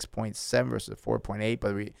here, 6.7 versus 4.8.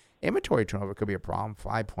 But the inventory turnover could be a problem,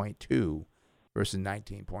 5.2 versus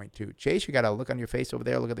 19.2. Chase, you got a look on your face over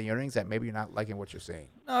there. Look at the earnings that maybe you're not liking what you're seeing.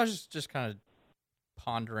 No, I was just kind of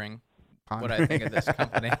pondering what I think of this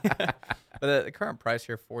company. But the current price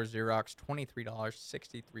here for Xerox,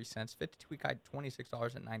 $23.63. 52-week high,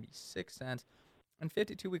 $26.96. And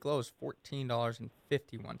 52-week low is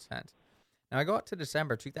 $14.51. Now, I go out to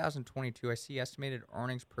December 2022. I see estimated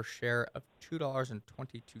earnings per share of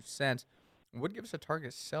 $2.22. Would give us a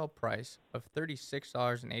target sell price of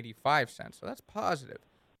 $36.85. So that's positive.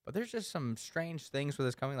 But there's just some strange things with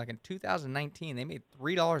this company. Like in 2019, they made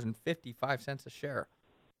 $3.55 a share.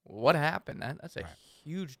 What happened? That's a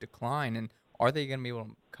huge decline. And are they going to be able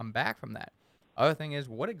to come back from that? Other thing is,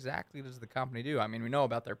 what exactly does the company do? I mean, we know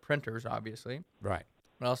about their printers, obviously. Right.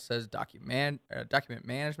 What else says document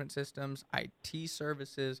management systems, IT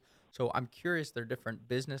services. So I'm curious their different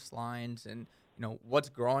business lines and what's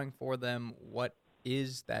growing for them. What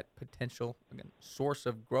is that potential source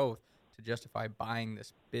of growth to justify buying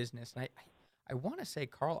this business? And I want to say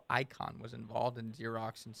Carl Icahn was involved in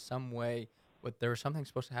Xerox in some way, but there was something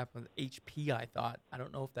supposed to happen with HP. I thought. I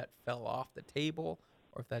don't know if that fell off the table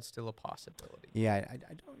or if that's still a possibility. Yeah, I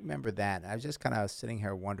don't remember that. I was just kind of sitting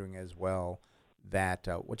here wondering as well that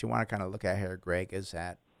what you want to kind of look at here, Greg, is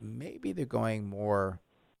that maybe they're going more,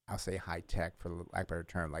 I'll say high tech for lack of a better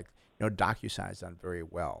term, like DocuSign has done very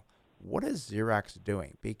well. What is Xerox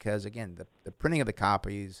doing? Because again, the printing of the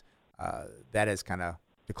copies, that is kind of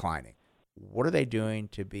declining. What are they doing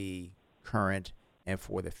to be current and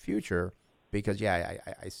for the future? Because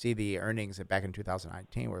I see the earnings back in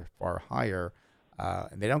 2019 were far higher,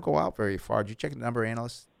 and they don't go out very far. Did you check the number of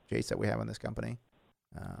analysts, Jace, that we have on this company?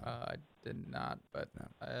 I did not, but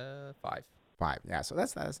no. 5. 5, yeah. So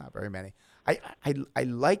that's not very many. I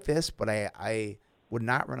like this, but I would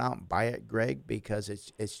not run out and buy it, Greg, because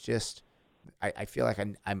it's just I feel like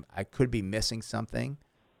I could be missing something,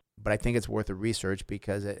 but I think it's worth the research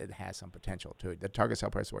because it has some potential to it. The target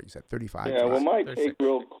sell price is what you said, 35. Yeah, well, my take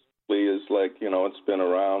real quickly is like it's been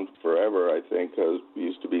around forever. I think it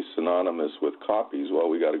used to be synonymous with copies. Well,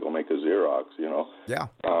 we got to go make a Xerox, Yeah.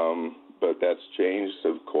 But that's changed,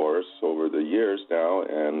 of course, over the years now.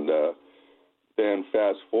 And then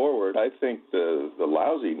fast forward, I think the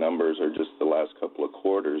lousy numbers are just the last couple of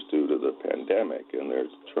quarters due to the pandemic, and they're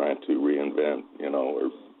trying to reinvent,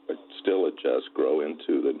 or still adjust, grow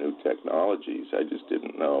into the new technologies. I just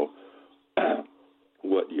didn't know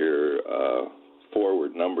what your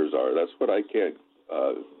forward numbers are. That's what I can't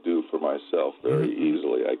do for myself very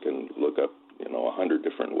easily. I can look up, 100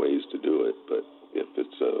 different ways to do it, but if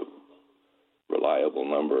it's a reliable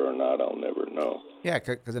number or not, I'll never know. Yeah,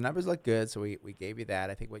 because the numbers look good, so we gave you that.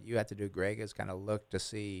 I think what you have to do, Greg, is kind of look to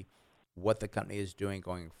see what the company is doing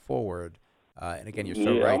going forward. And again, you're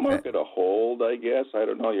so right. I'll mark it a hold, I guess. I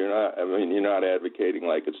don't know. You're not advocating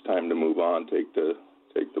like it's time to move on, take the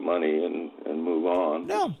money and move on.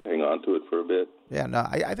 No. Just hang on to it for a bit. Yeah, no,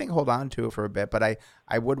 I think hold on to it for a bit, but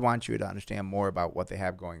I would want you to understand more about what they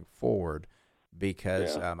have going forward,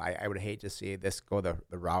 because I would hate to see this go the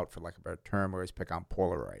route, for lack of a better term, where it's pick on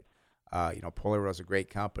Polaroid. Polaroid was a great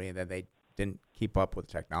company, and then they didn't keep up with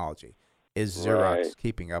technology. Is Xerox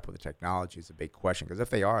keeping up with the technology is a big question, because if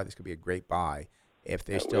they are, this could be a great buy. If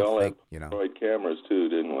they still we all think, had Polaroid cameras too,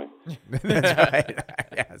 didn't we?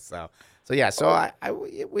 That's right. So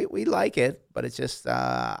we like it, but it's just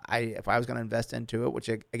if I was going to invest into it, which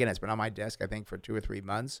again it's been on my desk I think for 2 or 3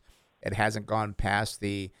 months, it hasn't gone past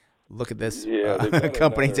the look at this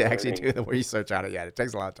company to actually do the research on it yet. It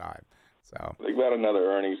takes a lot of time. So they've got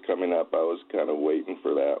another earnings coming up. I was kind of waiting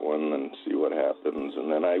for that one and see what happens,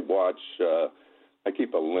 and then I watch. I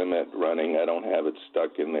keep a limit running. I don't have it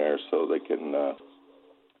stuck in there so they can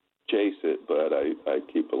chase it, but I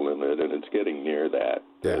keep a limit, and it's getting near that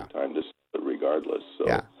time to sell it regardless. So.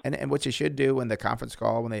 Yeah, and what you should do in the conference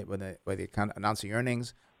call when they announce the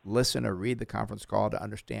earnings, listen or read the conference call to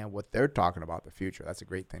understand what they're talking about the future. That's a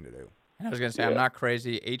great thing to do. And I was going to say, I'm not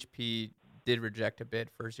crazy. HP did reject a bid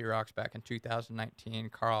for Xerox back in 2019.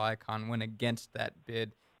 Carl Icahn went against that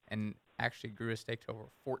bid and actually grew his stake to over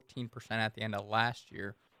 14% at the end of last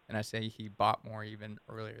year. And I say he bought more even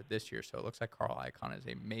earlier this year. So it looks like Carl Icahn is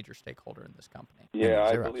a major stakeholder in this company. Yeah,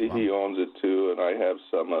 I believe he owns it too, and I have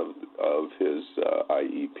some of his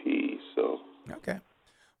IEP. So okay,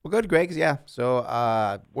 well, good, Greg. Yeah, so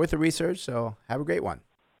worth the research. So have a great one.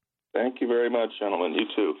 Thank you very much, gentlemen. You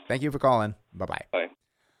too. Thank you for calling. Bye-bye. Bye.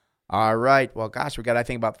 All right. Well, gosh, we got, I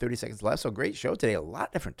think, about 30 seconds left. So great show today. A lot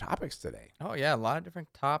of different topics today. Oh, yeah, a lot of different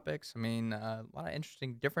topics. I mean, a lot of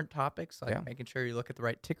interesting different topics, like making sure you look at the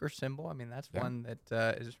right ticker symbol. I mean, that's one that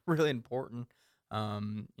is really important.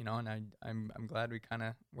 And I'm glad we kind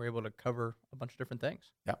of were able to cover a bunch of different things.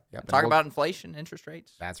 Yeah. Talk about inflation, interest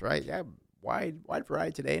rates. That's right. Yeah, wide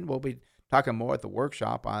variety today, and we'll be talking more at the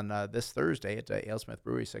workshop on this Thursday at AleSmith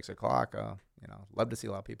Brewery, 6 o'clock. Love to see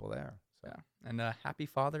a lot of people there. So. Yeah, and happy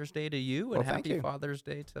Father's Day to you, and happy Father's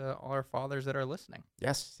Day to all our fathers that are listening.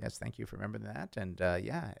 Yes, thank you for remembering that. And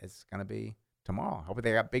it's going to be tomorrow. Hopefully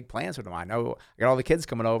they got big plans for tomorrow. I know I got all the kids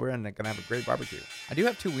coming over, and they're going to have a great barbecue. I do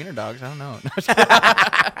have 2 wiener dogs. I don't know.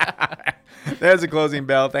 There's a closing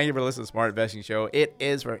bell. Thank you for listening to the Smart Investing Show. It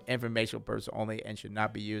is for informational purposes only and should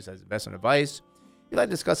not be used as investment advice. If you'd like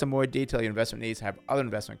to discuss in more detail your investment needs, have other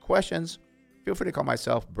investment questions, feel free to call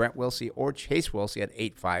myself, Brent Wilsey, or Chase Wilsey at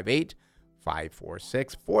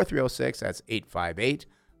 858-546-4306. That's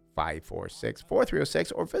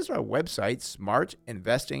 858-546-4306. Or visit our website,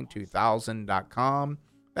 smartinvesting2000.com.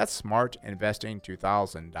 That's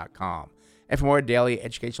smartinvesting2000.com. And for more daily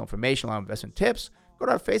educational information on investment tips, go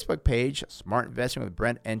to our Facebook page, Smart Investing with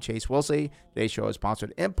Brent and Chase Wilsey. Today's show is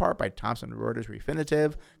sponsored in part by Thomson Reuters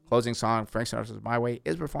Refinitiv. Closing song, Frank Sinatra's My Way,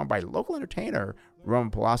 is performed by local entertainer Roman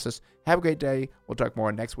Palacios. Have a great day. We'll talk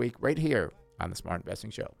more next week right here on the Smart Investing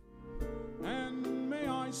Show. And may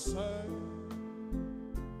I say,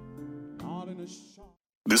 not in a shop.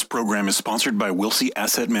 This program is sponsored by Wilsey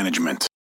Asset Management.